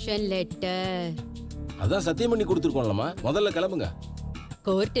 Adoption letter. அதான் சத்தியம் பண்ணி கொடுத்துருக்கோம்லம்மா, முதல்ல கிளம்புங்க.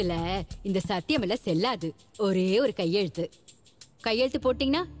 கோர்ட்டுல இந்த சத்தியம் எல்லாம் செல்லாது. ஒரே ஒரு கையெழுத்து. கையெழுத்து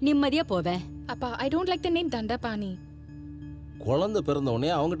போட்டீங்கன்னா நிம்மதியா போவேன். அப்பா, I don't like the name Dandapani. குழந்தை பிறந்த உடனே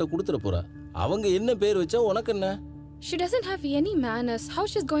அவங்ககிட்ட கொடுத்துட போற. அவங்க என்ன பேர் வச்சா உனக்கு என்ன? She doesn't have any manners. How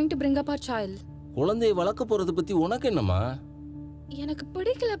she's going to bring up our child? குழந்தையை வளர்க்க போறத பத்தி உனக்கு என்னம்மா? எனக்கு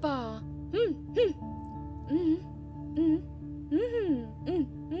பிடிக்கலப்பா.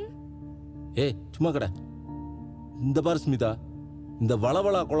 ஏய், சும்மா கடை. இந்த பாரு ஸ்மிதா, இந்த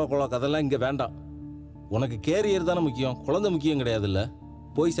வளவளா கொல கொல கதெல்லாம் இங்க வேண்டாம். உனக்கு கேரியர் தானே முக்கியம், குழந்தை முக்கியம் கிடையாதுல்ல.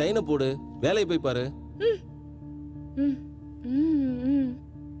 போய் சைனை போடு, வேலையை போய் பாரு.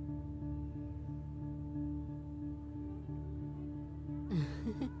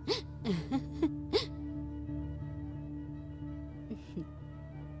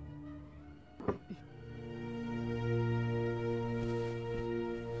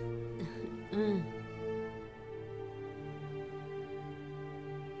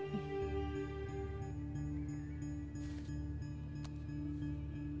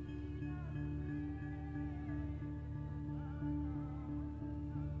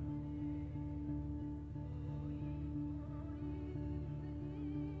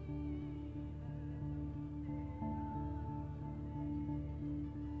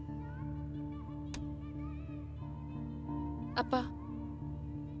 அப்பா,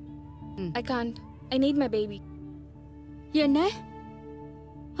 I can't. I need my baby. என்ன?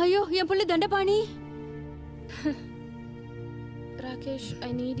 ஐயோ, என் புள்ள Dandapani. Rakesh,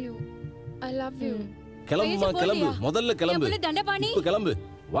 I need you. I love you. கிளம்புமா கிளம்பு, முதல்ல கிளம்பு. தண்டபாணி இப்ப கிளம்பு,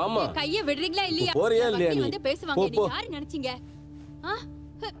 வாமா. கைய விடுறீங்களா இல்லையா? போறியா இல்லையா நீ? வந்து பேசுவாங்க, நீ யாரு நினைச்சீங்க?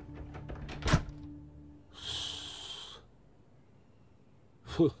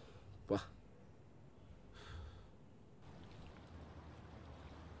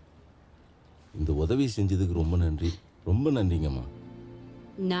 இந்த உதவி செஞ்சதுக்கு ரொம்ப நன்றி, ரொம்ப நன்றிங்கம்மா.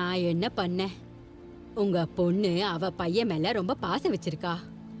 நான் என்ன பண்ணேன்? உங்க பொண்ணு அவ பையன் மேல ரொம்ப பாசம் வச்சிருக்கா.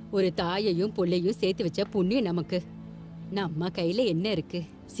 ஒரு தாயையும் புள்ளையும் சேர்த்து வச்ச புண்ணியம் நமக்கு. நம்ம கையில என்ன இருக்கு?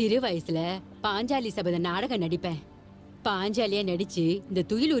 சிறு வயசுல பாஞ்சாலி சபத நாடகம் நடிப்பேன். பாஞ்சாலியா நடிச்சு இந்த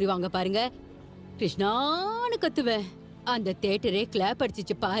துயில் உருவாங்க பாருங்க, கிருஷ்ணான்னு கத்துவேன். அந்த தியேட்டரே கிளாப்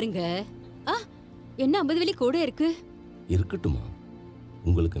அடிச்சிச்சு பாருங்க. என்ன 50 வெள்ளி கூட இருக்கு. இருக்கட்டுமா,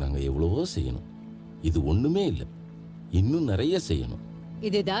 உங்களுக்கு நாங்க எவ்வளவோ செய்யணும். இது ஒண்ணுமே இல்லை, இன்னும் நிறைய செய்யணும்.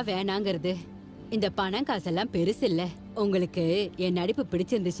 இதுதான் வேணாங்கிறது. இந்த பணம் காசெல்லாம் பெருசு இல்ல. உங்களுக்கு என் நடிப்பு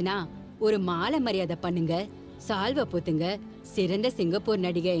பிடிச்சிருந்துச்சுன்னா ஒரு மாலை மரியாதை பண்ணுங்க, சால்வ போத்துங்க, சிறந்த சிங்கப்பூர்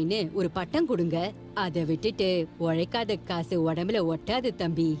நடிகைன்னு ஒரு பட்டம் கொடுங்க. அதை விட்டுட்டு உழைக்காத காசு உடம்புல ஒட்டாது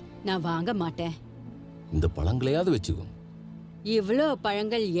தம்பி, நான் வாங்க மாட்டேன். இந்த பழங்களையாவது வச்சுக்கோ. இவ்ளோ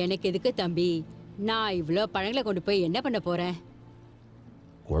பழங்கள் எனக்கு எதுக்கு தம்பி? நான் இவ்ளோ பழங்களை கொண்டு போய் என்ன பண்ண போறேன்?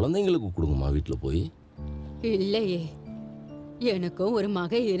 குழந்தைங்களுக்கு கொடுங்கம்மா வீட்டுல போய். இல்லையே, எனக்கும் ஒரு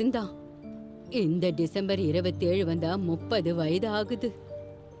மகன் இருந்தான். இந்த டிசம்பர் 27 வந்தா 30 வயது ஆகுது.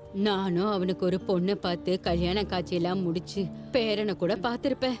 நானும் அவனுக்கு ஒரு பொண்ணை பார்த்து கல்யாண காட்சியெல்லாம் முடிச்சு பேரனை கூட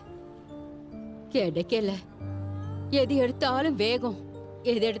பார்த்திருப்பேன். கிடைக்கல. எது எடுத்தாலும் வேகம்,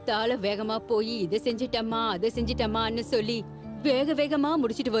 எது எடுத்தாலும் வேகமா போய் இதை செஞ்சிட்டம்மா அதை செஞ்சிட்டம்மான்னு சொல்லி வேக வேகமா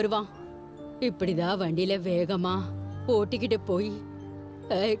முடிச்சிட்டு வருவான். இப்படிதான் வண்டியில வேகமா ஓட்டிக்கிட்டு போய்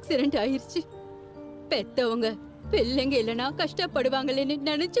ஆக்சிடென்ட் ஆயிருச்சு. பெத்தவங்க பிள்ளைங்க இல்லைன்னா கஷ்டப்படுவாங்களேன்னு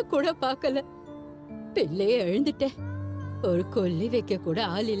நினைச்சு கூட பார்க்கல. பிள்ளைய எழுந்துட்டேன். ஒரு கொல்லி வைக்க கூட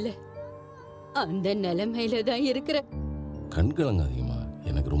ஆள் இல்ல. அந்த நிலைமையில தான் இருக்கிற. கண் கலங்காதீங்கம்மா,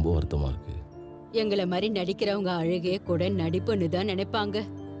 எனக்கு ரொம்ப வருத்தமா இருக்கு. எங்களை மாதிரி நடிக்கிறவங்க அழகே கூட நடிப்புன்னு தான் நினைப்பாங்க.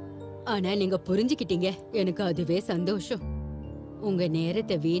 ஆனா நீங்க புரிஞ்சுக்கிட்டீங்க, எனக்கு அதுவே சந்தோஷம். உங்க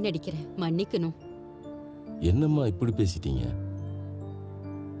நேரத்தை வீணடிக்கிறேன், மன்னிக்கணும். என்னம்மா இப்படி பேசிட்டீங்க?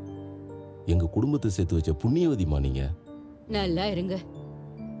 எங்க குடும்பத்தை சேர்த்து வச்ச புண்ணியவதிமா நீங்க. நல்லா இருங்க.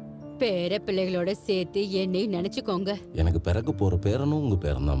 பேர பிள்ளைகளோட சேர்த்து என்னை நினைச்சுக்கோங்க. எனக்கு பிறக்க போற பேரனும் உங்க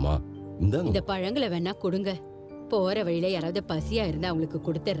பேரன்தாம்மா. இந்த பழங்களை வேணா கொடுங்க. போற வழியில யாராவது பசியா இருந்தா அவங்களுக்கு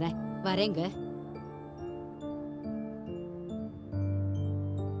கொடுத்துறேன். வரேங்க.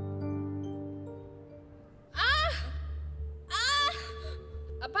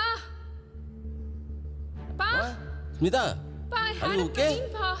 அப்பா அப்பா Smitha, are you okay?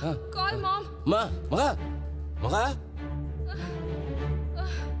 Call mom. மகா மகா.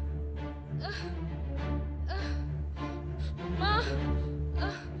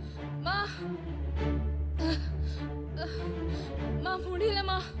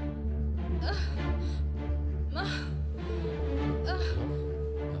 முடியலமா.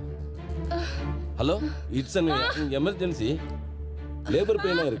 Hello, it's an emergency. Labour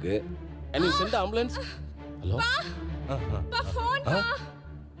பெயினா இருக்கு. Can you send the ambulance? Hello பா ஃபோன் பா.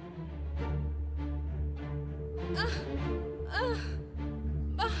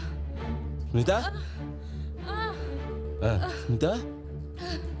 ஸ்மிதா, ஸ்மிதா,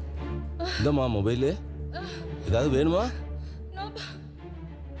 இந்தம்மா மொபைலு. ஏதாவது வேணுமா?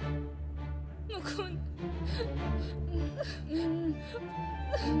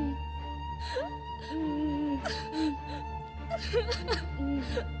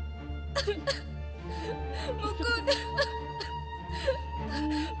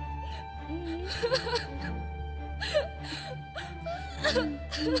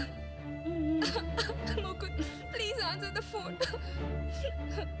 Mukund, please answer the phone.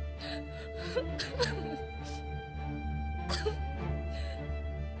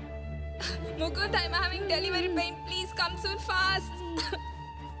 Mukund, I'm having delivery pain. Please come soon fast.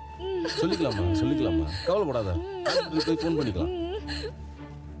 சொல்லிக்கலாமா, கவலைப்படாத. போய் ஃபோன் பண்ணிக்கலாம்.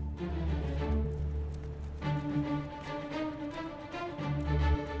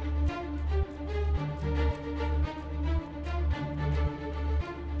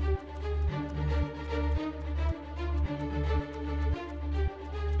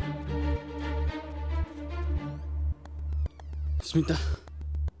 Smitha,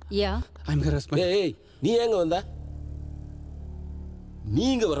 yeah I'm her husband. ஏய், நீ எங்க வந்த? நீ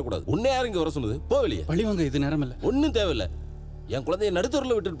இங்க வரக்கூடாது. உன்னை யார் இங்க வர சொன்னது? போ வெளியே. பழி வாங்க இது நேரம் இல்ல. ஒன்னும் தேவையில்ல. என் குழந்தைய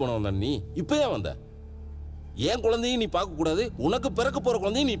நடுத்தூர்ல விட்டுட்டு போனவன் தான் நீ. இப்ப ஏன் வந்த? என் குழந்தையும் நீ பார்க்க கூடாது, உனக்கு பிறக்க போற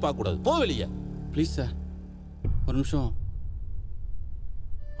குழந்தையும் நீ பார்க்க கூடாது. போ வெளியே. ப்ளீஸ் சார், ஒரு நிமிஷம்.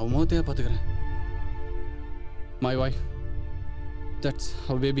 அவன் முகத்தையே பார்த்துக்கிறேன். My wife, that's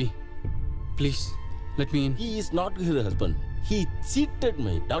our baby. Please Let me in. He is not her husband. He cheated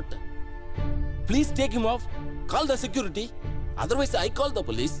my daughter. Please take him off. Call the security. Otherwise, I call the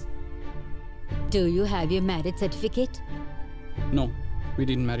police. Do you have your marriage certificate? No, we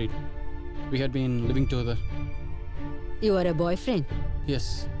didn't marry. We had been living together. You are a boyfriend. Yes.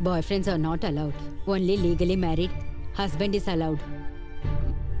 Boyfriends are not allowed. Only legally married husband is allowed.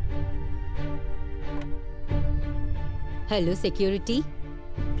 Hello, security.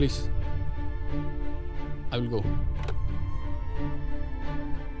 Please. I will go.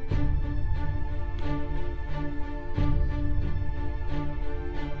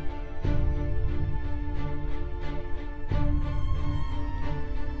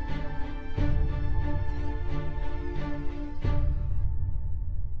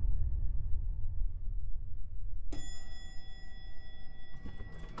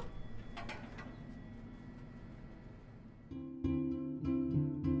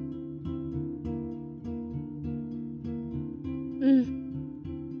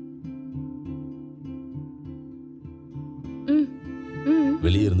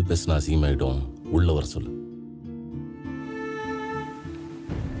 வெளியே இருந்து பேசினா அசிங்கமாயிடும். உள்ள வர சொல்லு.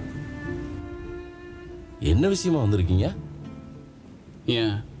 என்ன விஷயமா வந்திருக்கீங்க?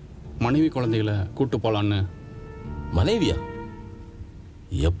 ஏன் மனைவி குழந்தைகளை கூட்டு போலான்னு. மனைவியா?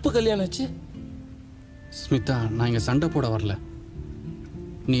 எப்ப கல்யாணம் ஆச்சு? ஸ்மிதா, நான் இங்கே சண்டை போட வரல.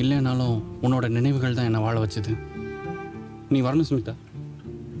 நீ இல்லைனாலும் உன்னோட நினைவுகள் தான் என்னை வாழ வச்சுது. நீ வரணும் ஸ்மிதா,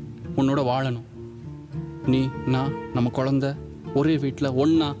 உன்னோட வாழணும். நீ, நான், நம்ம குழந்தை ஒரே வீட்டில்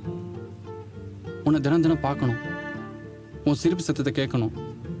ஒன்றா. உன்னை தினம் தினம் பார்க்கணும். உன் சிரிப்பு சத்தத்தை கேட்கணும்.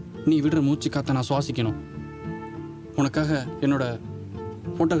 நீ விடுற மூச்சு காற்றை நான் சுவாசிக்கணும். உனக்காக என்னோட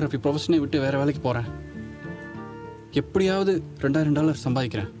ஃபோட்டோகிராஃபி ப்ரொஃபஷனை விட்டு வேறு வேலைக்கு போகிறேன். எப்படியாவது $2000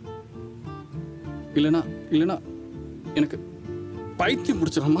 சம்பாதிக்கிறேன். இல்லைனா எனக்கு பைத்தியம்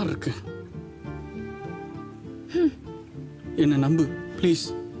பிடிச்சிற மாதிரி இருக்கு. என்னை நம்பு ப்ளீஸ்.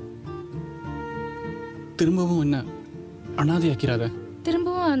 திரும்பவும் என்ன அனாதையாக்கிறாத.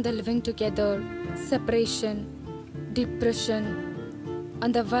 திரும்பவும் அந்த லிவிங் டுகெதர், செப்பரேஷன், டிப்ரெஷன்,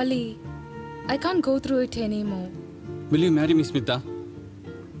 அந்த வலி. I can't go through it anymore. Will you marry me, Smitha?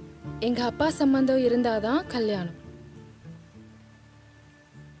 எங்க அப்பா சம்பந்தம் இருந்தாதான் கல்யாணம்.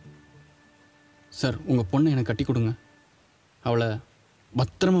 சார், உங்க பொண்ணை எனக்கு கட்டி கொடுங்க. அவளை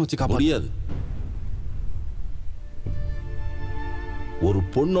பத்திரமா வச்சு காப்பாற்ற முடியாது. ஒரு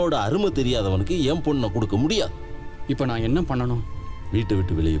பொண்ணோட அருமை தெரியாதவனுக்கு என் பொண்ணை கொடுக்க முடியாது. இப்போ நான் என்ன பண்ணணும்? வீட்டை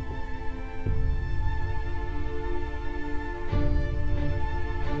விட்டு வெளியே போ.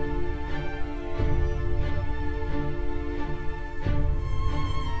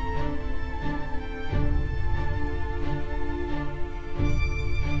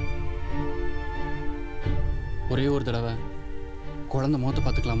 ஒரே ஒரு தடவை குழந்தை முகத்தை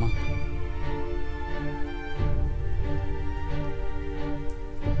பார்த்துக்கலாமா?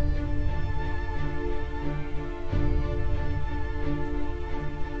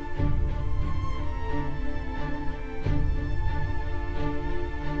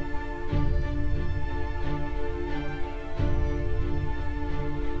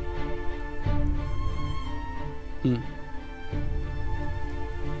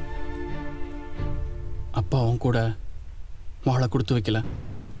 அப்பா உன் கூட வாழை கொடுத்து வைக்கல.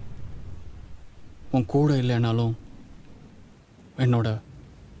 உன் கூட இல்லைனாலும் என்னோட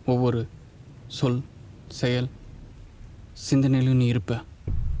ஒவ்வொரு சொல், செயல், சிந்தனையிலும் நீ இருப்ப.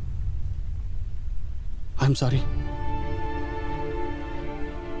 I'm sorry.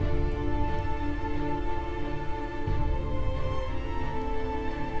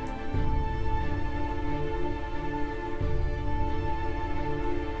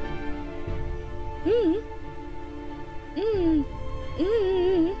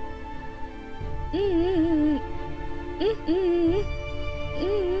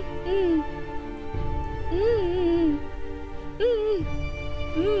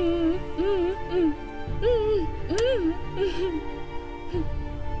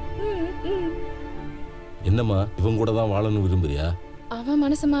 என்னம்மா, இவன் கூட தான் வாழணும் விரும்புறியா? அவன்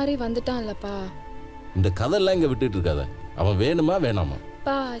மனசு மாறி வந்துட்டான்லப்பா. இந்த கதையெல்லாம் இங்க விட்டுட்டு இருக்காத. அவன் வேணுமா வேணாமா?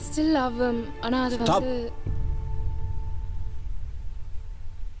 பா, ஸ்டில் அவன். ஆனா அது வந்து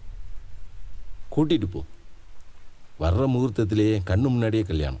கூட்டிட்டு போ. வர்ற முகூர்த்தத்திலேயே கண்ணு முன்னாடியே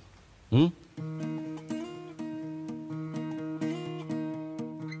கல்யாணம்.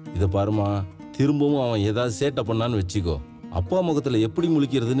 இதை பாருமா, திரும்பவும் அவன் ஏதாவது சேட்டை பண்ணான்னு வச்சுக்கோ. அப்பா முகத்துல எப்படி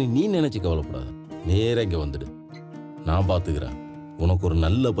முழிக்கிறதுன்னு நீ நினைச்சு கவலைப்படாத. நேரா இங்க வந்துடு, நான் பாத்துக்கிறேன். உனக்கு ஒரு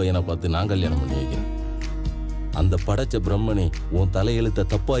நல்ல பையனை பார்த்து நான் கல்யாணம் பண்ணி வைக்கிறேன். அந்த படைச்ச பிரம்மனே உன் தலையெழுத்த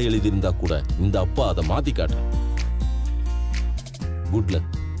தப்பா எழுதியிருந்தா கூட இந்த அப்பா அதை மாத்தி காட்டுறேன். Good luck.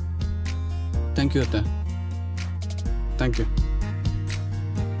 தேங்க்யூ அத்தை. தேங்க்யூ.